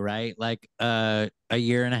Radio, right? Like a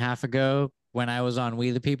year and a half ago when I was on We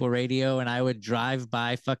the People Radio, and I would drive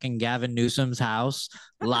by fucking Gavin Newsom's house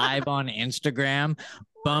live on Instagram,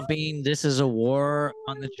 bumping "This Is a War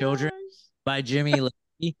on the Children" by Jimmy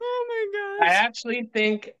Lee. Oh my I gosh. actually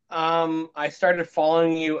think I started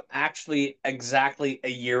following you actually exactly a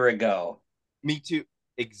year ago. Me too.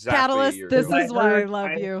 Exactly. Catalyst, this is why I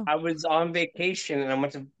love you. I was on vacation and I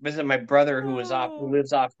went to visit my brother who lives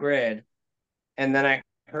off grid, and then I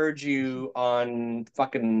heard you on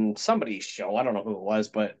fucking somebody's show. I don't know who it was,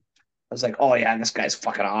 but I was like, oh yeah, this guy's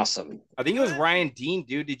fucking awesome. I think it was Ryan Dean,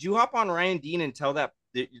 dude. Did you hop on Ryan Dean and tell that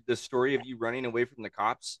the story of you running away from the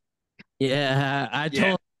cops? Yeah, I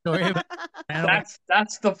told the story about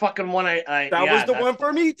that's the fucking one that was the one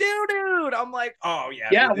for me too, dude. I'm like, oh yeah.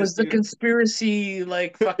 Yeah, dude, it was the conspiracy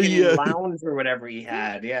like fucking lounge or whatever he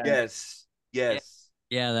had. Yeah. Yes.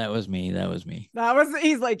 Yeah, that was me.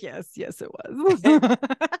 He's like, yes, it was.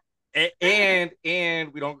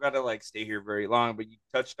 And we don't gotta like stay here very long, but you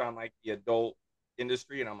touched on like the adult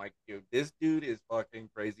industry, and I'm like, dude, this dude is fucking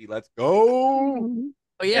crazy. Let's go.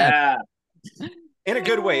 Oh yeah. In a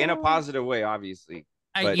good way, in a positive way, obviously.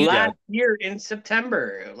 But Last year in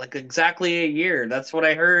September, like exactly a year. That's what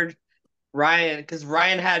I heard. Ryan, because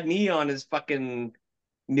Ryan had me on his fucking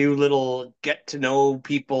new little get to know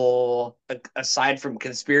people aside from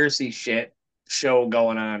conspiracy shit show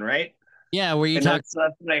going on, right? Yeah, where you And talk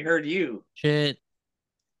that's when I heard you. shit.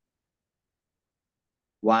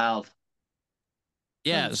 Wild.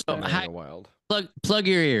 Yeah, That's so kinda wild. plug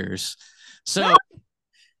your ears. So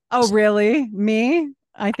Oh, really? Me?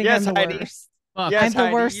 I think Yes, I'm the Heidi. worst. fuck, Yes, I'm the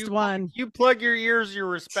Heidi, worst one. You plug your ears, you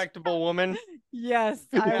respectable woman. Yes,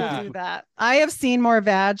 I Yeah. will do that. I have seen more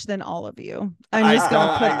vag than all of you. I'm just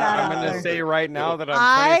gonna put that I'm out gonna there. say right now that I'm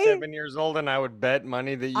I- 27 years old, and I would bet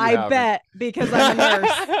money that you I haven't. bet because I'm a nurse.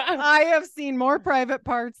 I have seen more private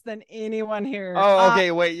parts than anyone here. Oh,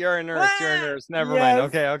 okay. Wait, you're a nurse. You're a nurse. Never mind.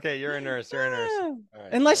 Yes. Okay. You're a nurse. You're a nurse. All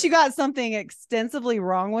right, Unless you got something extensively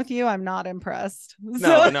wrong with you, I'm not impressed.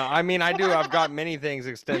 No. I mean, I do. I've got many things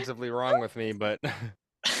extensively wrong with me, but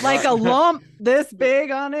like a lump this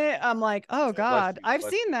big on it, I'm like, oh God, you, I've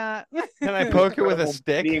bless seen that. can I poke it with a The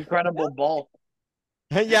stick? incredible bulk.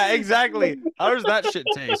 Yeah, exactly. How does that shit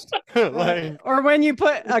taste? Like, or when you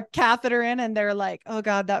put a catheter in and they're like, oh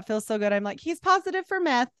God, that feels so good. I'm like, he's positive for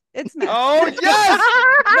meth. It's meth. oh yes,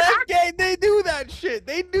 meth gang, they do that shit.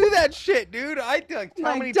 They do that shit, dude. I like how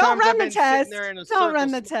Like, many don't times run I've the been sitting test. there in a Don't circle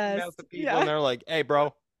run the smoking meth test. with people, Yeah. and they're like, "Hey,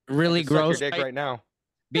 bro, really suck your gross dick right now."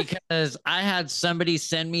 because I had somebody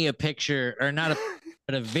send me a picture, or not a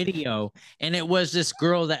but a video, and it was this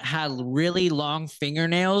girl that had really long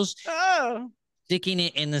fingernails Oh. sticking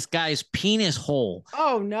it in this guy's penis hole.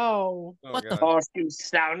 Oh no. What the God. Oh, she was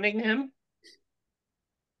sounding him.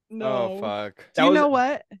 No. Oh fuck. Do you know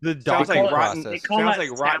what? The sounds docking like rotten. process. call Sounds that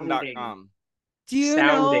like sounding. rotten.com. Do you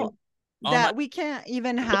Sounding. know Oh that my- we can't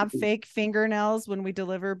even have fake fingernails when we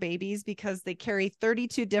deliver babies because they carry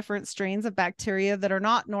 32 different strains of bacteria that are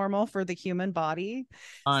not normal for the human body?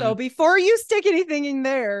 So before you stick anything in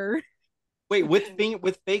there, Wait, with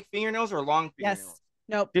fake fingernails or long fingernails? yes.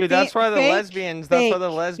 Nope. Dude, that's why the Fake- lesbians. That's why the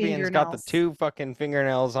fake lesbians got the fingernails. 2 fucking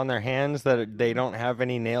fingernails on their hands that they don't have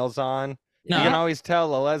any nails on. No. You can always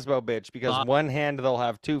tell a lesbo bitch because Uh, one hand they'll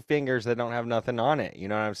have 2 fingers that don't have nothing on it. You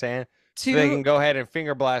know what I'm saying? So Two- they can go ahead and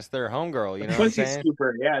finger blast their homegirl. You know what I'm Pussy saying?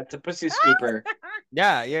 scooper. Yeah, it's a pussy scooper.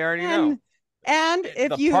 Yeah, you already know. And if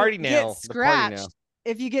The you party get nail, the party nail. scratched,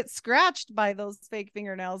 if you get scratched by those fake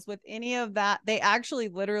fingernails with any of that, they actually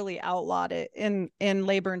literally outlawed it in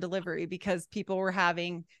labor and delivery because people were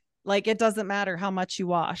having, like, it doesn't matter how much you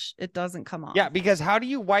wash, it doesn't come off. Yeah, because how do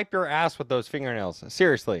you wipe your ass with those fingernails?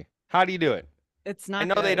 Seriously, how do you do it? It's not. I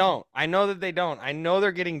know they good. don't. I know that they don't. I know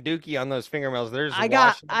they're getting dookie on those fingernails. There's I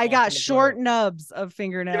got short nubs of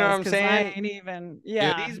fingernails. You know what I'm 'cause saying? I ain't even.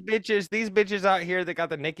 Yeah. Dude, these bitches out here that got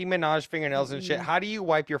the Nicki Minaj fingernails and shit. Mhm. How do you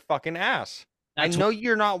wipe your fucking ass? That's I know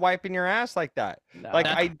you're not wiping your ass like that. No. Like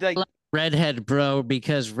That's redhead, bro,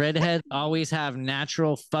 because redheads always have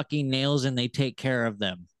natural fucking nails and they take care of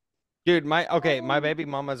them. dude, my baby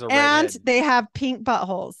mama's a and redhead. they have pink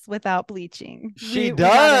buttholes without bleaching. She We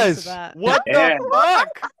got into does. that. What Yeah. the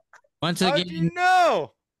fuck? Once How'd again, you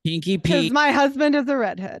know? Pinky Because Pete. my husband is a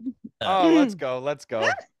redhead. Oh, let's go. Let's go.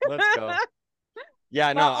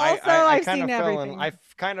 Yeah, no, Well, also, I I've kind seen of fell in. everything. I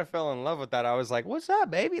kind of fell in love with that. I was like, "What's up,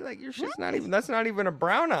 baby? Like your shit's not even. That's not even a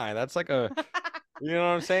brown eye. That's like a, you know what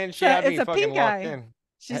I'm saying? She Yeah, had me it's a fucking pink locked eye. in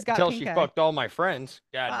She's got until pink she eye. fucked all my friends.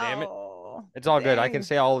 God damn it! Oh, It's all good. I can dang.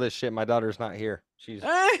 say all this shit. My daughter's not here. She's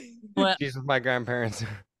Well, she's with my grandparents,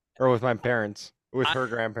 or with my parents, with her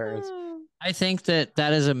grandparents. I think that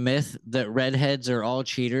is a myth that redheads are all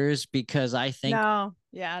cheaters because I think No,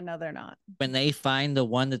 they're not. when they find the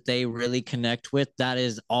one that they really connect with, that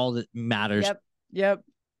is all that matters. Yep.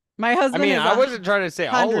 My husband. I mean, is I wasn't trying to say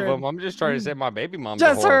all of 100. them. I'm just trying to say my baby mom.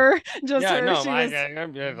 just her. Just Yeah, her. no, She I was-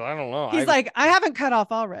 don't know. he's like, I haven't cut off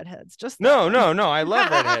all redheads. Just that No. one." I love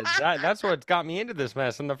redheads. That's what got me into this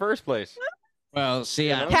mess in the first place. Well, see,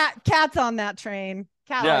 You know? Cat's on that train.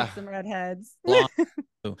 Cat Yeah. likes some redheads.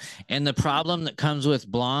 and the problem that comes with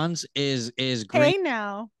blondes is Hey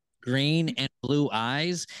now. green and blue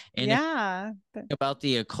eyes. And if Yeah. you think about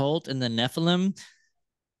the occult and the Nephilim,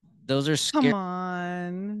 those are Come scary.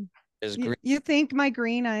 on. As You, green. you think my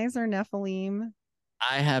green eyes are Nephilim?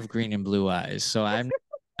 I have green and blue eyes, so I'm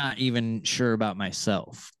not even sure about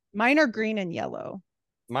myself. Mine are green and yellow.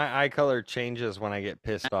 My eye color changes when I get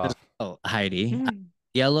pissed off. Oh, Heidi, Mm.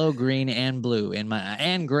 yellow, green, and blue in my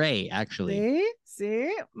and gray actually.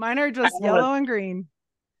 See? Mine are just I know yellow and green.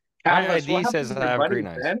 My Atlas, what ID happened says to I your have buddy, green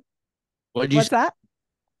eyes. man? What's that?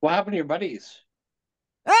 What happened to your buddies?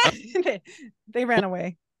 They ran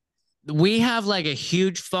away. We have like a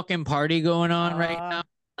huge fucking party going on right now.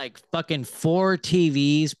 Like fucking 4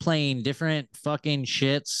 TVs playing different fucking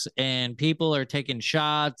shits, and people are taking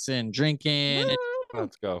shots and drinking.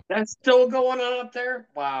 Let's go. That's still going on up there?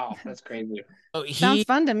 Wow, that's crazy. So Sounds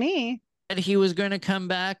fun to me. said he was going to come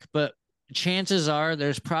back, but chances are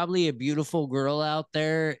there's probably a beautiful girl out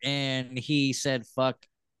there, and he said, "Fuck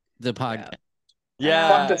the podcast."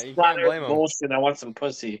 Fuck this you flat can't blame earth him. bullshit. I want some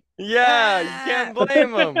pussy. Yeah, you can't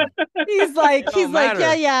blame him. He's like, It don't yeah,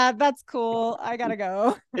 matter. yeah, that's cool. I gotta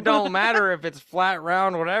go. It don't matter if it's flat,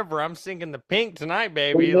 round, whatever. I'm singing the pink tonight,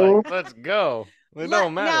 baby. Like, let's go. It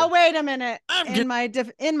don't matter. Now wait a minute. In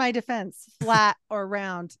my defense, flat or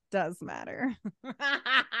round does matter.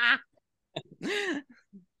 You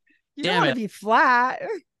don't want to be flat.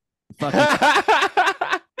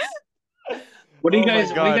 What do you Oh my guys?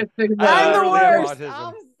 What do you God. guys think of I'm the really worst. autism.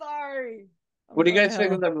 I'm sorry. What do you guys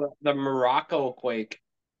think of the Morocco quake?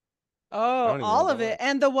 Oh, don't even all know of it.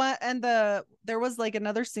 And there was like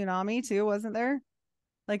another tsunami too, wasn't there?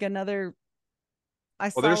 Like another.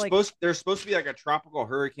 Well, there's supposed to be like a tropical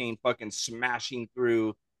hurricane fucking smashing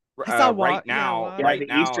through right now. Yeah, right the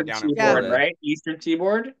now Eastern down in Seaboard, Florida. right? Eastern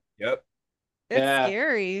Seaboard. Yep. It's Yeah.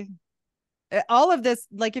 scary. All of this,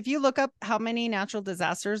 like if you look up how many natural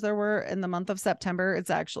disasters there were in the month of September, it's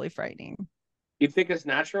actually frightening. You think it's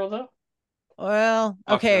natural though? Well,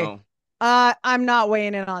 Fuck okay. no. I'm not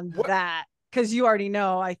weighing in on that because you already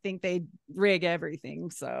know I think they rig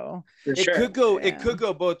everything. So It could go. It could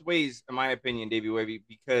go both ways, in my opinion, Davey Wavy,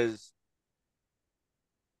 because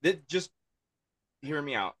just hear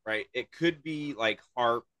me out, right? It could be like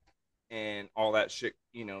HARP and all that shit,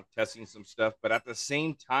 testing some stuff, but at the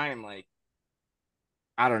same time, like,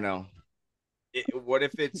 I don't know. What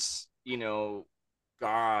if it's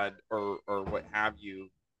God or what have you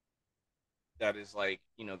that is like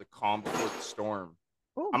the calm before the storm.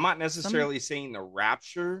 Ooh, I'm not necessarily saying the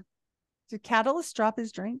rapture. Did Catalyst drop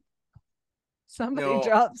his drink? Somebody No.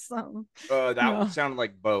 dropped some. That sounded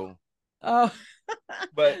like Beau. Oh,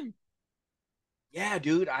 but yeah,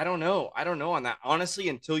 dude, I don't know on that. Honestly,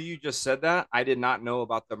 until you just said that, I did not know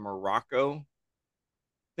about the Morocco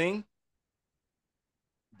thing.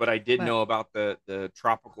 But I did know about the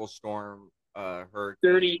tropical storm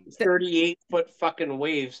hurricane. 38-foot fucking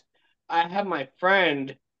waves. I have my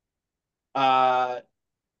friend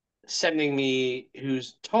sending me,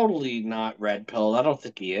 who's totally not red pilled. I don't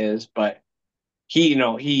think he is, but he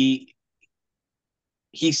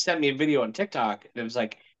sent me a video on TikTok, and it was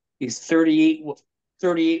like these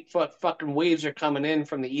 38-foot fucking waves are coming in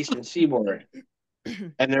from the Eastern Seaboard,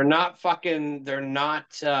 and they're not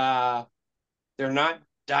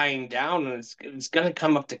dying down, and it's gonna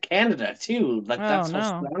come up to Canada too. Like that's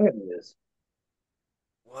how strong it is.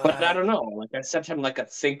 But I don't know. Like I sent him like a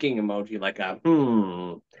thinking emoji, like a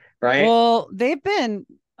right? Well, they've been.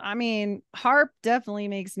 I mean, HARP definitely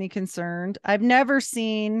makes me concerned. I've never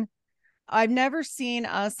seen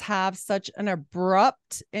us have such an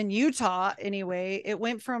abrupt in Utah. Anyway, it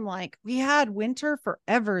went from like we had winter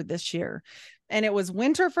forever this year, and it was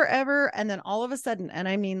winter forever, and then all of a sudden, and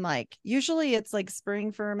I mean, like usually it's like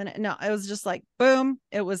spring for a minute. No, it was just like boom,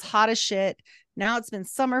 it was hot as shit. Now it's been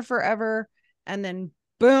summer forever, and then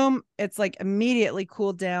boom, it's like immediately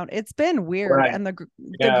cooled down. It's been weird, Right. and the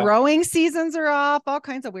growing seasons are off. All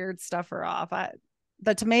kinds of weird stuff are off.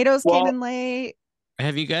 The tomatoes came in late.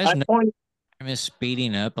 Have you guys noticed time is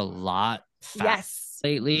speeding up a lot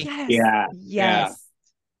lately? Yes.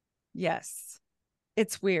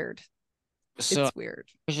 It's weird. So it's weird.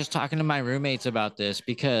 I was just talking to my roommates about this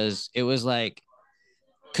because it was like,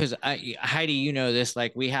 Heidi, you know this,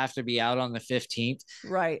 like we have to be out on the 15th.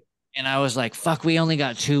 Right. And I was like, fuck, we only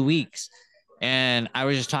got 2 weeks. And I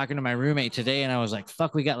was just talking to my roommate today, and I was like,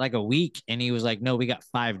 fuck, we got like a week. And he was like, no, we got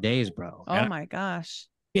 5 days, bro. Oh my gosh.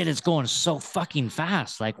 Shit, it's going so fucking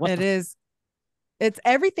fast. Like what it is. It's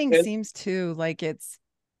everything seems to like it's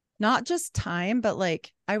not just time, but like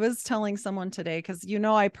I was telling someone today, because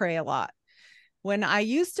I pray a lot. When I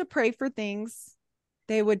used to pray for things,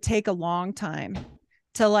 they would take a long time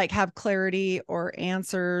to like have clarity or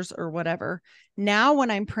answers or whatever. Now, when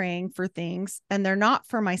I'm praying for things and they're not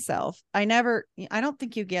for myself, I don't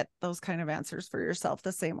think you get those kind of answers for yourself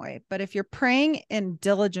the same way. But if you're praying in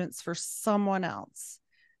diligence for someone else,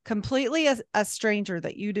 completely a stranger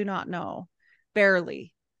that you do not know,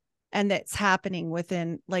 barely, and that's happening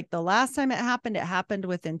within, like the last time it happened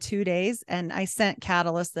within 2 days. And I sent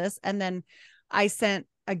Catalyst this, and then I sent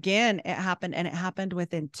again, it happened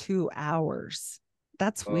within 2 hours.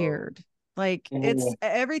 That's weird. Like it's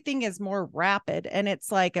everything is more rapid, and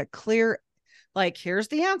it's like a clear, like, here's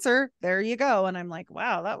the answer. There you go. And I'm like,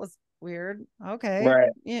 wow, that was weird. Okay. Right.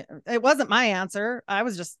 Yeah, it wasn't my answer. I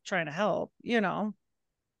was just trying to help,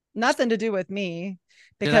 nothing to do with me,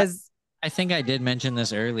 because I think I did mention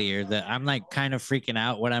this earlier that I'm like kind of freaking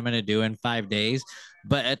out what I'm going to do in 5 days.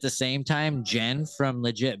 But at the same time, Jen from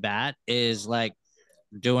Legit Bat is like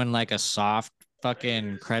doing like a soft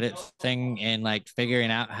fucking credit thing and like figuring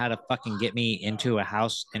out how to fucking get me into a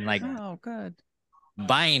house and like oh, good.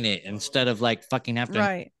 buying it instead of like fucking have to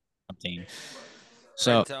Right. something.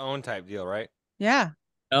 So Rent to own type deal, right? Yeah.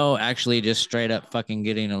 no, actually just straight up fucking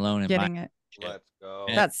getting a loan and Getting buying it. Let's go.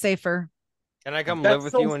 That's safer. Can I come live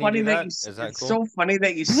with you when you do that? Is that it's cool? so funny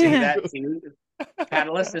that you say that too.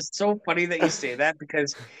 Catalyst, it's so funny that you say that,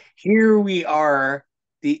 because here we are,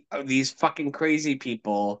 these fucking crazy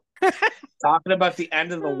people talking about the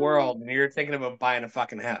end of the world, and you're thinking about buying a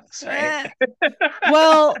fucking house, right?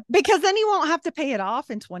 Well, because then you won't have to pay it off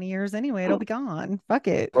in 20 years anyway. It'll be gone. Fuck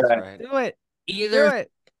it. That's right. Do it. either Do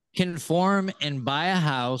it. conform and buy a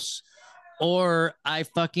house, or I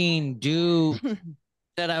fucking do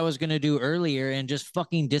that I was gonna do earlier and just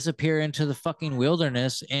fucking disappear into the fucking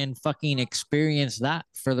wilderness and fucking experience that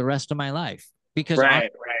for the rest of my life. Because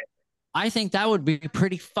right. I think that would be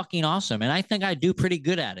pretty fucking awesome, and I think I do pretty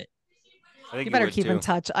good at it. I think You better would keep too. in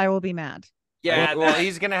touch. I will be mad. Yeah, well,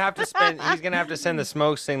 he's gonna have to send the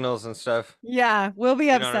smoke signals and stuff. Yeah, we'll be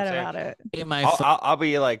You know what upset I'm saying? about it. Get my I'll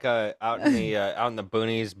be like out in the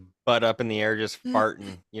boonies, butt up in the air, just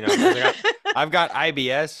farting. 'Cause I've got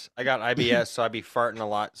IBS. So I'd be farting a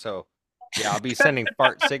lot. So yeah, I'll be sending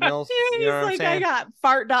fart signals. He's You know what I'm like, I saying? got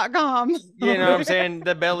fart.com. You know what I'm saying?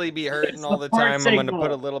 The belly be hurting all the fart time. I'm gonna signal.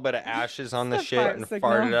 put a little bit of ashes on the It's a shit fart and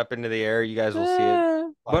signal. fart it up into the air. You guys will see it.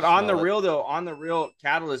 But on the Smell it. real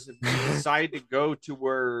Catalyst, if you decide to go to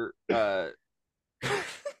where Beau,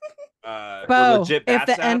 legit if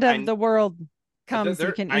bats the end at, of the world comes,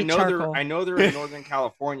 you can eat charcoal. I know they're in Northern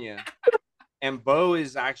California, and Beau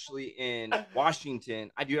is actually in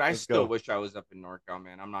Washington. I still wish I was up in NorCal,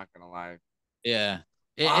 man. I'm not gonna lie. yeah.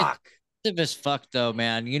 Fuck. It's as fuck though,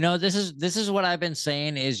 man. This is what I've been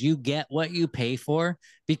saying is you get what you pay for,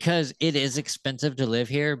 because it is expensive to live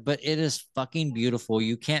here, but it is fucking beautiful.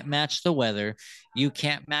 You can't match the weather, you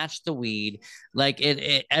can't match the weed. Like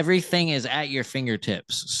everything is at your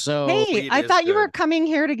fingertips. So Hey, I thought you were coming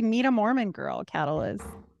here to meet a Mormon girl, Catalyst.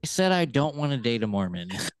 I said I don't want to date a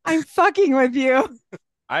Mormon. I'm fucking with you.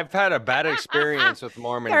 I've had a bad experience with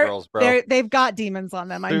Mormon girls, bro. They've got demons on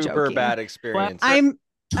them. I'm Super joking. bad experience.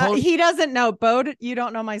 He doesn't know. Beau, you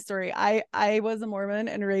don't know my story. I was a Mormon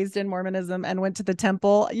and raised in Mormonism and went to the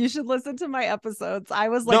temple. You should listen to my episodes. I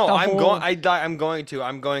was like, I'm going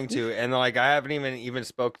to, and like I haven't even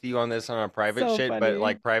spoke to you on this on a private So shit, funny. but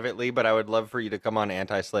like privately. But I would love for you to come on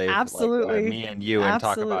Anti-Slave, Absolutely. like, me and you, and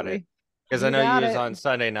talk about it. Because I You know got you was it. on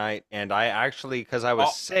Sunday night, and I actually, because I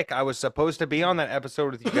was sick, I was supposed to be on that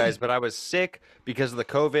episode with you guys, but I was sick because of the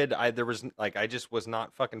COVID. I just was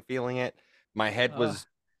not fucking feeling it. My head was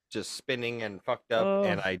just spinning and fucked up,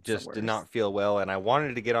 and I just did not feel well, and I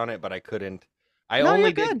wanted to get on it, but I couldn't. I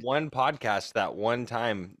only did one podcast that one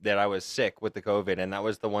time that I was sick with the COVID, and that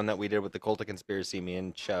was the one that we did with the Cult of Conspiracy, me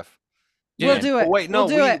and Chef. We'll do it. Oh, wait, no,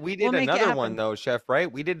 we did We'll make it another one happen. though, Chef, right?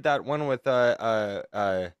 We did that one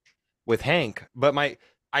with Hank, but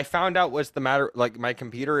I found out what's the matter. Like my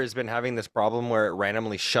computer has been having this problem where it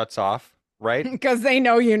randomly shuts off, right? Because they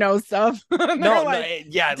know stuff.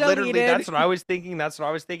 Yeah, deleted. literally, that's what I was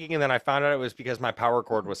thinking. And then I found out it was because my power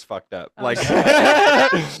cord was fucked up. Like,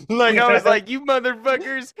 like I was like, you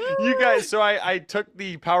motherfuckers, you guys. So I took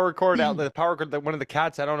the power cord out. The power cord that one of the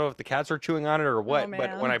cats. I don't know if the cats are chewing on it or what.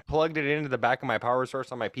 But when I plugged it into the back of my power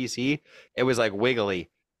source on my PC, it was like wiggly.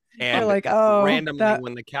 And randomly,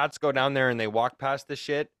 when the cats go down there and they walk past the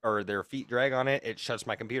shit or their feet drag on it, it shuts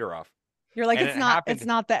my computer off. You're like, it's not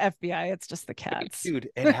the FBI, it's just the cats. Dude,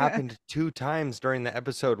 it happened 2 times during the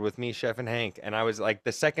episode with me, Chef, and Hank. And I was like,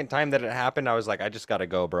 the second time that it happened, I was like, I just gotta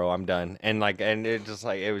go, bro. I'm done. And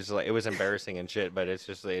it was embarrassing and shit, but it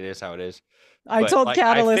is how it is. I told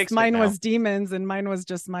Catalyst mine was demons and mine was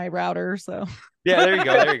just my router. So yeah, there you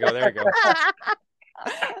go.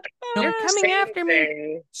 They're coming after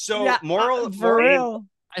me. So Yeah, moral for real.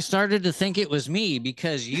 I started to think it was me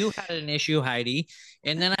because you had an issue, Heidi,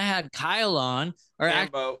 and then I had Kyle on,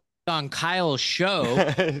 on Kyle's show.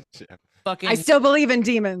 Fucking, I still believe in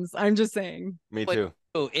demons. I'm just saying. Me too.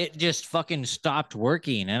 It just fucking stopped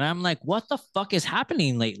working, and I'm like, what the fuck is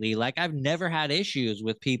happening lately? Like, I've never had issues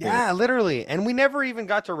with people. Yeah, literally, and we never even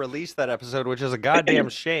got to release that episode, which is a goddamn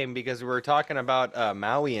shame because we were talking about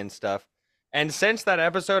Maui and stuff. And since that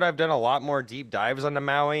episode, I've done a lot more deep dives onto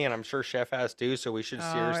Maui, and I'm sure Chef has too. So we should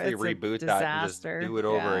seriously it's a reboot that and just disaster. do it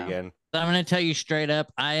over Yeah. again. I'm going to tell you straight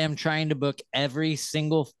up, I am trying to book every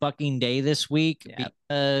single fucking day this week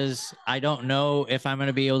because I don't know if I'm going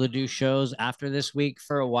to be able to do shows after this week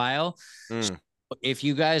for a while. So if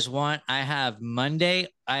you guys want, I have Monday,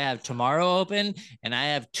 I have tomorrow open, and I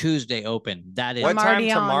have Tuesday open. That is what time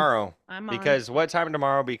already on. tomorrow? I'm Because what time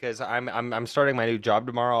tomorrow? Because I'm starting my new job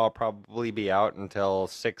tomorrow. I'll probably be out until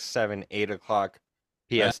 6, 7, 8 o'clock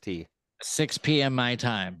PST. 6 p.m. my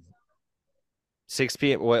time. 6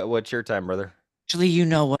 p.m. What's your time, brother? Actually, you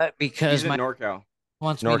know what? Because He's in my NorCal.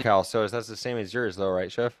 wants me to, NorCal. So that's the same as yours, though,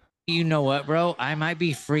 right, Chef? you know what, bro? I might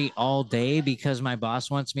be free all day because my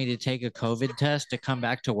boss wants me to take a COVID test to come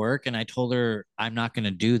back to work, and I told her I'm not going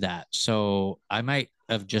to do that. So I might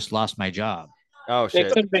have just lost my job. Oh Take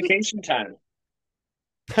shit. some vacation time.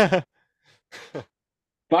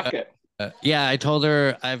 Fuck it. Yeah, I told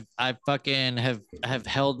her I fucking have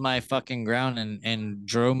held my fucking ground and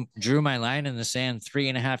drew my line in the sand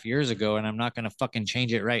 3.5 years ago, and I'm not gonna fucking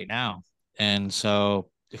change it right now. And so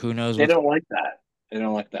who knows? They don't like that. They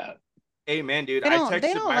don't like that. Hey man, dude, They I don't. texted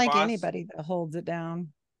They don't my like boss. anybody that holds it down.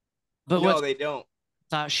 But No, what they don't.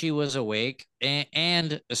 thought she was awake,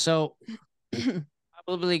 and so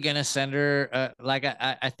probably gonna send her. Like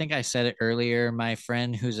I think I said it earlier. My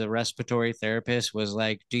friend who's a respiratory therapist was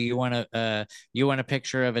like, "Do you want a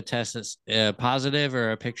picture of a test that's positive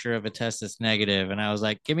or a picture of a test that's negative?" And I was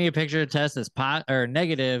like, "Give me a picture of a test that's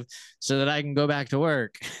negative, so that I can go back to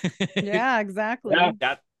work." Yeah, exactly.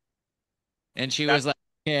 Yeah. And she was like,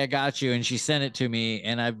 "Okay, I got you." And she sent it to me,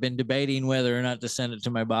 and I've been debating whether or not to send it to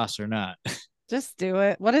my boss or not. Just do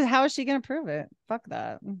it. How is she gonna prove it? Fuck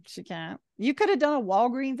that. She can't. You could have done a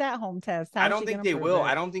Walgreens at home test. I don't think they will. It?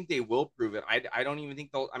 I don't think they will prove it. I don't even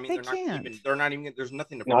think they'll. I mean, They can't. They're not even. There's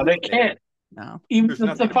nothing to No, prove. they can't. No. Even There's the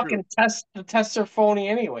nothing to fucking prove. the tests are phony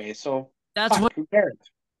anyway. So That's fuck, what, who cares?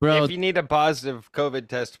 bro. If you need a positive COVID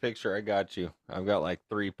test picture, I got you. I've got like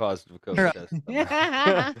 3 positive COVID tests.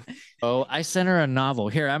 Oh, I sent her a novel.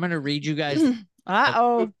 Here, I'm gonna read you guys.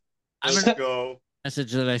 Uh-oh. I'm Let's gonna go.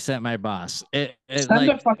 message that I sent my boss. Send Like,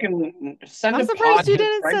 a fucking send I'm a surprised you positive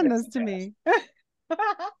didn't send pregnancy this to me.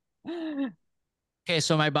 okay,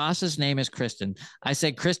 so my boss's name is Kristen. I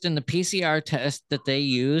said, Kristen, the PCR test that they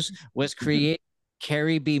use was created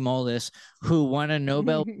Carrie B. Mullis, who won a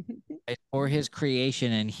Nobel Prize for his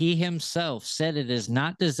creation, and he himself said it is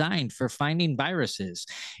not designed for finding viruses.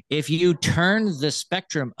 If you turn the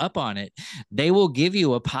spectrum up on it, they will give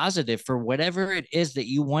you a positive for whatever it is that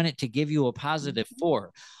you want it to give you a positive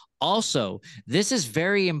for. Also, this is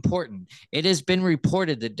very important. It has been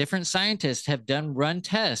reported that different scientists have run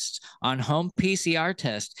tests on home PCR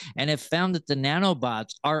tests and have found that the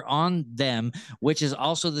nanobots are on them, which is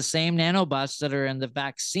also the same nanobots that are in the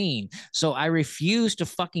vaccine. So I refuse to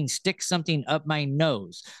fucking stick something up my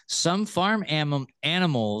nose. Some farm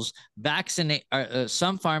animals are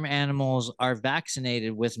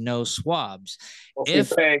vaccinated with no swabs.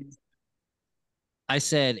 If I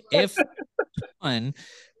said if one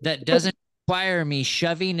that doesn't require me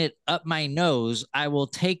shoving it up my nose, I will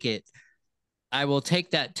take it. I will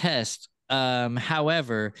take that test.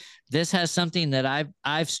 However, this has something that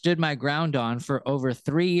I've stood my ground on for over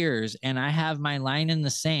 3 years, and I have my line in the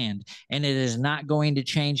sand, and it is not going to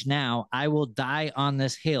change now. I will die on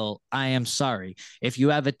this hill. I am sorry. If you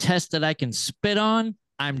have a test that I can spit on,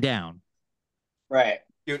 I'm down. Right.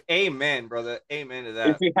 Dude, amen, brother. Amen to that.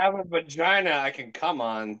 If you have a vagina, I can come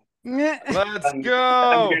on. Let's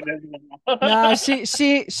go. No,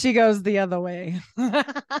 she goes the other way.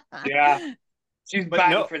 Yeah. She's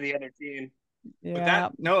batting for the other team. Yeah.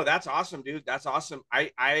 But that's awesome, dude. That's awesome.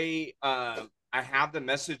 I have the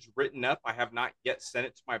message written up. I have not yet sent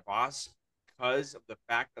it to my boss because of the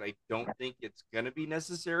fact that I don't think it's gonna be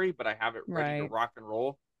necessary, but I have it ready to rock and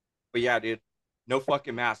roll. But yeah, dude, no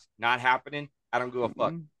fucking mask. Not happening. I don't give a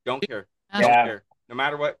fuck. Don't care. Don't care. No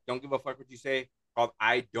matter what, don't give a fuck what you say. Called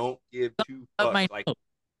I don't give two fucks. Like,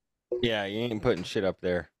 yeah, you ain't putting shit up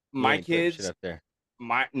there. My kids shit up there.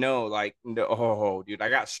 Oh, dude, I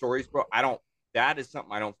got stories, bro. That is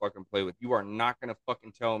something I don't fucking play with. You are not gonna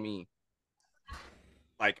fucking tell me.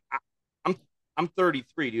 Like, I'm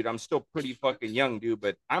 33, dude. I'm still pretty fucking young, dude.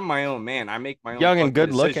 But I'm my own man. I make my own young and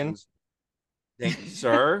good decisions. Looking. Thank you,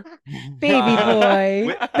 sir. Baby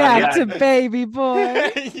boy. Back to baby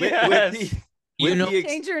boy. Yes.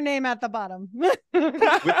 Change your name at the bottom. With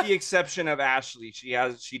the exception of Ashley,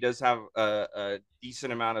 she does have a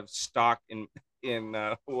decent amount of stock in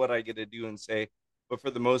what I get to do and say. But for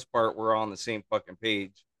the most part, we're all on the same fucking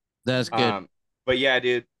page. That's good. But yeah,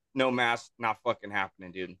 dude, no mask, not fucking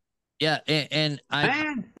happening, dude. Yeah, and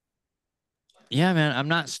yeah, man, I'm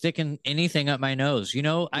not sticking anything up my nose. You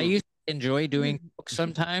know, I used to enjoy doing coke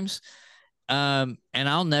sometimes. And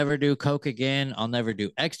I'll never do coke again. I'll never do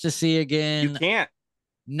ecstasy again. You can't.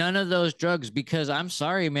 None of those drugs, because I'm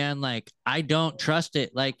sorry, man, like I don't trust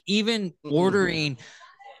it. Like even ordering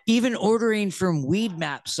from Weed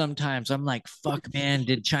Maps sometimes I'm like, fuck, man,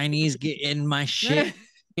 did Chinese get in my shit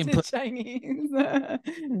and The put Chinese.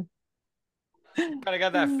 Gotta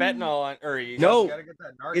get that fentanyl on, or you No, gotta get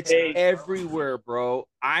that it's Narcan. everywhere, bro.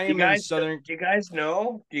 I am in southern. Do you guys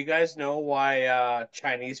know? Do you guys know why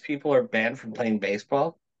Chinese people are banned from playing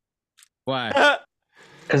baseball? why?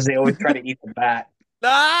 Because they always try to eat the bat.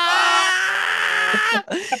 That's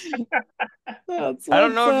I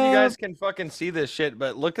don't know what's if you guys up. can fucking see this shit,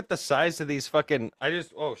 but look at the size of these fucking.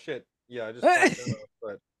 Oh shit. Yeah, I just fucked it up,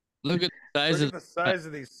 but Look at the size look of at the size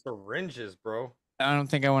of these syringes, bro. I don't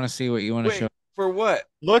think I want to see what you want to show. Wait, for what?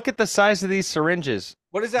 Look at the size of these syringes.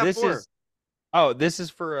 What is that This for? is this is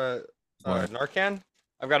for Narcan.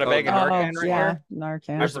 I've got a Oh, bag of Oh, Narcan right yeah, here. Narcan.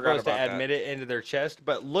 They're I forgot supposed to about that. admit it into their chest,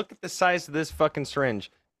 but look at the size of this fucking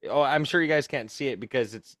syringe. Oh, I'm sure you guys can't see it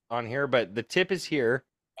because it's on here, but the tip is here,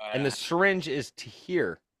 and the syringe is to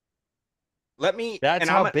here. That's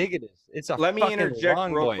how big it is. It's a let me fucking interject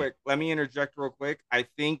long real boy. quick. Let me interject real quick. I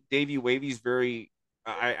think Davey Wavy's very.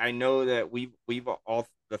 I know that we've all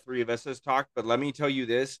the three of us has talked, but let me tell you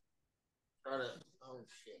this.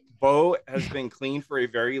 Beau has been clean for a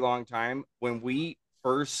very long time. When we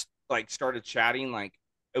first started chatting,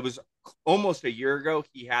 it was almost a year ago,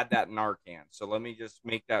 he had that Narcan. So let me just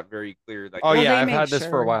make that very clear. Oh Well, yeah, they I've make had this for a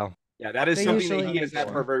sure. while. Yeah, that is They something that usually he has make had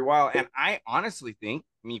for a sure. very while. And I honestly think,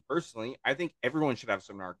 me personally, I think everyone should have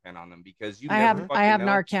some Narcan on them because you I never have fucking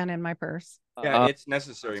know. Narcan in my purse. Yeah, it's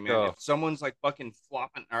necessary, let's man. go. If someone's fucking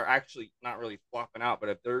flopping, or actually not really flopping out, but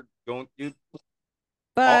if they're going, dude,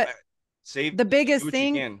 But save the biggest do what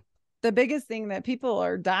thing you can. the biggest thing that people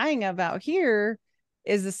are dying of out here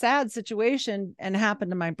is a sad situation, and happened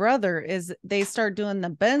to my brother, is they start doing the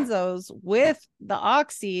benzos with the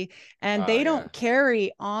oxy, and they don't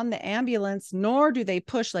carry on the ambulance, nor do they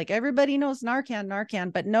push. Like everybody knows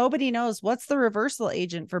Narcan, but nobody knows what's the reversal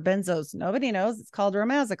agent for benzos. Nobody knows. It's called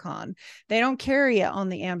Romazicon. They don't carry it on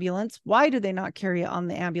the ambulance. Why do they not carry it on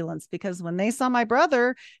the ambulance? Because when they saw my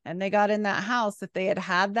brother and they got in that house, if they had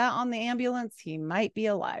had that on the ambulance, he might be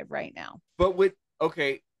alive right now. But would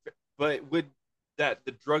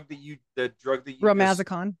the drug that you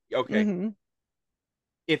Romazicon.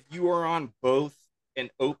 If you are on both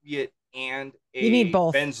an opiate and a You need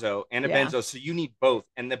both. benzo and a benzo, so you need both,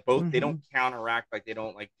 and they don't counteract, they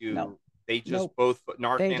don't do. They just both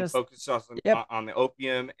Narcan focuses on the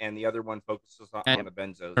opium, and the other one focuses on the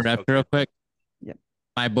benzos. Real quick. Yep.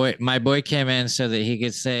 My boy came in so that he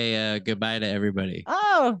could say goodbye to everybody.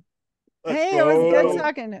 Oh, hey, it was good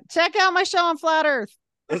talking. Check out my show on Flat Earth.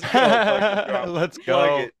 Let's go. Let's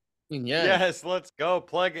go. Yes, let's go.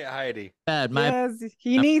 Plug it, Heidi. Yes,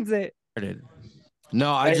 he needs it.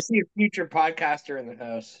 No, I see a future podcaster in the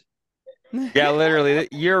house. Yeah, literally,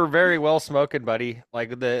 you're very well spoken, buddy.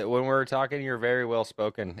 When we were talking, you're very well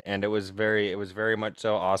spoken, and it was very much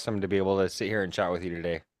so awesome to be able to sit here and chat with you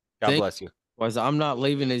today. God bless you. I'm not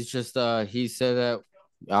leaving. It's just he said that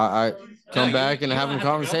I come back and have a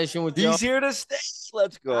conversation with you. He's here to stay.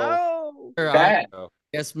 Let's go.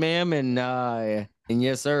 Yes, ma'am, and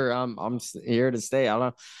yes, sir. I'm here to stay.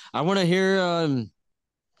 I want to hear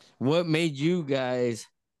what made you guys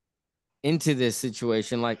into this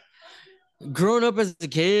situation, like growing up as a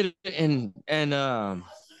kid, and I'll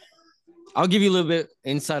give you a little bit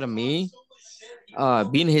inside of me,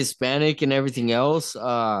 being Hispanic and everything else.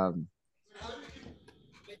 A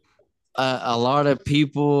lot of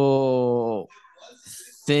people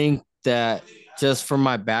think that just from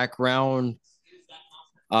my background,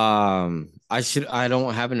 I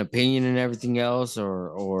don't have an opinion and everything else,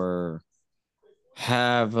 or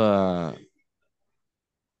have a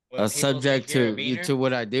subject to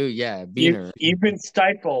what I do. Yeah, You've been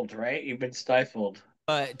stifled, right? You've been stifled.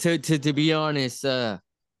 But to be honest,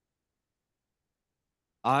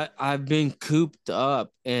 I've been cooped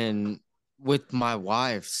up, and with my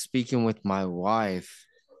wife, speaking with my wife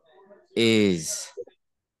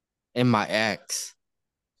and my ex.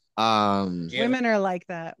 Women are like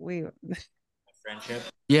that. Friendship.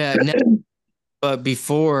 Yeah, but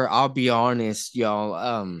before, I'll be honest,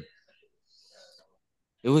 y'all,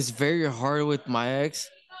 it was very hard with my ex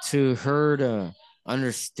to her to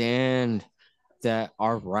understand that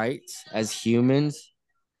our rights as humans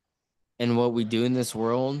and what we do in this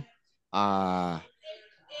world,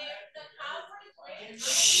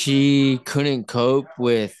 she couldn't cope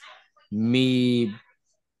with me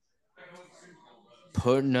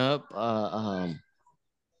putting up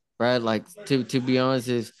Brad, like to be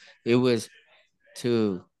honest, it was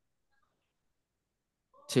to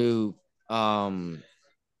to our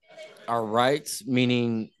rights,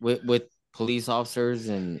 meaning with police officers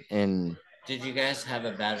and Did you guys have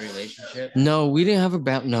a bad relationship? no, we didn't have a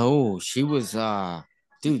bad. No, she was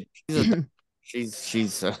dude, she's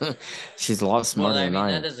she's a lot smarter Well, I than mean,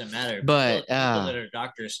 I that am. doesn't matter. But people that are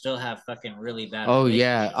doctors still have fucking really bad oh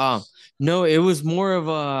yeah, relationships. no, it was more of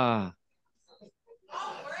a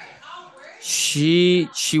she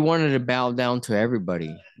wanted to bow down to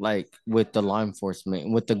everybody, like with the law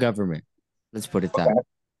enforcement, with the government. Let's put it that way.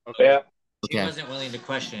 Okay. Yeah. She wasn't willing to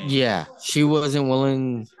question it. Yeah, she wasn't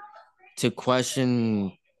willing to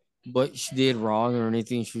question what she did wrong or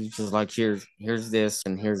anything. She was just like, here's this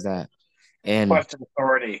and here's that. And Question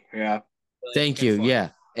authority. Yeah. thank you. Yeah.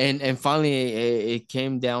 And finally it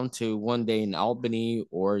came down to one day in Albany,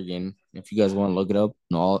 Oregon. If you guys want to look it up,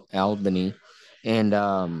 no, Albany. And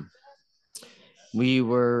we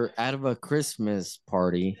were out of a Christmas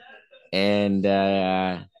party and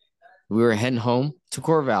we were heading home to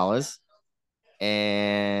Corvallis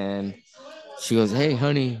and she goes, "Hey,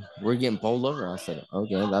 honey, we're getting pulled over." I said,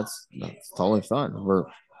 "Okay, that's totally fine.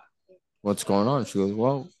 What's going on?" She goes,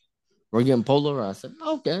 "Well, we're getting pulled over." I said,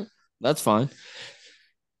 "Okay, that's fine."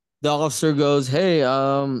 The officer goes, "Hey,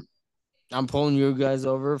 I'm pulling you guys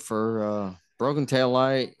over for broken tail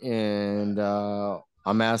light, and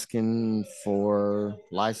I'm asking for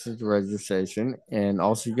license registration, and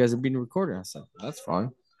also you guys are being recorded." I said, "That's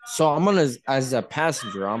fine." So I'm on as a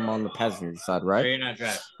passenger. I'm on the passenger side, right? So you're not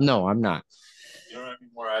driving. No, I'm not. You don't have any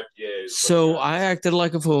more IPAs. So I acted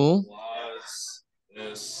like a fool.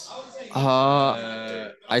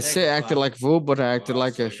 I say acted like a fool, but I acted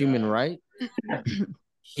like a human, right?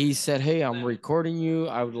 He said, "Hey, I'm recording you.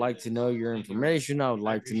 I would like to know your information. I would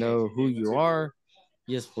like to know who you are."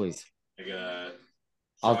 Yes, please.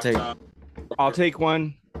 I'll take one.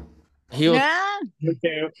 Yeah.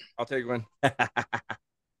 I'll take one.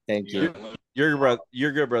 Thank you. You're brother.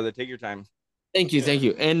 You're good, brother. Take your time. Thank you.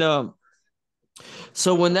 And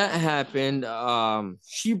so when that happened,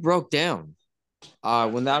 she broke down.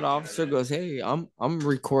 When that officer goes, "Hey, I'm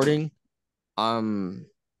recording. I'm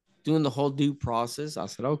doing the whole due process." I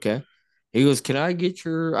said, "Okay." He goes, "Can I get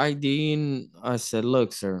your ID?" And I said,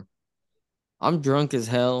 "Look, sir, I'm drunk as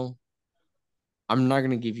hell. I'm not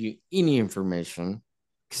gonna give you any information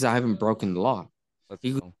because I haven't broken the law."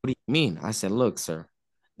 He goes, "What do you mean?" I said, "Look, sir,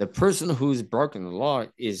 the person who's broken the law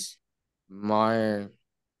is my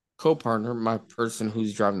co-partner, my person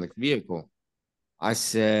who's driving the vehicle." I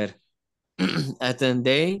said, "At the end of the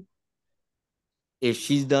day, if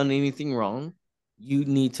she's done anything wrong, you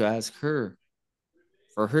need to ask her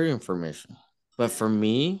for her information. But for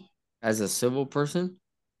me, as a civil person,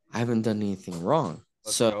 I haven't done anything wrong."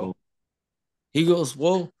 So he goes,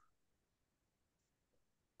 "Well,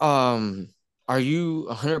 are you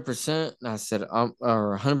 100%?" And I said, "I'm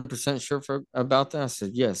 100% sure about that." I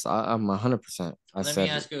said, "Yes, I'm 100%." Let me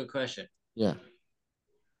ask you a question. Yeah.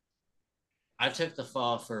 I took the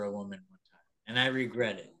fall for a woman one time, and I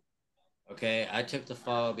regret it. Okay, I took the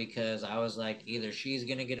fall because I was like, either she's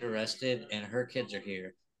gonna get arrested and her kids are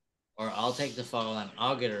here, or I'll take the fall and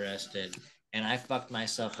I'll get arrested, and I fucked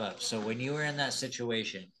myself up. So when you were in that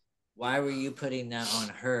situation, why were you putting that on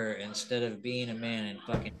her instead of being a man and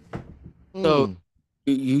fucking? So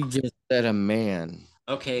you just said a man.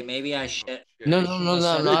 Okay, maybe I should. No,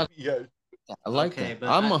 not. Yeah. I like Okay, that. but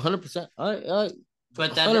I'm 100%.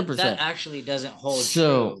 But 100%. that actually doesn't hold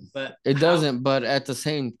So true. But it doesn't. But at the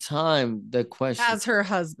same time, the question As her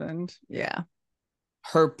husband. Yeah.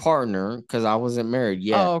 her partner, because I wasn't married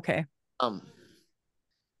yet. Oh, okay.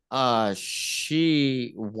 Why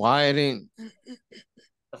didn't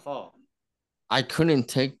the fall? I couldn't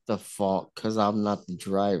take the fault because I'm not the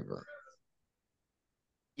driver.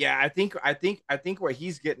 Yeah, I think what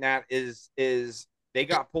he's getting at is they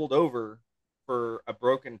got pulled over for a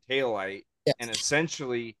broken taillight, yes. And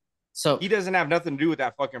essentially so he doesn't have nothing to do with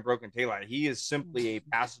that fucking broken taillight. He is simply a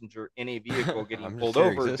passenger in a vehicle getting pulled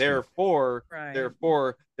over. Existing. Therefore,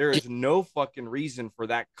 there is no fucking reason for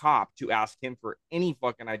that cop to ask him for any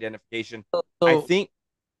fucking identification. I think.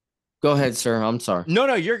 Go ahead, sir. I'm sorry.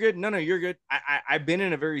 No, you're good. No, you're good. I've been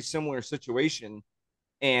in a very similar situation.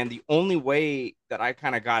 And the only way that I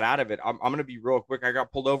kind of got out of it, I'm going to be real quick. I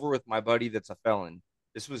got pulled over with my buddy that's a felon.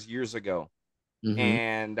 This was years ago. Mm-hmm.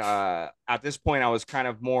 And at this point, I was kind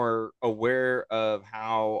of more aware of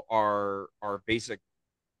how our basic,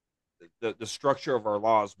 the structure of our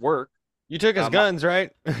laws work. You took his guns, right?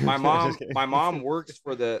 My mom works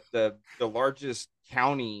for the largest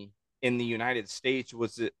county in the United States,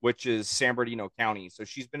 which is San Bernardino County. So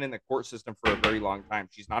she's been in the court system for a very long time.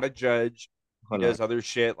 She's not a judge. She does other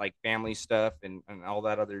shit like family stuff and all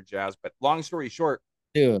that other jazz. But long story short,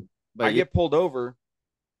 Dude, I get pulled over,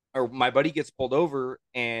 or my buddy gets pulled over,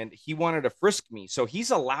 and he wanted to frisk me. So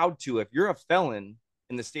he's allowed to, if you're a felon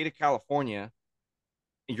in the state of California,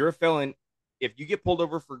 and you're a felon, if you get pulled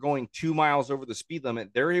over for going 2 miles over the speed limit,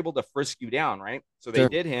 they're able to frisk you down, right? So they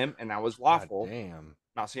did him, and that was lawful. God damn.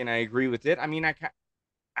 Not saying I agree with it. I mean,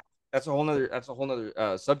 that's a whole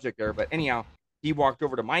nother subject there. But anyhow, he walked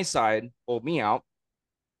over to my side, pulled me out,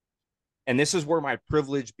 and this is where my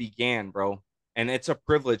privilege began, bro. And it's a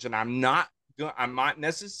privilege, and I'm not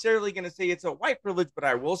necessarily going to say it's a white privilege, but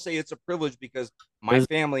I will say it's a privilege because my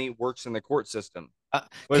family works in the court system.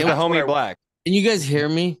 Was the homie black? Can you guys hear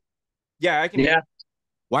me? Yeah, I can. Yeah.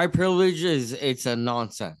 White privilege it's a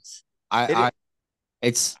nonsense.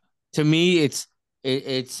 It's to me it's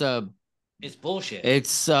bullshit.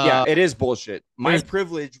 It's it is bullshit. My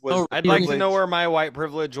privilege was. I'd like to know where my white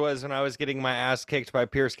privilege was when I was getting my ass kicked by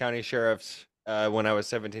Pierce County sheriffs when I was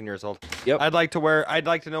 17 years old. Yep. I'd like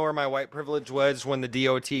to know where my white privilege was when the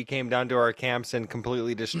DOT came down to our camps and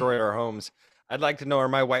completely destroyed our homes. I'd like to know where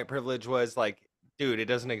my white privilege was. Like, dude, it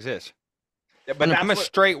doesn't exist. Yeah, but I'm a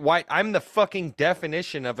straight white. I'm the fucking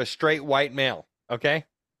definition of a straight white male. Okay.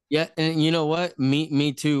 Yeah, and you know what?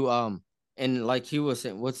 Me too. And like he was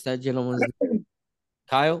saying, what's that gentleman's name?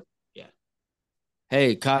 Kyle? Yeah.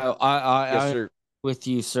 Hey, Kyle, Yes, sir. with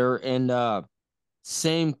you, sir. And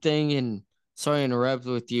same thing, and sorry to interrupt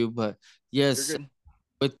with you, but yes,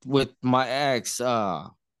 with my ex,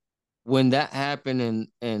 when that happened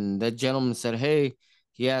and that gentleman said, hey,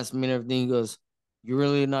 he asked me and everything, he goes, you're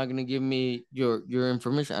really not gonna give me your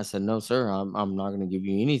information? I said, no, sir, I'm not gonna give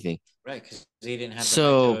you anything. Right, because he didn't have the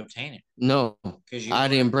right to obtain it. No, I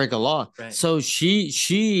didn't break a law. Right. So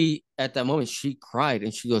she at that moment she cried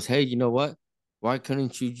and she goes, hey, you know what? Why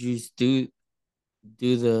couldn't you just do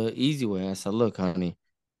the easy way? I said, look, honey.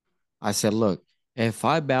 I said, look, if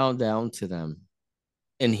I bow down to them,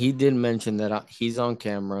 and he did mention that he's on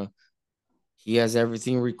camera, he has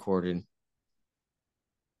everything recorded.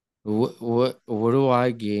 What do I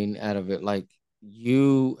gain out of it? Like,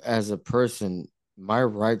 you as a person, my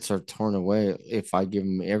rights are torn away if I give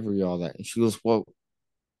him all that. And she goes, well,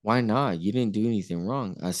 why not? You didn't do anything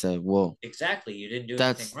wrong. I said, well, exactly, you didn't do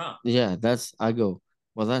anything wrong. Yeah, I go,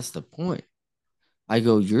 well, that's the point. I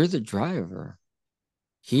go, you're the driver.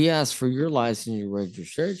 He asked for your license, your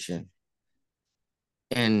registration,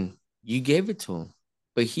 and you gave it to him.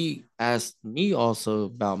 But he asked me also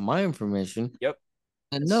about my information. Yep.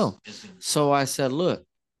 And no. So I said, look,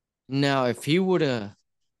 now if he would have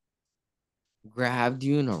grabbed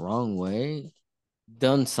you in the wrong way,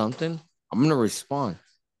 done something, I'm going to respond.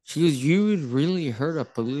 She goes, you would really hurt a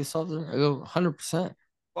police officer? I go, 100%.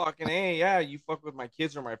 Fucking A, yeah, you fuck with my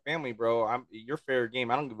kids or my family, bro. You're fair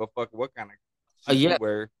game. I don't give a fuck what kind of suit you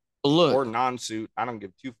wear. Look, or non-suit. I don't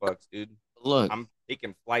give two fucks, dude. Look, I'm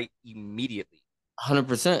taking flight immediately.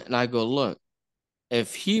 100%. And I go, look,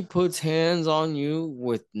 if he puts hands on you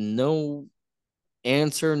with no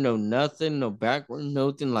answer, no nothing, no backward,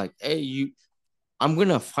 nothing, like, hey, I'm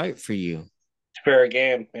gonna fight for you. It's fair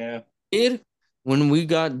game, yeah. When we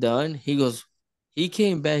got done, he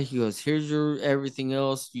came back, he goes, here's your everything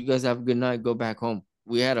else. You guys have a good night, go back home.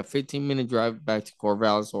 We had a 15-minute drive back to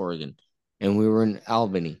Corvallis, Oregon, and we were in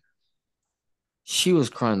Albany. She was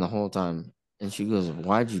crying the whole time. And she goes,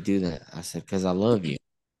 why'd you do that? I said, because I love you.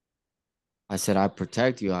 I said, I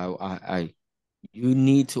protect you. You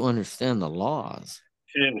need to understand the laws.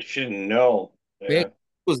 She didn't know. Yeah. It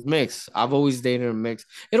was mixed. I've always dated a mix.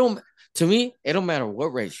 To me, it don't matter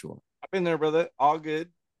what race you are. I've been there, brother. All good.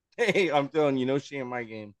 Hey, I'm telling you, no shame in my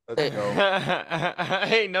game. Let's go.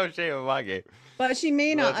 Hey, no shame in my game. But she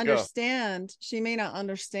may not understand. She may not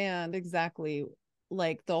understand exactly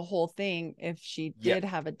like the whole thing if she did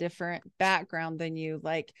have a different background than you.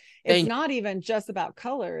 Like, it's not even just about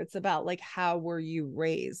color. It's about like, how were you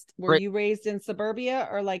raised? Were you raised in suburbia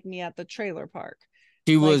or like me at the trailer park?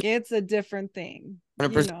 It's a different thing, you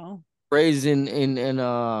know. Raised in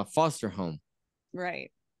a foster home.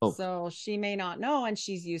 Right. Oh. So she may not know, and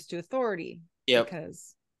she's used to authority. Yep.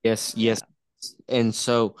 Because yes. And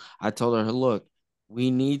so I told her, look,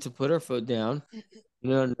 we need to put our foot down.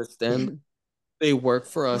 You understand? They work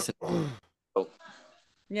for us.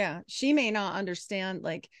 Yeah, she may not understand,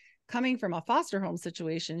 like, coming from a foster home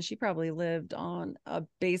situation, she probably lived on a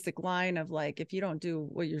basic line of like, if you don't do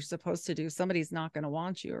what you're supposed to do, somebody's not going to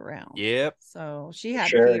want you around. Yep. So she had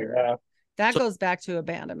fear. Yeah. That goes back to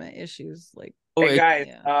abandonment issues. Like, hey guys,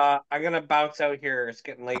 I'm gonna bounce out here. It's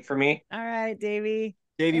getting late for me. All right, Davey.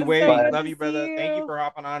 Davey It's Way, so good love to you, brother. see Thank you you. for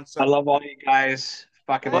hopping on. I So love all you guys.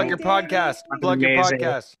 Fucking Plug Bye, your Davey. podcast. fucking Plug your amazing.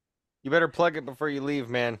 podcast. You better plug it before you leave,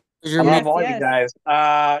 man. I love Yes, all you yes.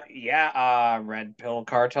 guys. Red Pill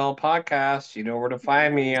Cartel Podcast. You know where to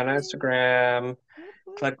find me on Instagram.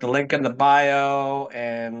 Click the link in the bio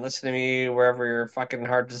and listen to me wherever your fucking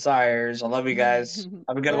heart desires. I love you guys.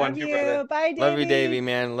 Have a good Love one. you, brother. you. Bye, Davey. Love you, Davey,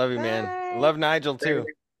 man. Love you, man. Bye. Love Nigel too.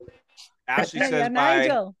 Ashley Yeah, says yeah, bye.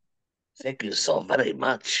 Nigel. Thank you so very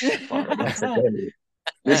much for once again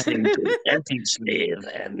listening to Anti-Slave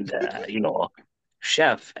and,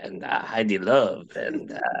 Chef and Heidi Love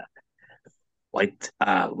and White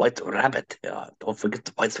Rabbit. Don't forget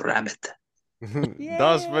the White Rabbit.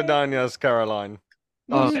 Dos Vidanias, Caroline.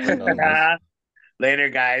 Dos Mm. Vidanias. Later,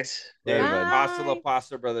 guys. Later, Dude, bud. hasta la Bye.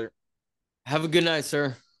 pasta, brother. Have a good night,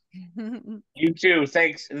 sir. You too.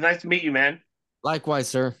 Thanks. It's nice to meet you, man. Likewise,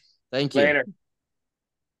 sir. Thank you. Later.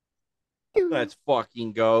 Let's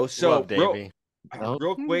fucking go. So Love Davey.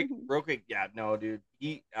 real quick. Yeah, no, dude.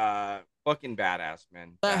 He fucking badass,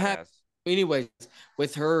 man. That Badass. Anyways,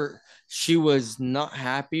 with her, she was not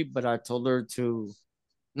happy, but I told her to,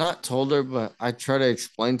 not told her, but I try to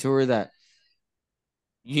explain to her that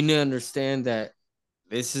you need to understand that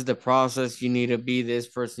this is the process. You need to be this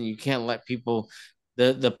person. You can't let people,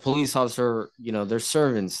 the police officer, they're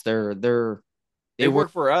servants. They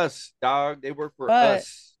work for us, dog. They work for But-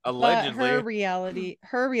 us. But her Allegedly. reality,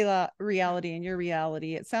 reality and your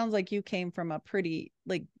reality, it sounds like you came from a pretty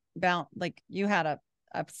like you had a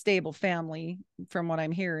stable family from what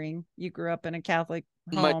I'm hearing. You grew up in a Catholic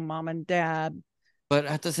home, mom and dad. But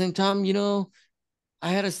at the same time, I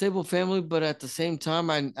had a stable family, but at the same time,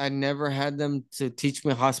 I never had them to teach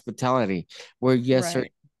me hospitality. Where yes, sir,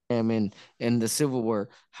 Right. in the Civil War,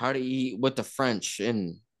 how to eat with the French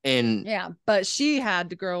and Yeah, but she had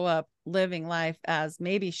to grow up living life as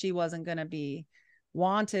maybe she wasn't going to be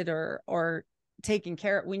wanted or taken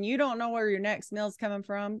care of. When you don't know where your next meal's coming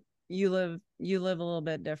from, you live a little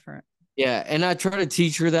bit different. yeah, and I try to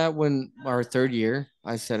teach her that when our third year,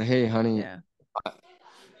 I said, "Hey, honey, Yeah.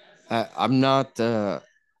 I'm not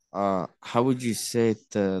how would you say it?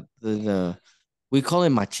 The we call it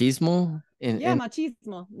machismo, Yeah, and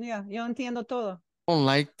machismo. Yeah, yo entiendo todo. I don't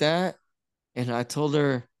like that." And I told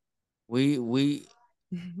her, "We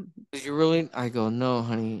you really?" I go, "No,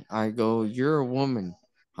 honey." I go, "You're a woman.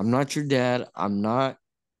 I'm not your dad. I'm not.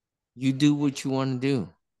 You do what you want to do.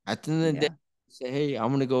 At the end of the Yeah. day, say, hey,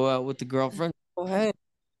 I'm gonna go out with the girlfriend. Go ahead,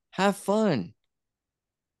 have fun.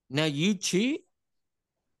 Now you cheat,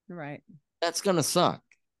 Right. that's gonna suck.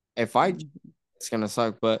 If I cheat, it's gonna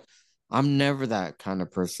suck. But I'm never that kind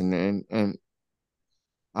of person, and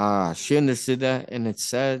she understood that, and it's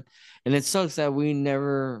sad, and it sucks that we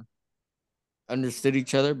never understood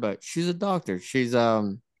each other. But she's a doctor. She's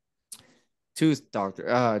tooth doctor.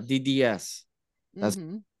 DDS. That's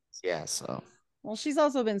yeah. So Well, she's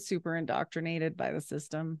also been super indoctrinated by the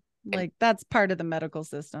system. Like that's part of the medical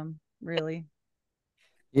system, really.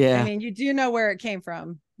 yeah, I mean, you do know where it came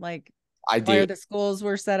from. Like I where do. the schools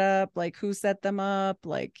were set up, like who set them up.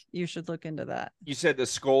 Like you should look into that. You said the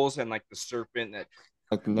skulls and like the serpent that.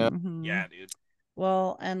 Like no. Mhm. Yeah, dude.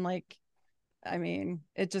 Well, and like, I mean,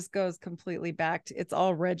 it just goes completely back to it's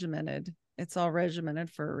all regimented. It's all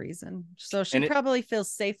regimented for a reason. So she probably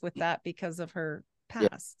feels safe with that because of her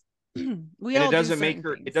past. We all it doesn't do make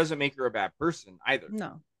her. things. It doesn't make her a bad person either.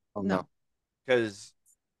 No, Oh, no. Because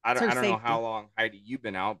I don't know safety. how long, Heidi, you've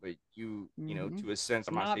been out, but you know, to a sense,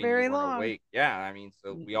 I'm not Not saying very you weren't long. awake. Yeah, I mean,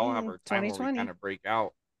 so we all have our time where we 2020. kind of break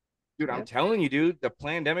out. Dude, I'm Yep. telling you, dude, the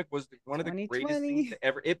pandemic was one of the greatest things to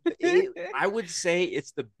ever. I would say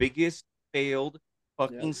it's the biggest failed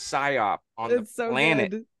fucking psyop on It's the so planet.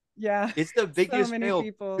 good. Yeah. It's the biggest many fail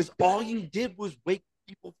people. because all you did was wake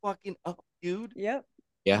people fucking up, dude. Yep.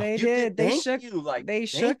 Yeah. They You did. They thank shook. you, like, They thank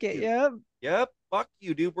shook it. you. Yep. Yep. Fuck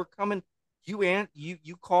you, dude. We're coming.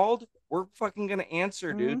 You called. We're fucking gonna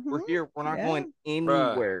answer, dude. We're here. We're not going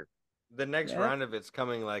anywhere. The next round of it's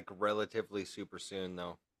coming like relatively super soon,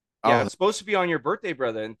 though. Yeah, it's supposed to be on your birthday,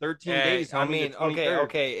 brother, in 13 days. I homie, mean, the 23rd.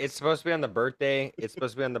 okay. It's supposed to be on the birthday. It's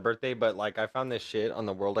supposed to be on the birthday, but like I found this shit on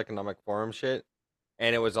the World Economic Forum shit,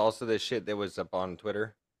 and it was also this shit that was up on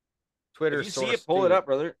Twitter. If you see it, pull it up,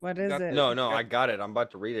 brother. What is it? No, I got it. I'm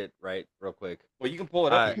about to read it real quick. Well, you can pull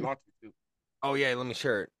it up if you want to too. Oh yeah, let me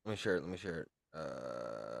share it. Let me share it.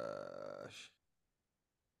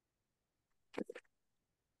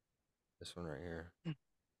 This one right here.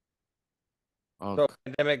 Oh, So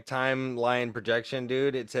pandemic timeline projection,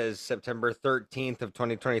 dude. It says September 13th of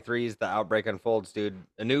 2023 is the outbreak unfolds, dude.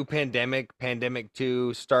 A new pandemic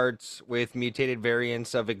 2, starts with mutated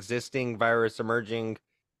variants of existing virus emerging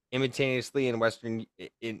simultaneously in Western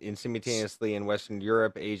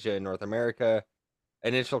Europe, Asia, and North America.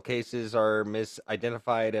 Initial cases are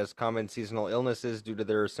misidentified as common seasonal illnesses due to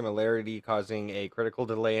their similarity, causing a critical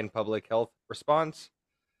delay in public health response.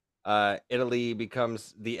 Italy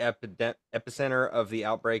becomes the epicenter of the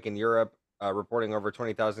outbreak in Europe, reporting over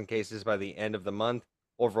 20,000 cases by the end of the month,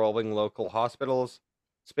 overwhelming local hospitals.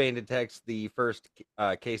 Spain detects the first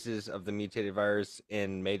cases of the mutated virus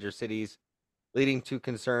in major cities, leading to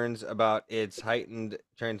concerns about its heightened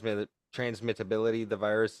transmittability. The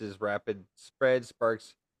virus's rapid spread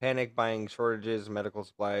sparks panic buying, shortages, medical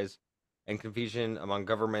supplies, and confusion among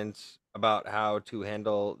governments about how to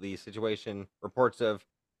handle the situation. Reports of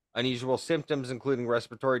unusual symptoms, including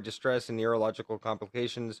respiratory distress and neurological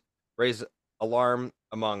complications, raise alarm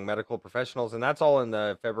among medical professionals, and that's all in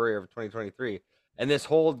the February of 2023. And this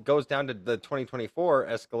hold goes down to the 2024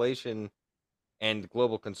 escalation and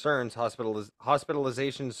global concerns.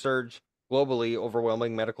 Hospitalization surge globally,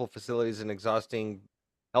 overwhelming medical facilities and exhausting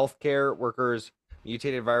healthcare workers.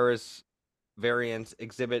 Mutated virus variants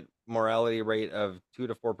exhibit mortality rate of 2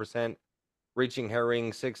 to 4%, reaching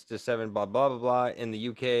harrowing 6 to 7, blah blah blah blah, in the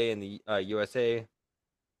UK and the USA.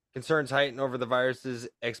 Concerns heighten over the virus's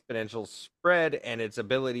exponential spread and its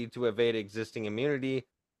ability to evade existing immunity.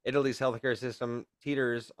 Italy's healthcare system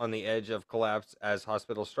teeters on the edge of collapse as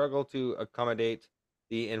hospitals struggle to accommodate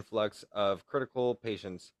the influx of critical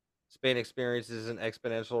patients. Spain experiences an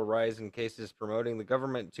exponential rise in cases, promoting the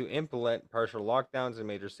government to implement partial lockdowns in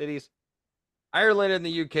major cities. Ireland and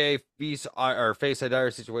the UK face a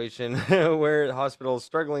dire situation where hospitals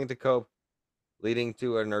struggling to cope, leading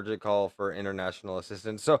to an urgent call for international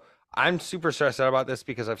assistance. So I'm super stressed out about this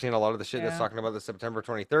because I've seen a lot of the shit that's talking about the September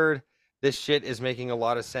 23rd. This shit is making a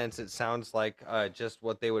lot of sense. It sounds like just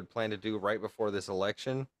what they would plan to do right before this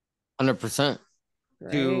election. 100%.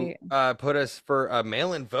 To put us for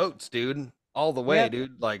mail-in votes, dude. All the way,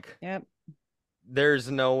 dude. Like,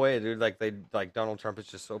 there's no way, dude. Like Donald Trump is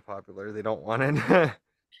just so popular. They don't want it.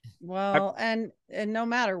 Well, and no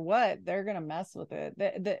matter what, they're gonna mess with it.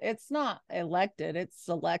 It's not elected; it's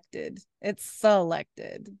selected. It's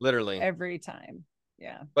selected, literally every time.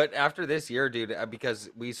 Yeah. But after this year, dude, because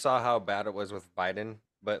we saw how bad it was with Biden,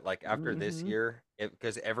 but like after this year,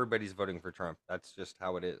 because everybody's voting for Trump. That's just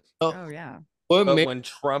how it is. Oh yeah. But when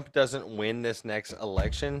Trump doesn't win this next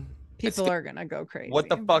election, people are gonna go crazy. What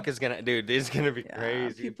the fuck is gonna, dude? It's gonna be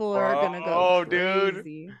crazy. People are gonna go crazy.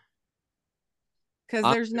 Dude.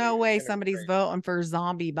 Because there's no way somebody's voting for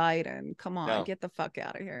zombie Biden. Come on, get the fuck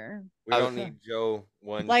out of here. We don't need Joe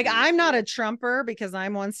one. Like, I'm not a Trumper because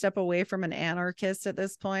I'm one step away from an anarchist at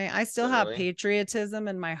this point. I still have patriotism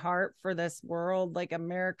in my heart for this world, like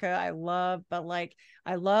America I love, but like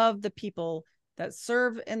I love the people that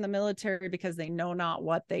serve in the military because they know not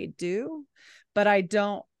what they do. But I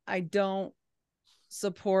don't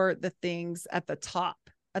support the things at the top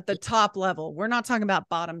level. We're not talking about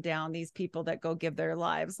bottom down, these people that go give their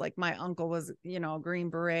lives. Like my uncle was, Green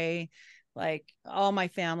Beret, like all my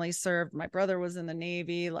family served. My brother was in the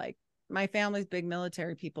Navy. Like my family's big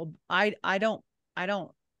military people. I don't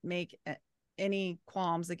make any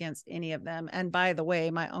qualms against any of them. And by the way,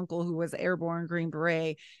 my uncle, who was airborne Green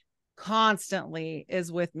Beret, constantly is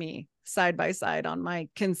with me side by side on my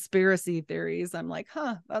conspiracy theories. I'm like,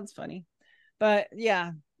 that's funny. But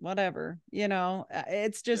yeah, whatever,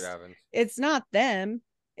 it's just, it's not them,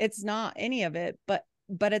 it's not any of it, but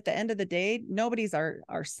at the end of the day, nobody's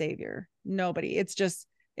our savior. Nobody. It's just,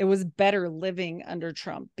 it was better living under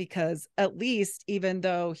Trump, because at least, even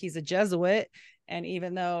though he's a Jesuit and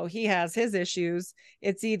even though he has his issues,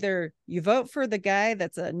 it's either you vote for the guy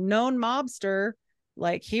that's a known mobster,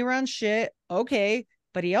 like he runs shit, okay,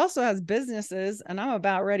 but he also has businesses, and I'm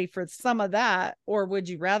about ready for some of that. Or would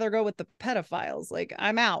you rather go with the pedophiles? Like,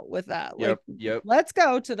 I'm out with that. Yep. Let's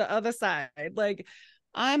go to the other side. Like,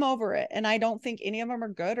 I'm over it. And I don't think any of them are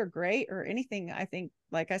good or great or anything. I think,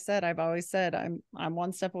 like I said, I've always said, I'm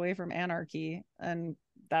one step away from anarchy. And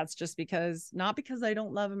that's just not because I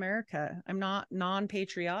don't love America. I'm not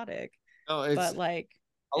non-patriotic, but like,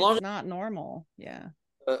 it's not normal. Yeah.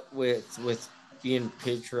 With being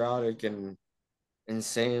patriotic and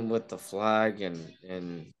saying with the flag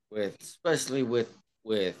and especially with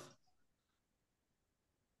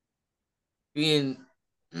being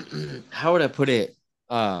how would I put it?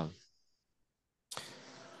 I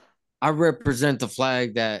represent the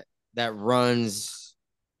flag that runs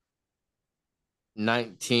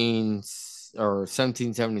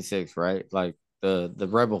 1776, right? Like the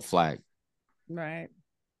rebel flag. Right.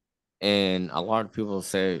 And a lot of people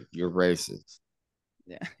say you're racist.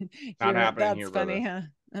 Yeah. Not happening here, funny, brother.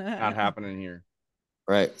 huh? Not happening here.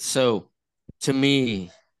 Right. So to me,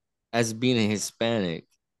 as being a Hispanic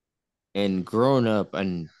and growing up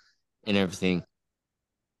and everything,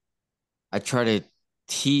 I try to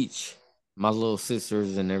teach my little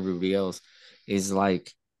sisters and everybody else is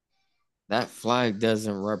like that flag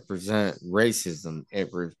doesn't represent racism. It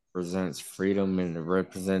represents freedom and it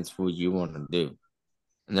represents what you want to do.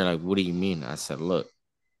 And they're like, what do you mean? I said, look,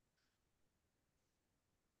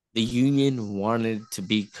 the union wanted to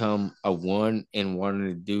become a one and wanted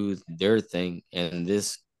to do their thing, and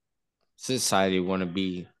this society want to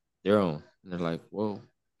be their own. And they're like, well,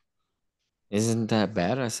 isn't that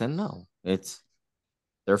bad? I said, no, it's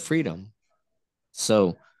their freedom.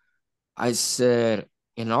 So I said,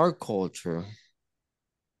 in our culture,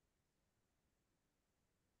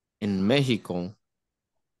 in Mexico,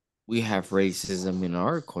 we have racism in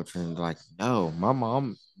our culture. And like, no, my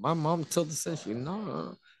mom told the same.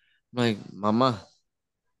 No. Like, mama,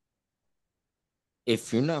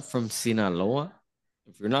 if you're not from Sinaloa,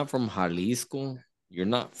 if you're not from Jalisco, you're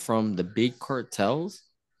not from the big cartels,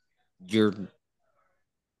 you're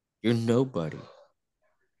you're nobody.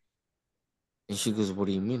 And she goes, what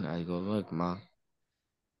do you mean? I go, look, ma,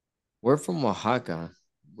 we're from Oaxaca.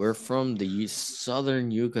 We're from the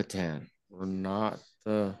southern Yucatan.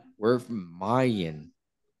 We're from Mayan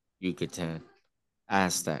Yucatan,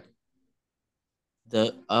 Aztec,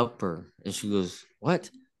 the upper. And she goes, what?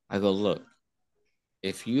 I go, look,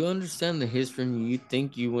 if you understand the history and you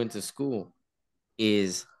think you went to school,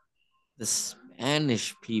 is the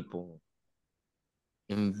Spanish people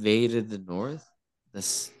invaded the north,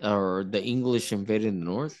 or the English invaded the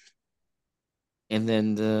north, and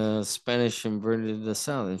then the Spanish invaded the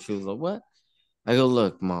south. And she was like, what? I go,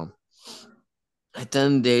 look, mom, at the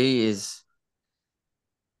end of the day is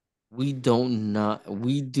we do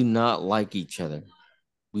not like each other.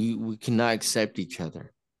 We cannot accept each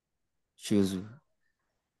other. She was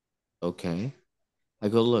okay. I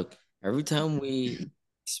go, look, every time we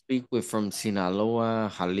speak with from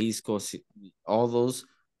Sinaloa, Jalisco, all those,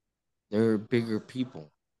 they're bigger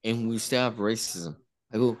people, and we still have racism.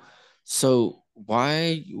 I go, so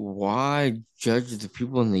why judge the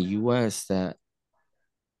people in the U.S. that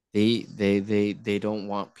they don't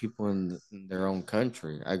want people in their own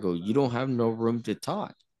country? I go, you don't have no room to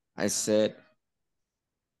talk. I said,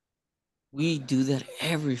 we do that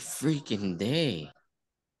every freaking day.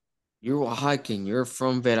 You're Oaxacan, you're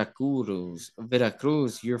from Veracruz,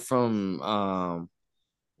 you're from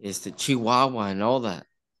it's the Chihuahua and all that.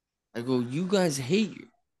 I go, you guys hate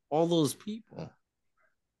all those people.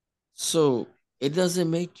 So it doesn't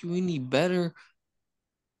make you any better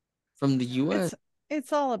from the US.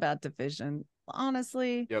 It's all about division,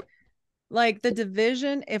 honestly. Yep. Like the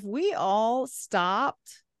division, if we all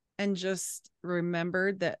stopped and just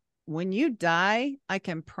remembered that when you die, I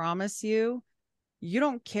can promise you, you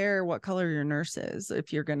don't care what color your nurse is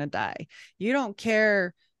if you're going to die. You don't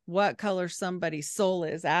care what color somebody's soul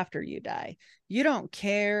is after you die. You don't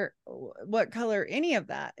care what color any of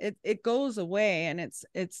that. It goes away, and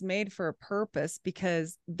it's made for a purpose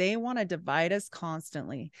because they want to divide us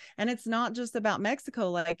constantly. And it's not just about Mexico.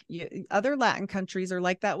 Like other Latin countries are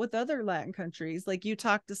like that with other Latin countries. Like you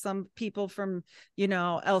talk to some people from,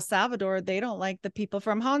 El Salvador, they don't like the people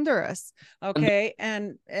from Honduras. Okay.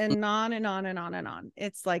 And on and on and on and on.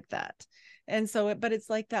 It's like that. And so, but it's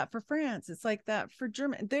like that for France. It's like that for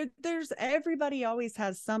Germany. There's everybody always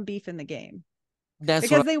has some beef in the game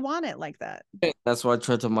because they want it like that. That's why I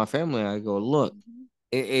try to my family. I go, look,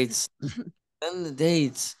 it's at the end of the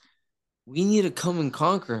day, we need to come and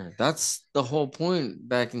conquer. That's the whole point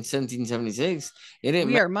back in 1776.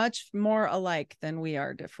 We are much more alike than we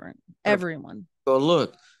are different. Everyone. Go,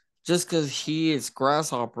 look, just because he eats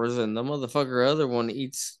grasshoppers and the motherfucker other one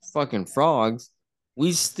eats fucking frogs,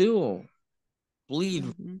 we still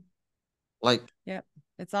bleed. Like, yep,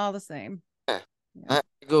 it's all the same. Yeah. I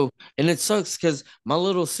go, and it sucks because my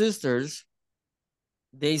little sisters,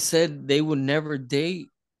 they said they would never date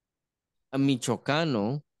a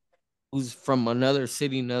Michoacano who's from another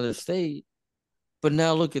city, another state. But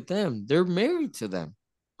now look at them. They're married to them.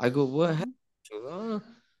 I go, what happened?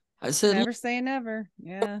 I said, never say never.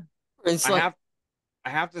 Yeah. It's I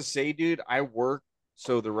have to say, dude,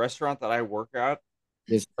 so the restaurant that I work at,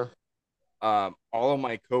 yes, sir. All of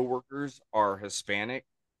my coworkers are Hispanic.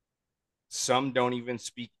 Some don't even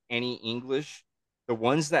speak any English. The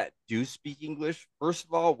ones that do speak English, first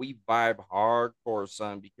of all, we vibe hardcore,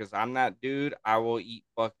 son, because I'm that dude. I will eat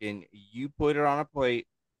fucking, you put it on a plate,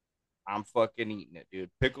 I'm fucking eating it, dude.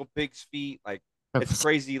 Pickle pig's feet, like it's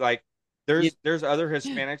crazy. Like there's other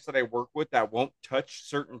Hispanics that I work with that won't touch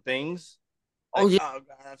certain things. Like, oh God,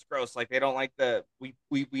 that's gross. Like they don't like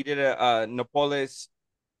we did a Napoles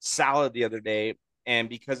salad the other day, and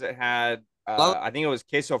because it had, Well, I think it was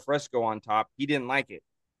queso fresco on top, he didn't like it.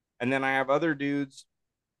 And then I have other dudes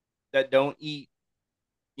that don't eat,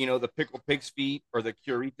 the pickled pig's feet or the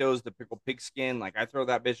curitos, the pickled pig skin. Like I throw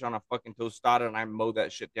that bitch on a fucking tostada and I mow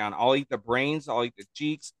that shit down. I'll eat the brains, I'll eat the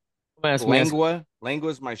cheeks. Lengua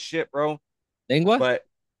is my shit, bro. lengua? But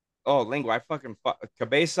lengua, I fucking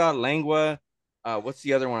cabeza, lengua. What's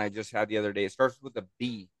the other one I just had the other day? It starts with a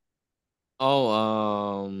B.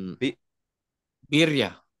 Oh, B.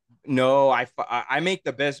 birria. No, I make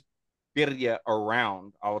the best birria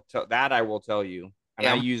around. I will tell you.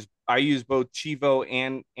 And Yeah. I use both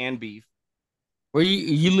chivo and beef. Where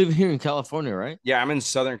you live here in California, right? Yeah, I'm in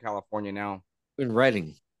Southern California now. In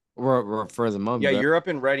Redding. We're for the moment. Yeah, you're up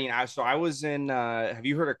in Redding. I was in have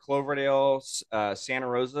you heard of Cloverdale, Santa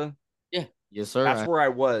Rosa? Yeah. Yes, sir. That's where I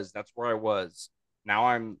was. Now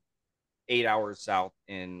I'm 8 hours south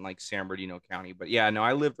in like San Bernardino County. But yeah, no,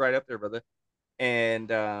 I lived right up there, brother. And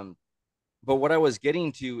but what I was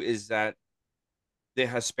getting to is that the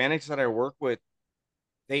Hispanics that I work with,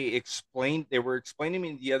 they were explaining to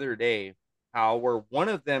me the other day how where one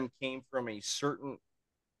of them came from a certain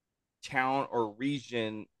town or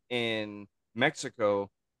region in Mexico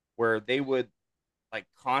where they would like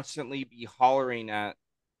constantly be hollering at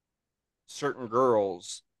certain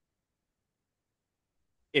girls.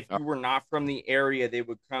 If you were not from the area, they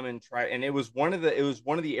would come and try. And it was one of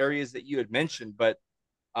the areas that you had mentioned. But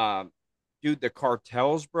dude, the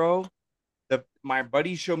cartels, bro. My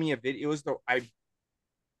buddy showed me a video. It was I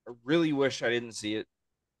really wish I didn't see it.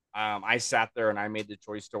 I sat there and I made the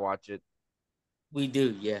choice to watch it. We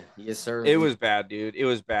do, yeah. Yes, sir. It was bad, dude. It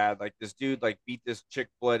was bad. Like this dude like beat this chick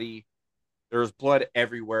bloody. There was blood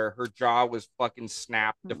everywhere. Her jaw was fucking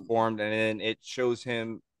snapped, deformed, and then it shows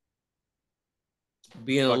him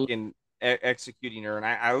being fucking executing her. And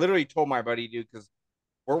I literally told my buddy, dude, because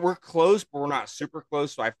we're close, but we're not super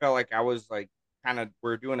close. So I felt like I was like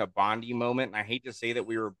we're doing a bonding moment. And I hate to say that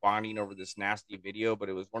we were bonding over this nasty video, but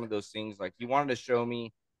it was one of those things like he wanted to show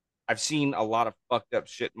me. I've seen a lot of fucked up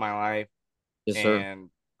shit in my life. Yes, sir. And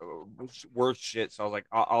worse shit. So I was like,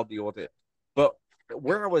 I'll deal with it. But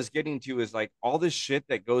where I was getting to is like all this shit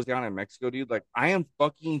that goes down in Mexico, dude. Like I am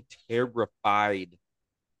fucking terrified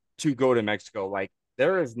to go to Mexico. Like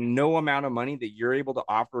there is no amount of money that you're able to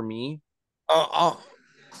offer me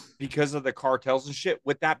because of the cartels and shit.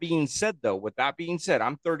 With that being said,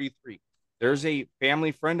 I'm 33. There's a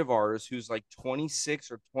family friend of ours who's like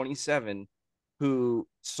 26 or 27 who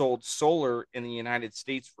sold solar in the United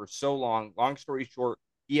States for so long. Long story short,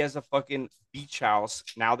 he has a fucking beach house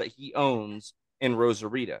now that he owns in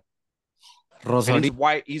Rosarita. And he's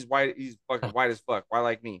white. He's white. He's fucking white as fuck. Why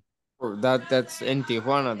like me? That's in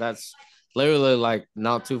Tijuana. That's literally like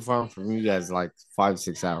not too far from you guys, like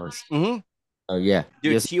 5-6 hours. Mm-hmm. Oh yeah,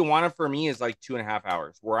 dude. yes. Tijuana for me is like 2.5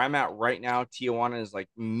 hours. Where I'm at right now, Tijuana is like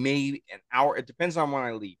maybe an hour. It depends on when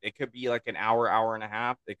I leave. It could be like an hour, hour and a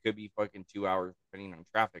half. It could be fucking 2 hours depending on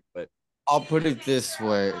traffic. But I'll put it this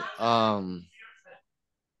way: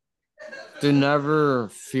 do never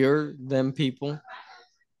fear them people.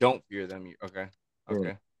 Don't fear them. Okay.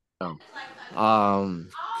 Okay. No.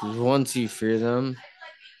 Because once you fear them,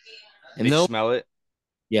 and they smell it.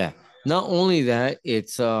 Yeah. Not only that,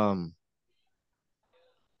 it's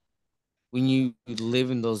when you live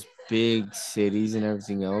in those big cities and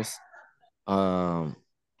everything else,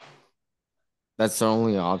 that's the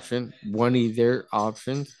only option. One of their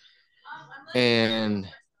options. And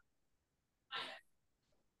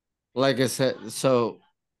like I said, so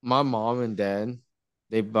my mom and dad,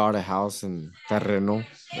 they bought a house in Terreno.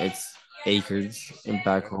 It's acres in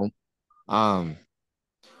back home.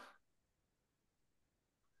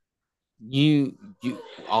 You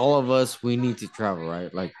all of us, we need to travel,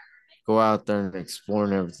 right? Like go out there and explore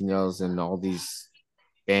and everything else, and all these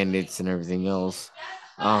bandits and everything else.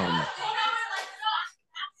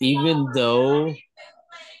 Even though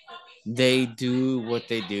they do what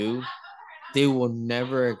they do, they will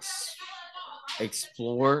never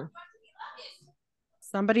explore.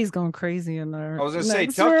 Somebody's going crazy in there. I was gonna say,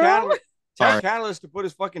 tell Catalyst to put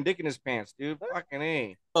his fucking dick in his pants, dude. Fucking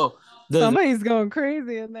A. Oh, somebody's going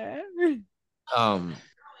crazy in there.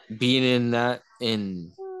 Being in that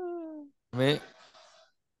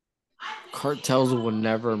cartels will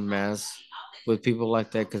never mess with people like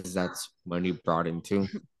that because that's money brought into.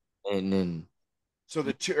 And then so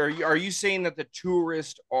are you saying that the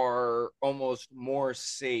tourists are almost more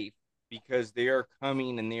safe because they are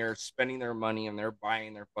coming and they are spending their money and they're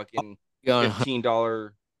buying their fucking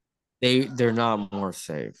 $15? They're not more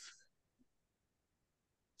safe.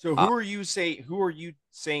 So who are you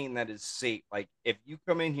saying that is safe? Like if you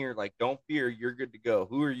come in here, like don't fear, you're good to go.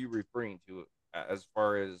 Who are you referring to? as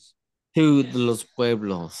far as to los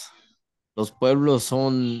pueblos. Los pueblos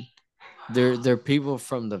son they're people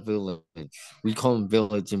from the village. We call them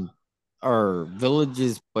village and or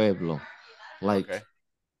villages pueblo. Like okay.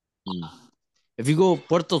 mm, if you go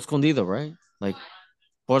Puerto Escondido, right? Like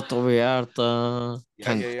Puerto Vallarta,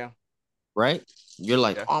 Yeah, yeah, Cancun, yeah. right? You're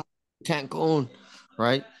like, Yeah. oh, Cancun,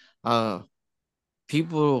 right?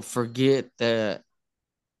 People forget that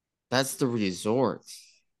that's the resort.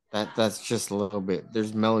 That's just a little bit.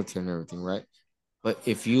 There's military and everything, right? But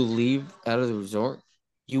if you leave out of the resort,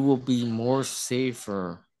 you will be more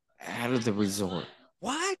safer out of the resort.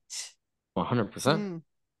 What? 100%. Mm,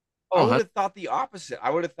 I Oh, would have thought the opposite. I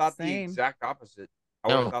would have thought the same. exact opposite. I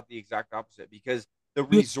would have no. thought the exact opposite because the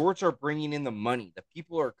You, resorts are bringing in the money. The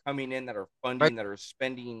people are coming in that are right? funding, that are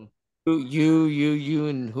spending. You,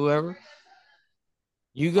 and whoever.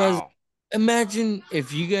 You guys Wow. imagine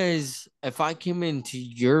if I came into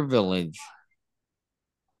your village,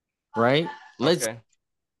 right? Let's, Okay.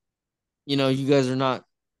 you guys are not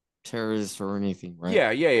terrorists or anything, right?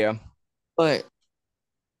 Yeah, yeah, yeah. But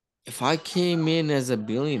if I came in as a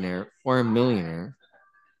billionaire or a millionaire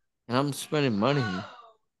and I'm spending money,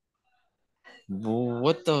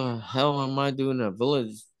 what the hell am I doing in a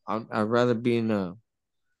village? I'd rather be in a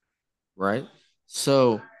right.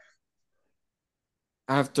 So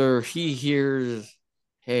after he hears,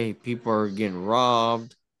 hey, people are getting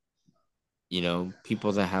robbed,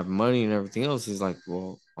 people that have money and everything else, he's like,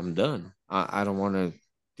 well, I'm done. I don't want to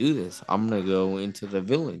do this. I'm gonna go into the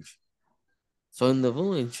village. So in the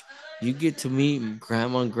village, you get to meet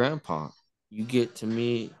grandma and grandpa. You get to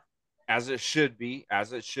meet. As it should be, as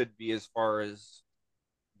far as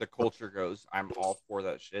the culture goes. I'm all for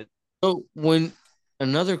that shit. So when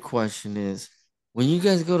another question is, when you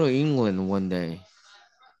guys go to England one day,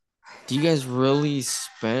 do you guys really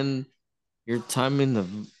spend your time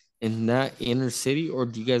in that inner city, or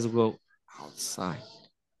do you guys go outside?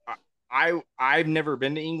 I've never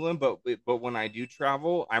been to England, but when I do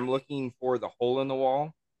travel, I'm looking for the hole in the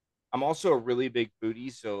wall. I'm also a really big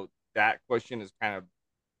foodie, so that question is kind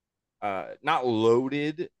of not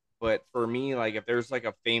loaded, but for me, like if there's like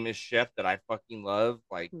a famous chef that I fucking love,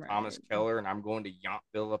 like Thomas right. Keller, and I'm going to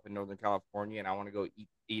Yountville up in Northern California, and I want to go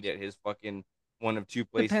eat at his fucking one of two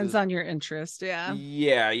Depends places. on your interest. Yeah.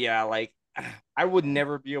 Yeah, yeah. Like I would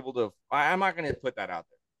never be able to. I'm not going to put that out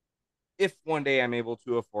there. If one day I'm able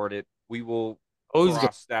to afford it, we will Always go.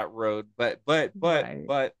 cross that road. Right.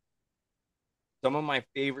 But some of my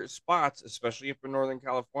favorite spots, especially up in Northern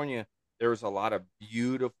California, there's a lot of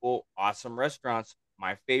beautiful, awesome restaurants.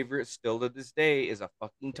 My favorite still to this day is a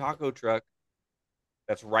fucking taco truck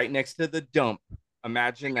that's right next to the dump.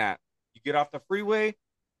 Imagine that. You get off the freeway,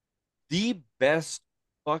 the best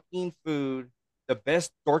fucking food, the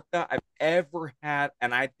best torta I've ever had,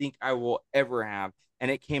 and I think I will ever have.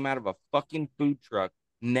 And it came out of a fucking food truck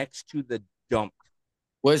next to the dump.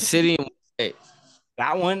 What city and what state?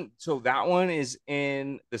 That one is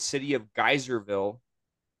in the city of Geyserville,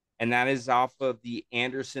 and that is off of the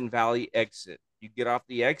Anderson Valley exit. You get off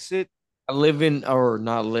the exit. I live in, or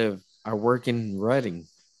not live. I work in Reading.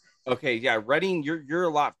 Okay, yeah, Reading, you're a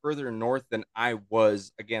lot further north than I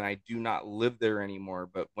was. Again, I do not live there anymore,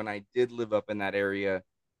 but when I did live up in that area,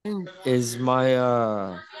 Is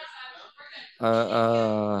my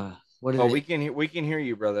what is oh, it? we can hear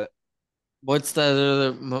you, brother. What's that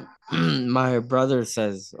other my brother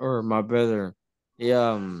says, or my brother?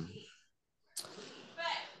 Yeah,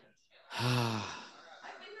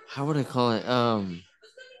 how would I call it?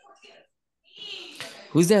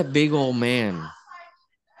 Who's that big old man?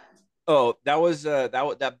 Oh, that was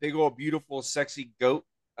that big old beautiful sexy goat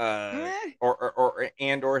Eh,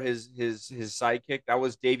 or his sidekick. That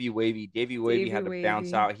was Davy Wavy. Davy Wavy Davy had to bounce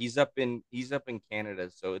Wavy. out. He's up in Canada,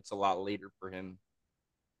 so it's a lot later for him.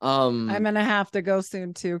 I'm Um, gonna have to go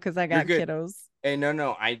soon too because I You're got good. kiddos. Hey,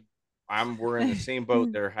 no, we're in the same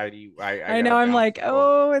boat there, Heidi. I I know. gotta I'm bounce like, as well.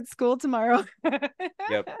 oh, it's school tomorrow.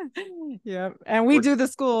 Yep. Yep. And we We're do the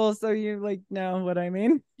school, so you like know what I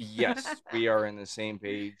mean. Yes, we are in the same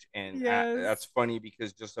page, and Yes. that's funny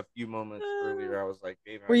because just a few moments earlier, I was like,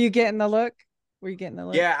 "Babe, Were you getting the look? Were you getting the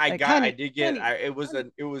look? yeah, Like, I honey, did get, honey, honey.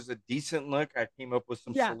 it was a decent look. I came up with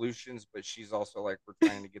some Yeah. solutions, but she's also like, we're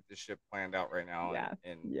trying to get this shit planned out right now, Yeah.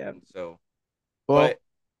 Yep. and so, well,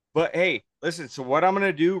 but hey, listen. So what I'm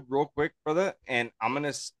gonna do real quick, brother, and I'm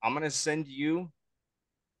gonna send you,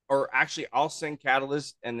 or actually, I'll send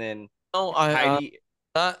Catalyst, and then no, Heidi.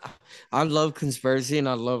 I, I love conspiracy and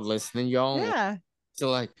I love listening, y'all. Yeah. So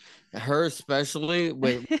like her especially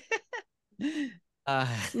with uh,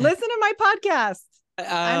 Listen to my podcast.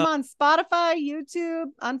 I'm uh on Spotify, YouTube,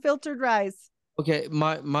 Unfiltered Rise. Okay,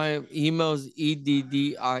 my email is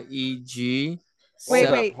EDDIEG.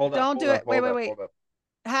 Wait, Hold up, don't hold do up, it. Wait, hold wait, up, wait. hold up.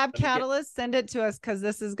 Have Let me get- Catalyst send it to us because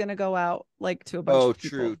this is gonna go out like to a bunch Oh, of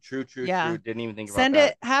people. true. Yeah. Didn't even think about Send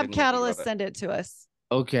that. it. Have Didn't even think about Catalyst that. send it to us.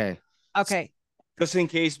 Okay. Okay. Just in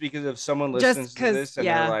case, because if someone Just listens to 'cause, this and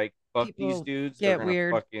yeah, they're like, "Fuck these people dudes," they're get gonna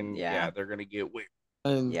weird. fucking Yeah. they're gonna get weird.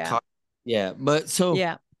 And Yeah. yeah, but so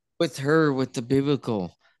Yeah. with her, with the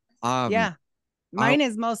biblical, Yeah. Mine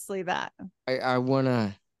is mostly that. I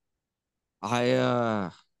wanna,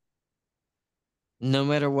 no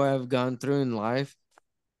matter what I've gone through in life,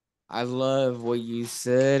 I love what you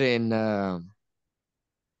said, and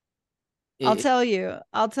I'll tell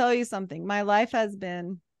you something. My life has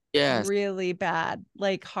been yes, really bad,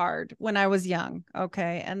 like hard when I was young.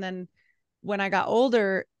 Okay. And then when I got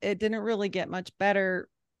older, it didn't really get much better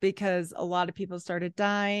because a lot of people started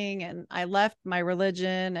dying and I left my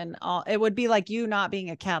religion and all. It would be like you not being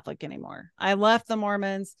a Catholic anymore. I left the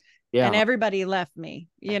Mormons and yeah, everybody left me,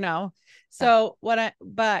 you know. So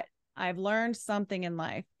but I've learned something in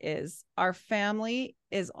life is our family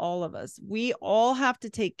is all of us. We all have to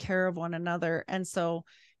take care of one another. And so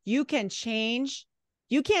you can change,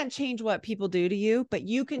 you can't change what people do to you, but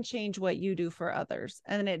you can change what you do for others.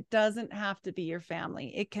 And it doesn't have to be your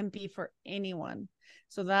family. It can be for anyone.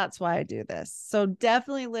 So that's why I do this. So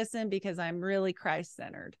definitely listen because I'm really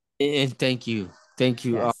Christ-centered. and thank you.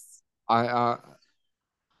 Yes. I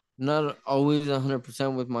not always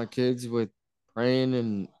 100% with my kids with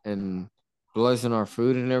praying and blessing our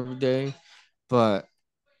food and every day, but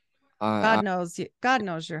God knows you. God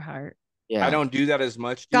knows your heart. yeah, I don't do that as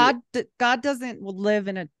much, dude. God doesn't live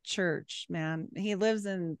in a church, man. He lives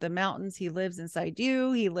in the mountains. He lives inside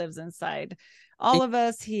you. He lives inside all of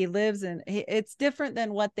us. He lives in, it's different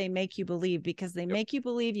than what they make you believe because they make you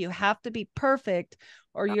believe you have to be perfect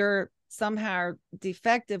or you're somehow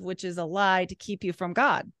defective, which is a lie to keep you from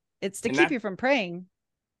God. It's to keep you from praying.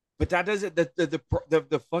 But that doesn't,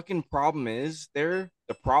 the fucking problem is there.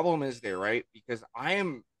 The problem is there, right? Because I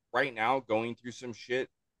am right now going through some shit,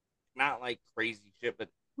 not like crazy shit, but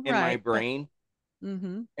in my brain.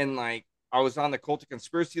 And like, I was on the cult of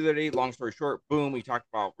conspiracy the other day. Long story short, boom, we talked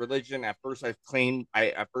about religion. At first, at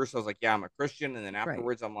first I was like, yeah, I'm a Christian, and then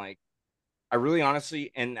afterwards, I'm like, I really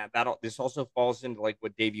honestly, and this also falls into like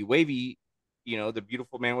what Davey Wavy, you know, the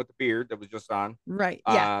beautiful man with the beard that was just on, right?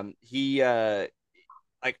 Yeah, he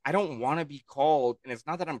like, I don't want to be called, and it's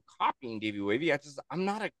not that I'm copying Davey Wavy.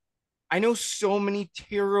 I know so many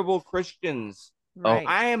terrible Christians. Right.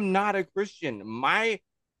 I am not a Christian.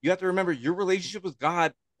 You have to remember your relationship with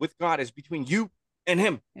God is between you and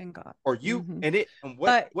him and God, or you and it, and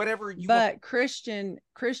whatever you but want.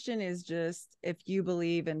 Christian is just if you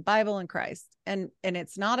believe in Bible and Christ, and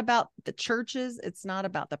it's not about the churches, it's not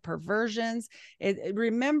about the perversions.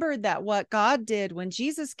 Remember that what God did when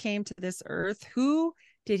Jesus came to this earth, who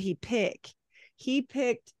did he pick? He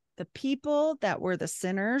picked the people that were the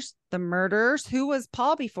sinners, the murderers. Who was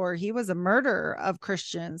Paul before? He was a murderer of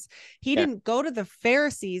Christians. He didn't go to the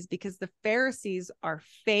Pharisees because the Pharisees are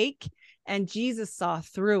fake and Jesus saw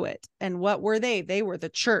through it. And what were they? They were the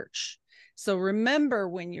church. So remember,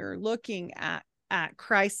 when you're looking at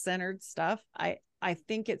Christ-centered stuff, I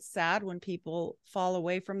think it's sad when people fall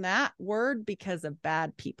away from that word because of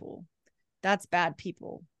bad people. That's bad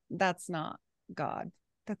people. That's not God.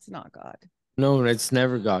 That's not God. No, it's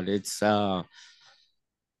never God. It's I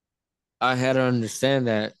had to understand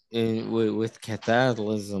that with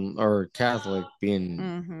Catholicism or Catholic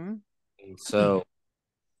being so,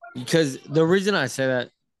 because the reason I say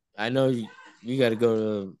that, I know you got to go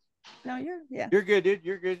to. No, you're good, dude.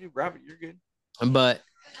 You're good, you Robert. You're good. But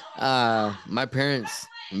my parents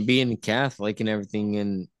being Catholic and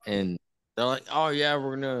everything, and they're like, oh yeah,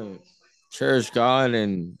 we're gonna cherish God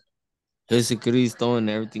and Jesucristo and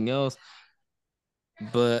everything else.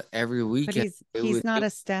 But every weekend, but he's not a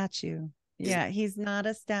statue. Yeah, he's not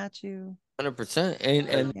a statue. 100%.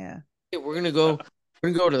 And yeah, we're gonna go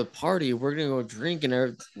to the party. We're gonna go drink and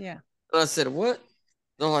everything. Yeah. And I said, what?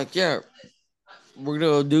 They're like, yeah, we're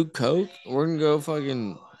gonna go do coke. We're gonna go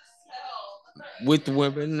fucking with the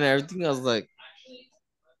women and everything. I was like,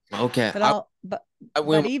 okay. But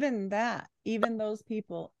even that, even those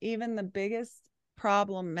people, even the biggest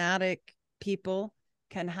problematic people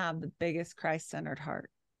can have the biggest Christ-centered heart,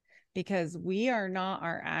 because we are not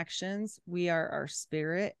our actions, we are our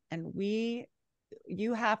spirit. And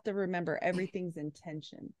you have to remember everything's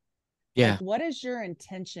intention. Yeah. Like, what is your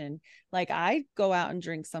intention? Like, I go out and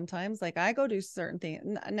drink sometimes. Like, I go do certain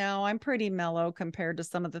things. Now, I'm pretty mellow compared to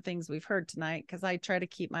some of the things we've heard tonight because I try to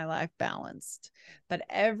keep my life balanced. But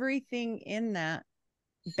everything in that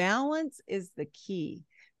balance is the key.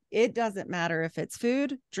 It doesn't matter if it's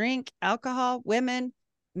food, drink, alcohol, women,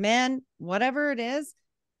 men, whatever it is,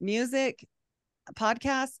 music,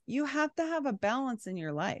 podcasts. You have to have a balance in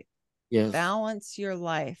your life. Yes. Balance your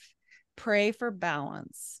life. Pray for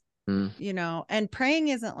balance. Mm. You know, and praying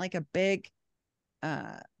isn't like a big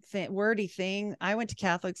wordy thing. I went to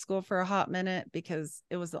Catholic school for a hot minute because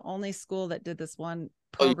it was the only school that did this one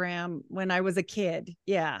program when I was a kid.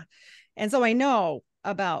 Yeah. And so I know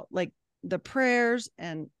about like the prayers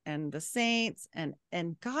and the saints and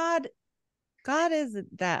God is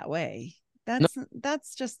that way.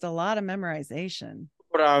 That's just a lot of memorization.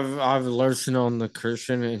 What I've learned on the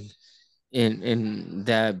Christian and in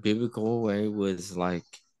that biblical way was like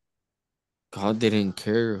God didn't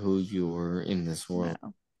care who you were in this world.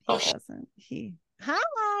 No, he doesn't. He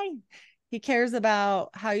cares about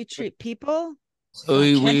how you treat people.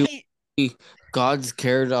 God's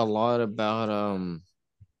cared a lot about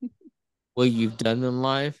what you've done in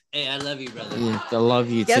life. Hey, I love you, brother. Yeah, I love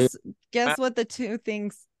you too. Guess what the two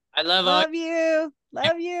things? I love you.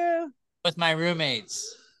 Love you. With my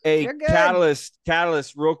roommates. Hey, Catalyst,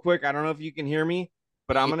 real quick. I don't know if you can hear me,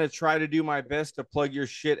 but I'm gonna try to do my best to plug your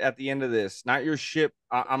shit at the end of this. Not your shit.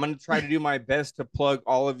 I'm gonna try to do my best to plug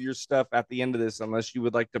all of your stuff at the end of this, unless you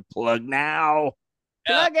would like to plug now.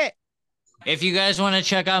 Plug it. If you guys want to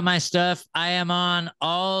check out my stuff, I am on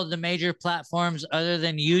all the major platforms other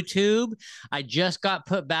than YouTube. I just got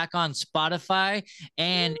put back on Spotify.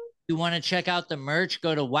 And if you want to check out the merch,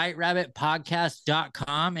 go to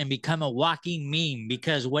whiterabbitpodcast.com and become a walking meme,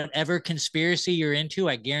 because whatever conspiracy you're into,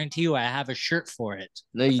 I guarantee you I have a shirt for it.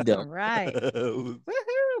 No, you don't. All right. Woohoo.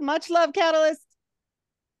 Much love, Catalyst.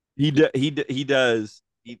 He does.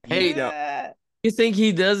 You think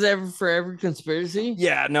he does for every conspiracy?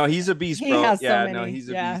 Yeah, no, he's a beast, bro. He's a beast.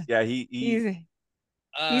 Yeah, he's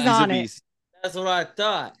on it. That's what I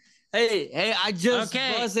thought. Hey, I just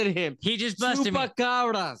busted him. He just busted me.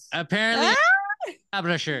 Chupacabras. Apparently,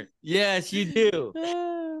 cabra shirt. Yes, you do.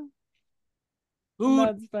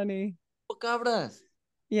 That's funny. Chupacabras.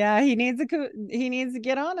 Yeah, he needs to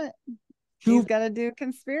get on it. He's got to do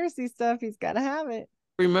conspiracy stuff. He's got to have it.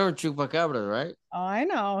 Remember Chupacabras, right? Oh, I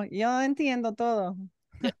know. Yo entiendo todo.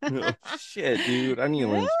 Oh, shit, dude. I need to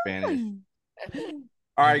learn Spanish.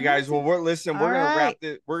 All right, guys. Well, we're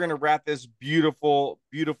gonna wrap this beautiful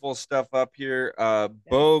stuff up here.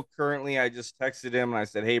 Beau, currently, I just texted him and I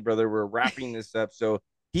said, "Hey, brother, we're wrapping this up." So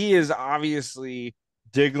he is obviously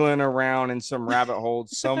diggling around in some rabbit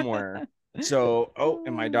holes somewhere. So,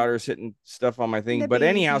 and my daughter's hitting stuff on my thing. But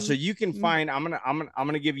anyhow, so you can find. I'm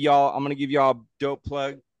gonna give y'all a dope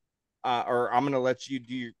plug, or I'm gonna let you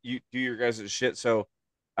do your guys' shit. So,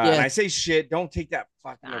 and I say shit. Don't take that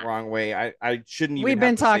fucking the wrong way. I shouldn't even. We've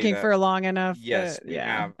been talking for long enough. Yes, we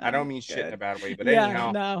have. I don't mean shit in a bad way, but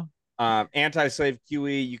anyhow, no. Anti-Slave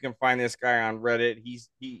QE. You can find this guy on Reddit. He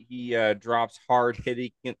drops hard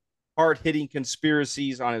hitting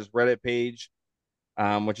conspiracies on his Reddit page.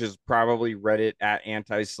 Which is probably Reddit at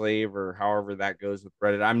anti-slave or however that goes with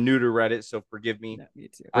Reddit. I'm new to Reddit, so forgive me. No, me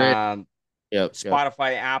too.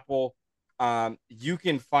 Spotify, Apple. You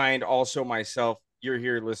can find also myself. You're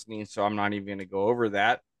here listening, so I'm not even going to go over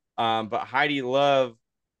that. But Heidi Love,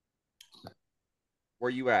 where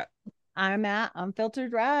you at? I'm at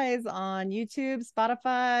Unfiltered Rise on YouTube,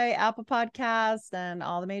 Spotify, Apple Podcasts, and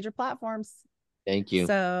all the major platforms. Thank you.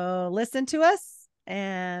 So listen to us,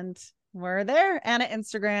 and we're there, and at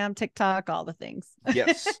Instagram, TikTok, all the things.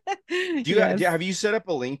 Yes. Have you set up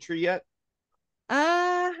a link tree yet?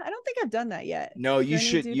 I don't think I've done that yet. No, you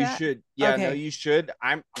should. You should. Yeah, okay. No, you should.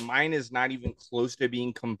 Mine is not even close to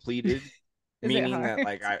being completed. Meaning that,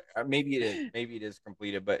 like, maybe it is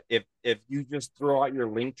completed. But if you just throw out your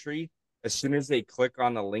link tree, as soon as they click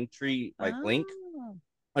on the link tree, link.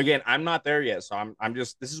 Again, I'm not there yet, so I'm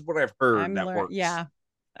just. This is what I've heard that works. Yeah,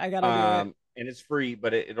 I gotta do it. And it's free,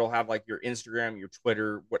 but it'll have like your Instagram, your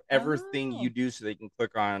Twitter, whatever thing you do, so they can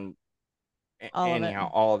click on.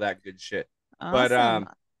 All of that good shit. Awesome.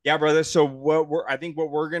 But yeah, brother. So I think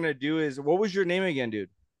what we're gonna do is, what was your name again, dude?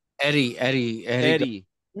 Eddie.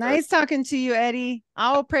 Nice talking to you, Eddie.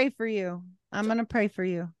 I will pray for you. I'm gonna pray for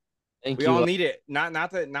you. We all need it. Not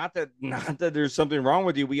that there's something wrong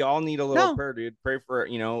with you. We all need a little prayer, dude. Pray for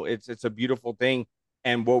it's a beautiful thing.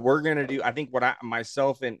 And what we're gonna do, I think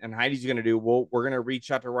myself and Heidi's gonna do, we're gonna reach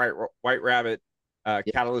out to White Rabbit,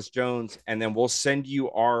 Catalyst Jones, and then we'll send you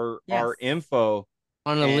our info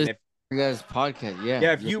on the list. You guys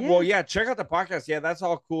podcast, check out the podcast. Yeah, that's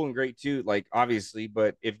all cool and great too. Like, obviously,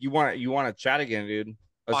 but if you want to chat again, dude,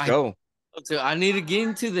 let's go. I need to get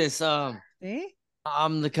into this. See?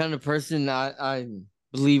 I'm the kind of person I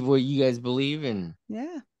believe what you guys believe in.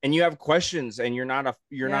 Yeah. and you have questions, and you're not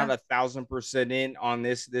Yeah. 1,000% in on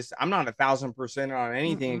this. I'm not 1,000% on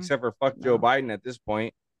anything Mm-mm. except for fuck Joe No. Biden at this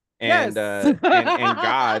point. Yes. And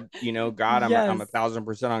God, God, Yes. I'm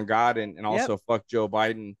 1,000% on God, and Yep. also fuck Joe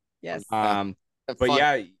Biden. Yes. But Fuck.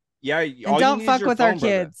 yeah, And all you don't need is fuck your with our phone,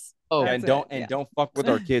 brother. kids. Oh, That's And it. Yeah. don't fuck with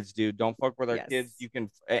our kids, dude. Don't fuck with our Yes. kids. You can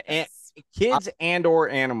and Yes. kids and or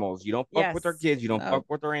animals. You don't fuck with our Yes. kids. You don't No. fuck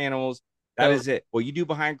with our animals. That So- is it. What you do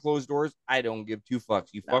behind closed doors, I don't give two fucks.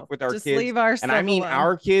 You No. fuck with our Just kids, leave our and stuff I mean alone.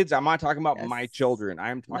 our kids. I'm not talking about Yes. my children.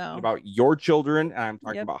 I'm talking No. about your children, and I'm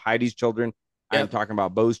talking Yep. about Heidi's children. I'm Yep. talking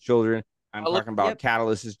about Beau's children. I'm I'll look- talking about Yep.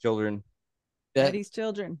 Catalyst's children. that Heidi's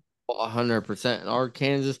children. 100%. In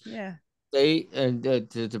Arkansas Yeah. State, and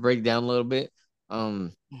to break down a little bit,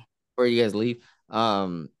 before you guys leave,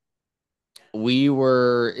 we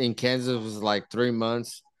were in Kansas was like 3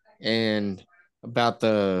 months, and about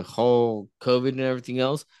the whole COVID and everything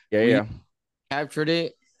else, Yeah, we yeah. captured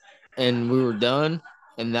it, and we were done,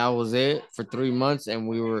 and that was it for 3 months. And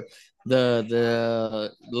we were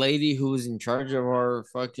the lady who was in charge of our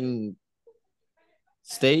fucking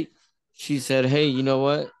state. She said, "Hey, you know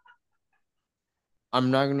what? I'm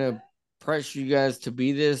not gonna press you guys to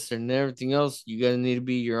be this and everything else. You guys need to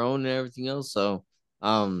be your own and everything else." So,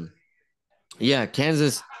 yeah,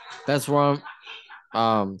 Kansas. That's where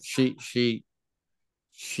I'm.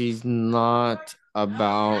 She's not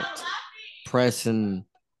about pressing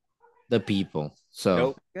the people. So,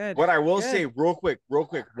 Nope. Good. What I will Good. say real quick,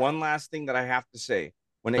 one last thing that I have to say.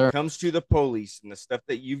 When it Sure. comes to the police and the stuff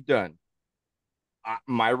that you've done,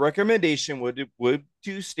 my recommendation would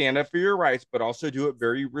to stand up for your rights, but also do it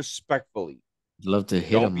very respectfully. love to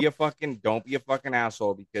hit Don't them. be a fucking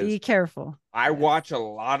asshole, because Be careful. I Yes. watch a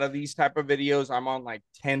lot of these type of videos. I'm on like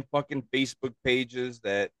 10 fucking Facebook pages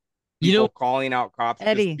that You people know, calling out cops.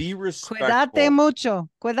 Eddie, Just be Cuídate respectful. mucho.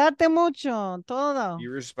 Cuídate mucho. Todo. Be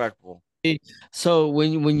respectful. so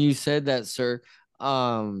when you said that, sir,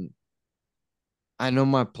 I know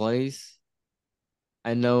my place.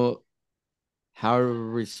 I know how to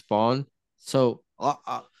respond. So,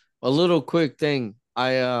 a little quick thing.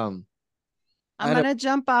 I'm had a- gonna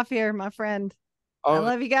jump off here, my friend. I oh,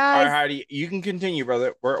 love you All right, guys. Heidi, you can continue,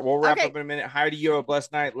 brother. We'll wrap Okay. up in a minute. Heidi, you have a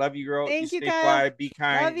blessed night. Love you, girl. Thank you you, stay Kyle. fly. Be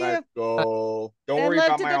kind. Love you. Let's go. Don't And worry love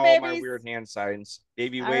about to the all my babies. weird hand signs.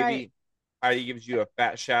 Davey All Wavy. right. Heidi gives you a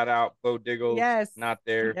fat shout out. Bo Diggles. Yes. Not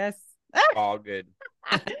there. Yes. All good.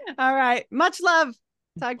 All right. Much love.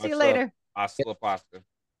 Talk to you Much love. later. Hasta la pasta.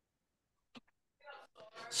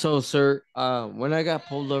 So, sir, when I got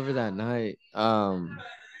pulled over that night,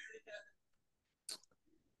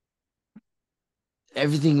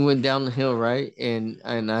 everything went downhill, right? And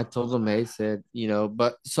I told him, hey, said,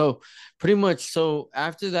 but so pretty much, so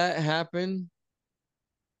after that happened,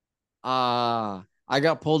 I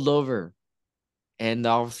got pulled over, and the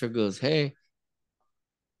officer goes, hey,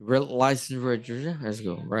 license registration. I just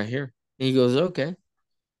go right here. And he goes, okay.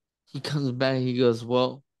 He comes back. He goes,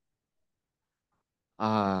 well,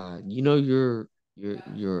 you're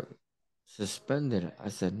suspended. I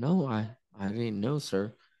said, no, I didn't know,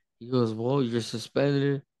 sir. He goes, well, you're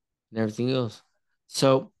suspended and everything else.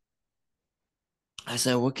 So I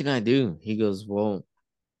said, what can I do? He goes, well,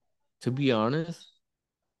 to be honest,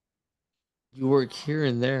 you work here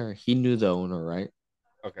and there. He knew the owner, right?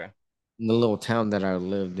 Okay. In the little town that I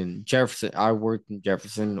lived in, Jefferson. I worked in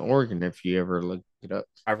Jefferson, Oregon, if you ever looked it up.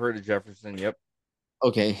 I've heard of Jefferson. Yep.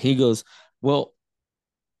 Okay. He goes, well,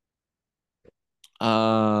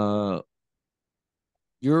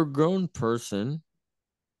 you're a grown person,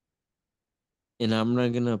 and I'm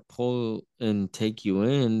not gonna pull and take you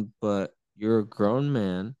in, but you're a grown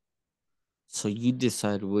man, so you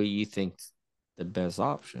decide what you think's the best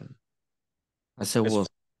option. I said, As- well,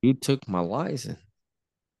 you took my license.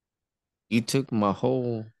 You took my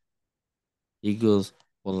whole. He goes,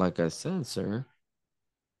 well, like I said, sir,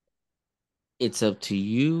 it's up to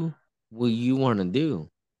you what you want to do.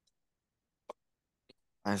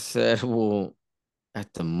 I said, well,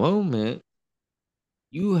 at the moment,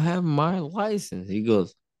 you have my license. He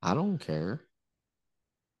goes, I don't care.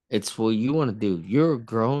 It's what you want to do. You're a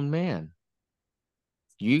grown man.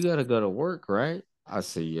 You got to go to work, right? I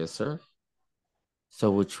said, yes, sir.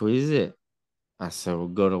 So which way is it? I said, well,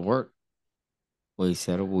 go to work. Well, he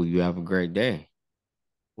said, well, you have a great day.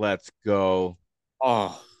 Let's go.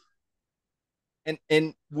 Oh,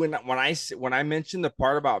 And when I mentioned the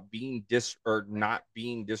part about being not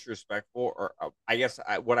being disrespectful, or I guess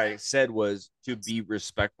what I said was to be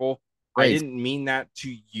respectful. I right. didn't mean that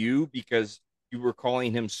to you, because you were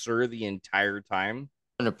calling him sir the entire time.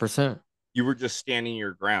 100%. You were just standing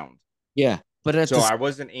your ground. Yeah. But So I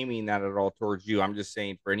wasn't aiming that at all towards you. I'm just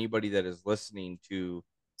saying, for anybody that is listening to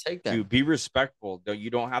take that. Dude, be respectful. You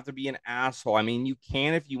don't have to be an asshole. I mean, you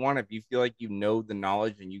can if you want. If you feel like you know the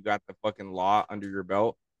knowledge and you got the fucking law under your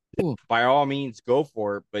belt, Cool. by all means, go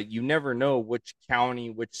for it. But you never know which county,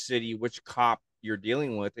 which city, which cop you're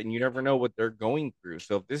dealing with, and you never know what they're going through.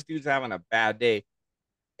 So if this dude's having a bad day,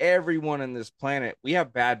 everyone on this planet, we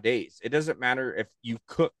have bad days. It doesn't matter if you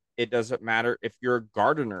cook. It doesn't matter if you're a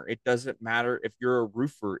gardener. It doesn't matter if you're a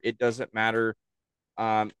roofer. It doesn't matter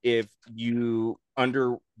if you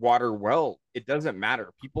underwater well. It doesn't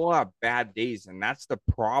matter. People have bad days, and that's the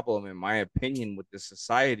problem, in my opinion, with this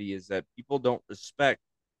society is that people don't respect.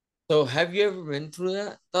 So have you ever been through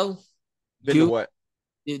that though? Been to what?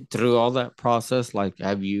 Through all that process? Like,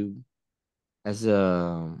 have you, as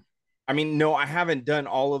a, I mean, no, I haven't done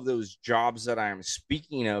all of those jobs that I am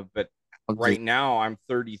speaking of, but right now I'm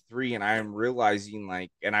 33 and I am realizing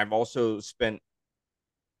like, and I've also spent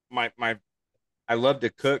my I love to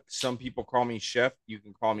cook. Some people call me chef. You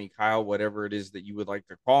can call me Kyle, whatever it is that you would like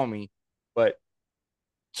to call me. But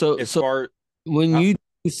as far when you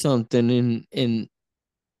do something in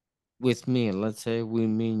with me, let's say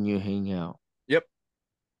me and you hang out. Yep.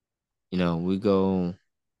 You know, we go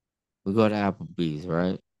to Applebee's,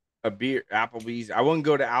 right? A beer, Applebee's. I wouldn't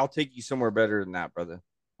go to. I'll take you somewhere better than that, brother.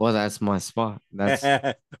 Well, that's my spot. That's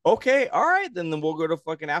okay. All right, then we'll go to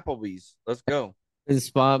fucking Applebee's. Let's go.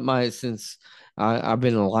 Spot since I've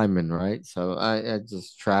been a lineman, right? So I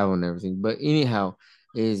just travel and everything. But anyhow,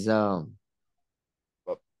 is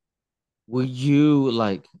would you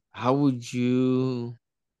like? How would you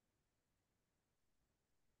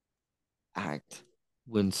act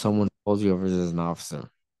when someone pulls you over as an officer?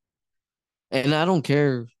 And I don't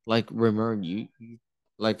care. Like, remember you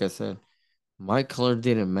like I said, my color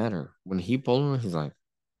didn't matter when he pulled me. He's like,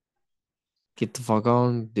 "Get the fuck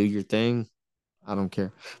on, do your thing." I don't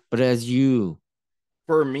care. But as you,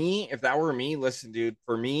 for me, if that were me, listen, dude.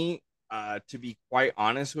 For me, to be quite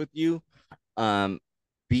honest with you,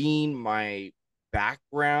 being my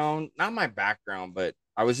background, not my background, but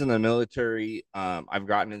I was in the military. I've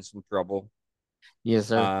gotten in some trouble. Yes,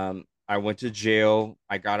 sir. I went to jail.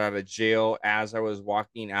 I got out of jail. As I was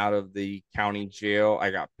walking out of the county jail, I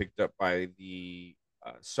got picked up by the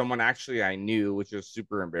someone actually I knew, which was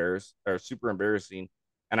super embarrassing.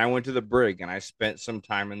 And I went to the brig and I spent some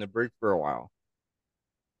time in the brig for a while.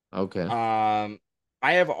 Okay. I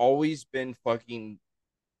have always been fucking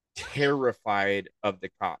terrified of the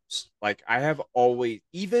cops. Like I have always,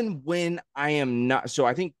 even when I am not. So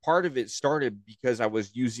I think part of it started because I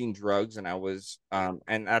was using drugs and I was, and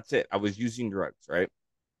that's it. I was using drugs, right?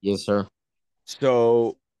 Yes, sir.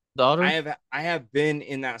 So daughter, I have been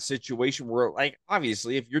in that situation where, like,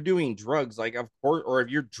 obviously, if you're doing drugs, like, of course, or if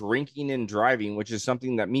you're drinking and driving, which is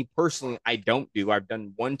something that me personally I don't do. I've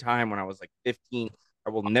done one time when I was like 15. I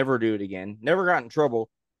will never do it again. Never got in trouble.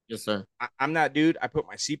 Yes, sir. I'm that dude. I put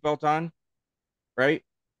my seatbelt on, right?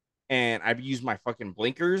 And I've used my fucking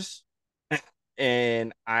blinkers.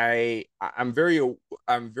 And I'm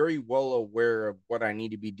very well aware of what I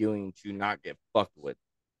need to be doing to not get fucked with.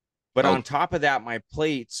 But on top of that, my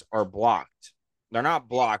plates are blocked. They're not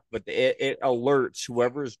blocked, but it alerts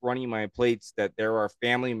whoever's running my plates that there are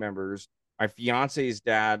family members. My fiance's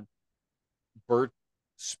dad, Bert,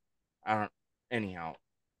 I don't. Anyhow,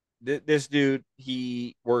 this dude,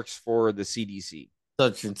 he works for the CDC.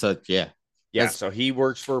 Such and such, yeah. Yeah, so he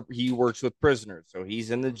works with prisoners. So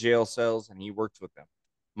he's in the jail cells and he works with them.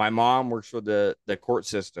 My mom works for the court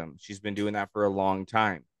system. She's been doing that for a long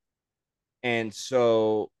time. And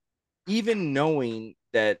so even knowing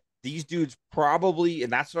that these dudes probably,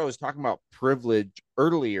 and that's what I was talking about, privilege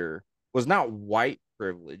earlier, was not white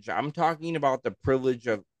privilege. I'm talking about the privilege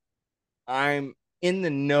of I'm in the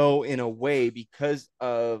know in a way because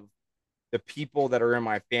of the people that are in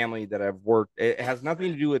my family that I've worked. It has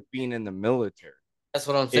nothing to do with being in the military. That's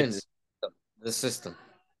what I'm saying. The system.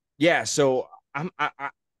 Yeah, so I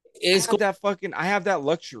have that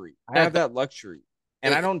luxury.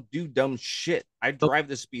 And I don't do dumb shit. I drive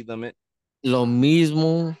the speed limit. Lo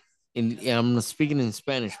mismo, I'm speaking in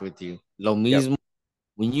Spanish with you. Lo mismo,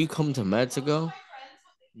 when you come to Mexico,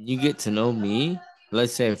 you get to know me.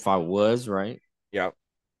 Let's say if I was, right? Yep.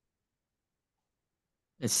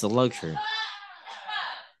 It's a luxury.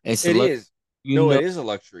 It is a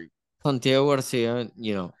luxury. Santiago Garcia,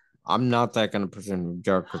 I'm not that kind of person in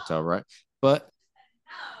drug cartel, right? But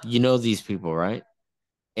you know these people, right?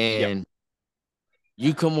 And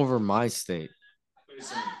you come over my state,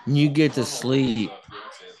 you get to sleep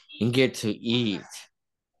and get to eat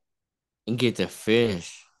and get to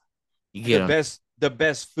fish. You get the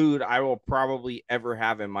best food I will probably ever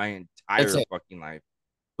have in my entire fucking life.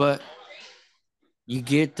 But you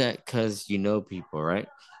get that because you know people, right?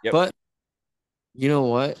 Yep. But you know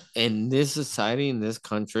what? In this society, in this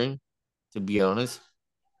country, to be honest,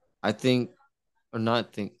 I think, or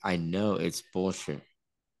not think, I know it's bullshit.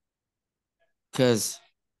 Because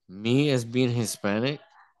me, as being Hispanic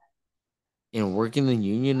and working in the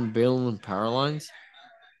union and building power lines,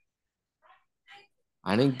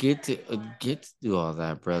 I didn't get to do all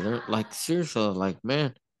that, brother. Like seriously, like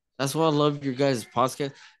man, that's why I love your guys'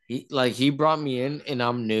 podcast. He brought me in, and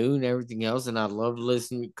I'm new and everything else, and I love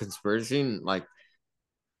listening to conspiracy. And like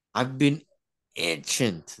I've been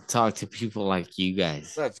itching to talk to people like you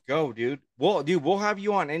guys. Let's go, dude. Well, dude, we'll have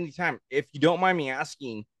you on anytime. If you don't mind me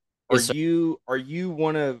asking, Yes, sir. are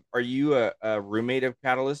you a roommate of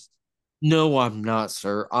Catalyst? No, I'm not,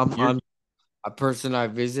 sir. You're I'm a person I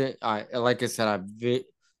visit. I like I said,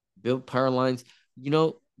 built power lines. You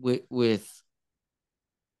know, with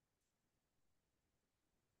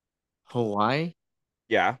Hawaii.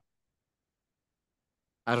 yeah.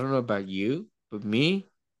 I don't know about you, but me,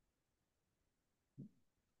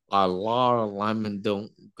 a lot of linemen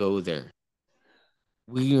don't go there.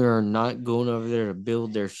 We are not going over there to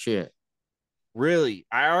build their shit. Really?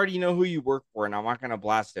 I already know who you work for, and I'm not gonna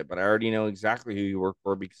blast it, but I already know exactly who you work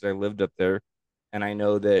for because I lived up there. And I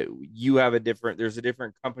know that you have there's a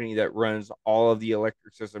different company that runs all of the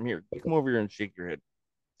electric system here. You come over here and shake your head.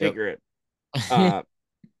 Shake Yep. your head. Uh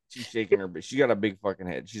she's shaking her, but she got a big fucking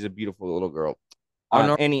head. She's a beautiful little girl.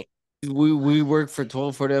 On our, Any we work for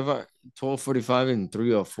 1245 and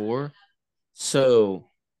 304. So,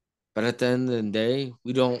 but at the end of the day,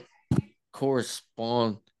 we don't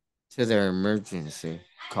correspond to their emergency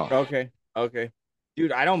call. okay, okay.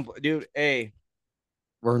 Dude, I don't dude, hey,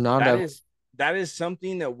 We're not that a is that is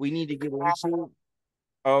something that we need to get into.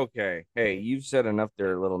 Okay. Hey, you've said enough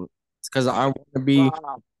there, little because I want to be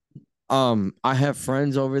I have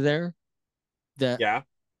friends over there that yeah.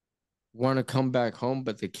 want to come back home,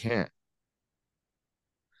 but they can't.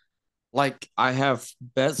 Like I have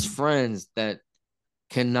best friends that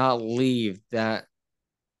cannot leave that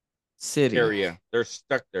city. Area. They're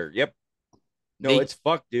stuck there. Yep. No, They it's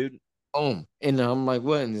fucked, dude. home. And I'm like,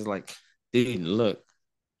 what? And he's like, dude, look,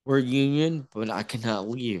 we're union, but I cannot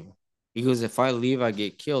leave. He goes, if I leave, I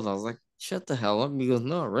get killed. I was like, shut the hell up. He goes,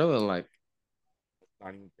 no, really, like,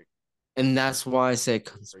 Not even and that's why I say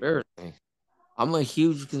conspiracy. I'm a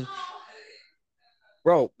huge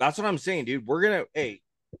bro, that's what I'm saying, dude. We're gonna hey,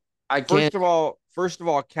 I can't. first of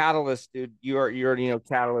all, Catalyst, dude. You already know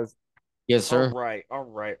Catalyst. Yes, All sir. right, all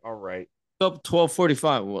right, all right. Look up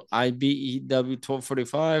 1245. Well, IBEW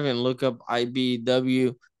 1245 and look up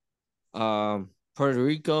IBEW Puerto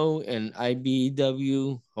Rico and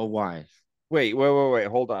IBEW Hawaii. Wait.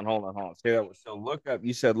 Hold on. Say that. So look up.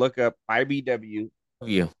 You said look up IBW.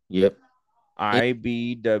 Yep.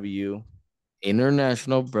 IBW.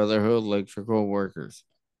 International Brotherhood of Electrical Workers.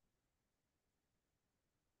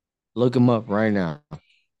 Look them up right now.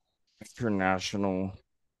 International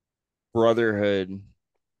Brotherhood.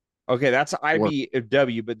 Okay, that's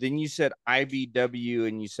IBW, but then you said IBW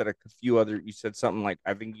and you said a few other, you said something like,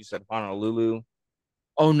 I think you said Honolulu.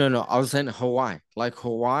 Oh no, I was saying Hawaii. Like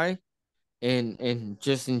Hawaii and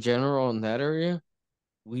just in general in that area,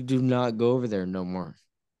 we do not go over there no more.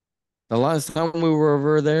 The last time we were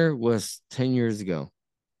over there was 10 years ago.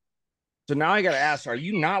 So now I got to ask, are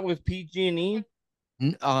you not with PG&E?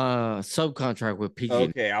 Subcontract with PG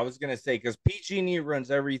Okay, I was going to say, because PG&E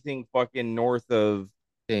runs everything fucking north of.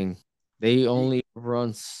 thing. They only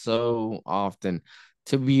run so often.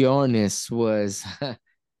 To be honest, was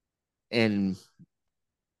and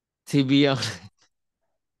to be honest,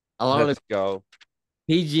 a lot Let's of go.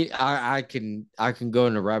 PG. I can go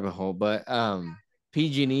in a rabbit hole, but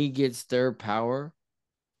PG&E gets their power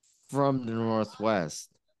from the Northwest.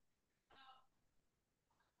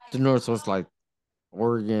 The Northwest, like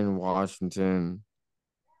Oregon, Washington,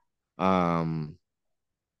 um,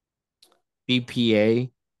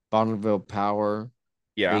 BPA, Bonneville Power.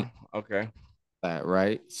 Yeah, They okay. that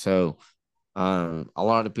right. So, a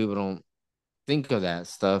lot of people don't think of that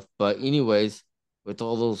stuff. But anyways, with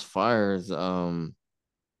all those fires,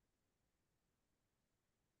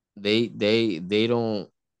 they don't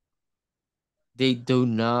they do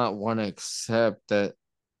not want to accept that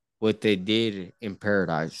what they did in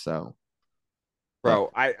paradise. So, but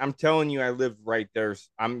Bro, I'm telling you, I lived right there.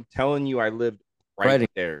 I'm telling you, I lived right right,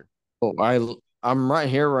 there. oh, I'm right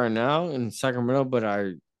here right now in Sacramento, but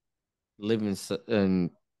I live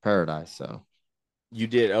in paradise. So, You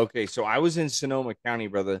did. Okay. So I was in Sonoma County,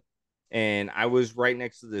 brother, and I was right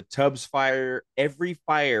next to the Tubbs fire. Every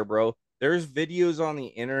fire, bro. There's videos on the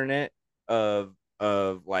internet of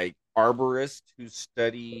like arborists who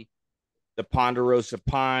study the ponderosa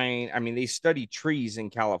pine. I mean, they study trees in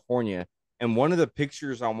California. And one of the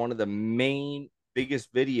pictures on one of the main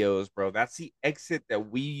biggest videos, bro, that's the exit that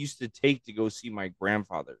we used to take to go see my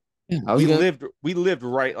grandfather. Yeah, we lived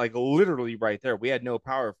right, like literally right there. We had no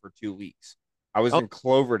power for 2 weeks. I was in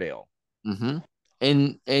Cloverdale. Mm-hmm.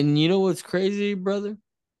 And you know what's crazy, brother?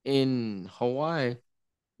 In Hawaii,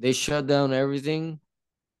 they shut down everything.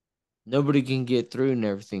 Nobody can get through and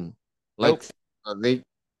everything. Like Nope.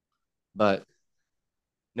 but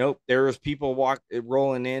Nope. There was people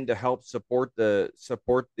rolling in to help support the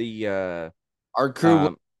our crew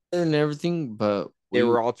went there and everything, but they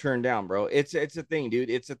were all turned down, bro. It's a thing, dude.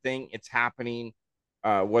 It's a thing. It's happening.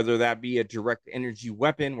 Whether that be a direct energy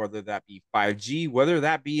weapon, whether that be 5G, whether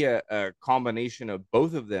that be a combination of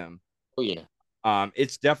both of them. Oh yeah.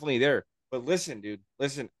 It's definitely there. But listen, dude,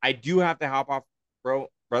 listen, I do have to hop off,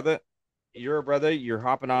 brother. You're a brother, you're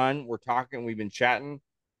hopping on, we're talking, we've been chatting.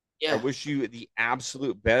 Yeah. I wish you the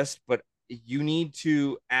absolute best, but you need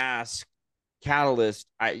to ask Catalyst.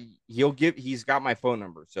 He's got my phone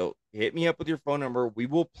number. So hit me up with your phone number. We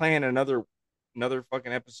will plan another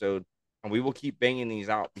fucking episode, and we will keep banging these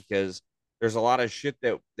out because there's a lot of shit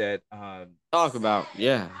that talk about.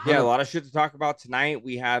 Yeah. Yeah, a lot of shit to talk about tonight.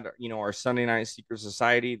 We had, our Sunday night secret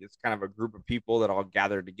society. That's kind of a group of people that all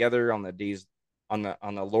gathered together on the days on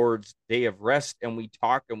the Lord's day of rest, and we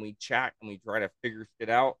talk and we chat and we try to figure shit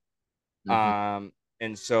out.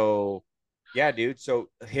 And so yeah, dude. So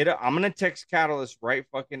I'm gonna text Catalyst right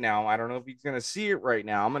fucking now. I don't know if he's gonna see it right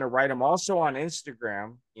now. I'm gonna write him also on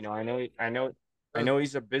Instagram. I know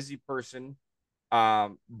he's a busy person.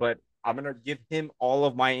 But I'm gonna give him all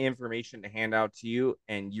of my information to hand out to you,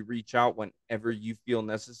 and you reach out whenever you feel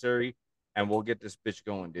necessary, and we'll get this bitch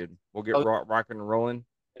going, dude. We'll get rocking and rolling.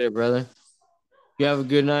 Hey, brother. You have a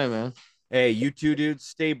good night, man. Hey, you too, dude.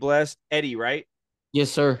 Stay blessed. Eddie, right?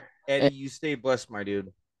 Yes, sir. Eddie, you stay blessed, my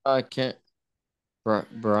dude. I can't.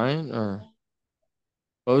 Brian, or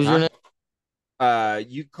what was your name?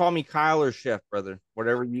 You call me Kyle or Chef, brother.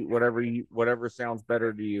 Whatever sounds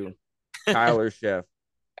better to you. Kyle or Chef.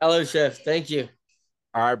 Hello, Chef. Thank you.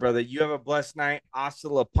 All right, brother. You have a blessed night. Hasta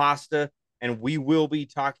la pasta. And we will be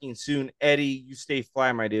talking soon. Eddie, you stay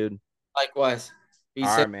fly, my dude. Likewise.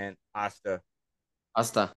 All right, man. Hasta.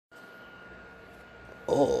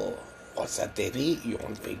 Oh, what's that, Davey? You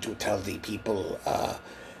want me to tell the people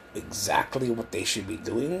exactly what they should be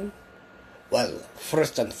doing? Well,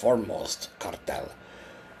 first and foremost, Cartel,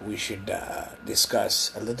 we should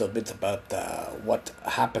discuss a little bit about what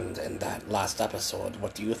happened in that last episode.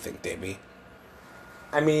 What do you think, Davey?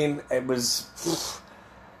 I mean, it was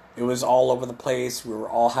all over the place. We were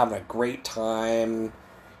all having a great time,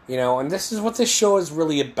 and this is what this show is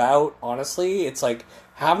really about, honestly. It's like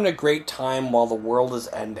having a great time while the world is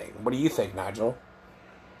ending. What do you think, Nigel?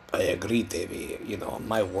 I agree, Davey.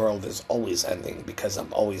 My world is always ending because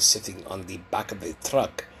I'm always sitting on the back of the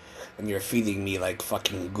truck and you're feeding me like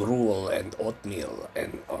fucking gruel and oatmeal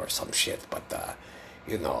or some shit. But,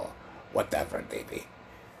 whatever, Davey.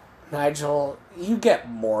 Nigel, you get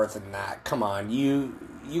more than that. Come on, you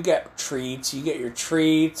get treats. You get your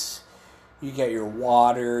treats. You get your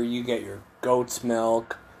water. You get your goat's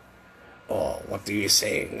milk. Oh, what are you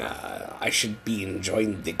saying? I should be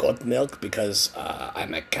enjoying the goat milk because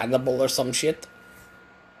I'm a cannibal or some shit?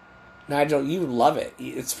 Nigel, you love it.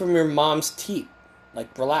 It's from your mom's teeth.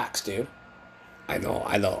 Like, relax, dude. I know.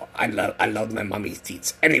 I love my mommy's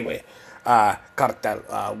teeth. Anyway, Cartel,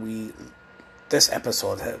 this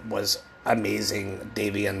episode was amazing.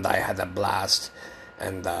 Davey and I had a blast,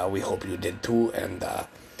 and we hope you did too. And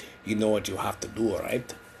you know what you have to do,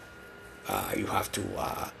 right? You have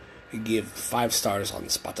to give 5 stars on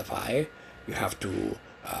Spotify. You have to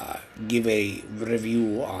give a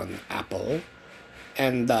review on Apple.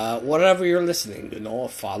 And whatever you're listening,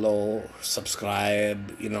 follow,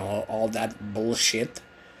 subscribe, all that bullshit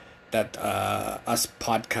that us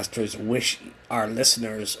podcasters wish our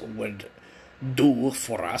listeners would do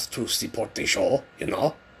for us to support the show,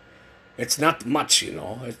 It's not much,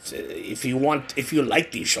 It's, if you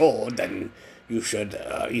like the show, then you should,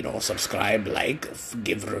 subscribe,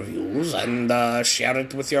 give reviews, and share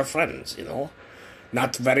it with your friends,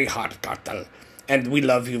 Not very hard, Cartel. And we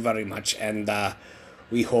love you very much, and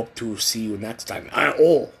we hope to see you next time.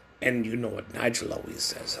 And you know what Nigel always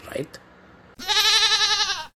says, right?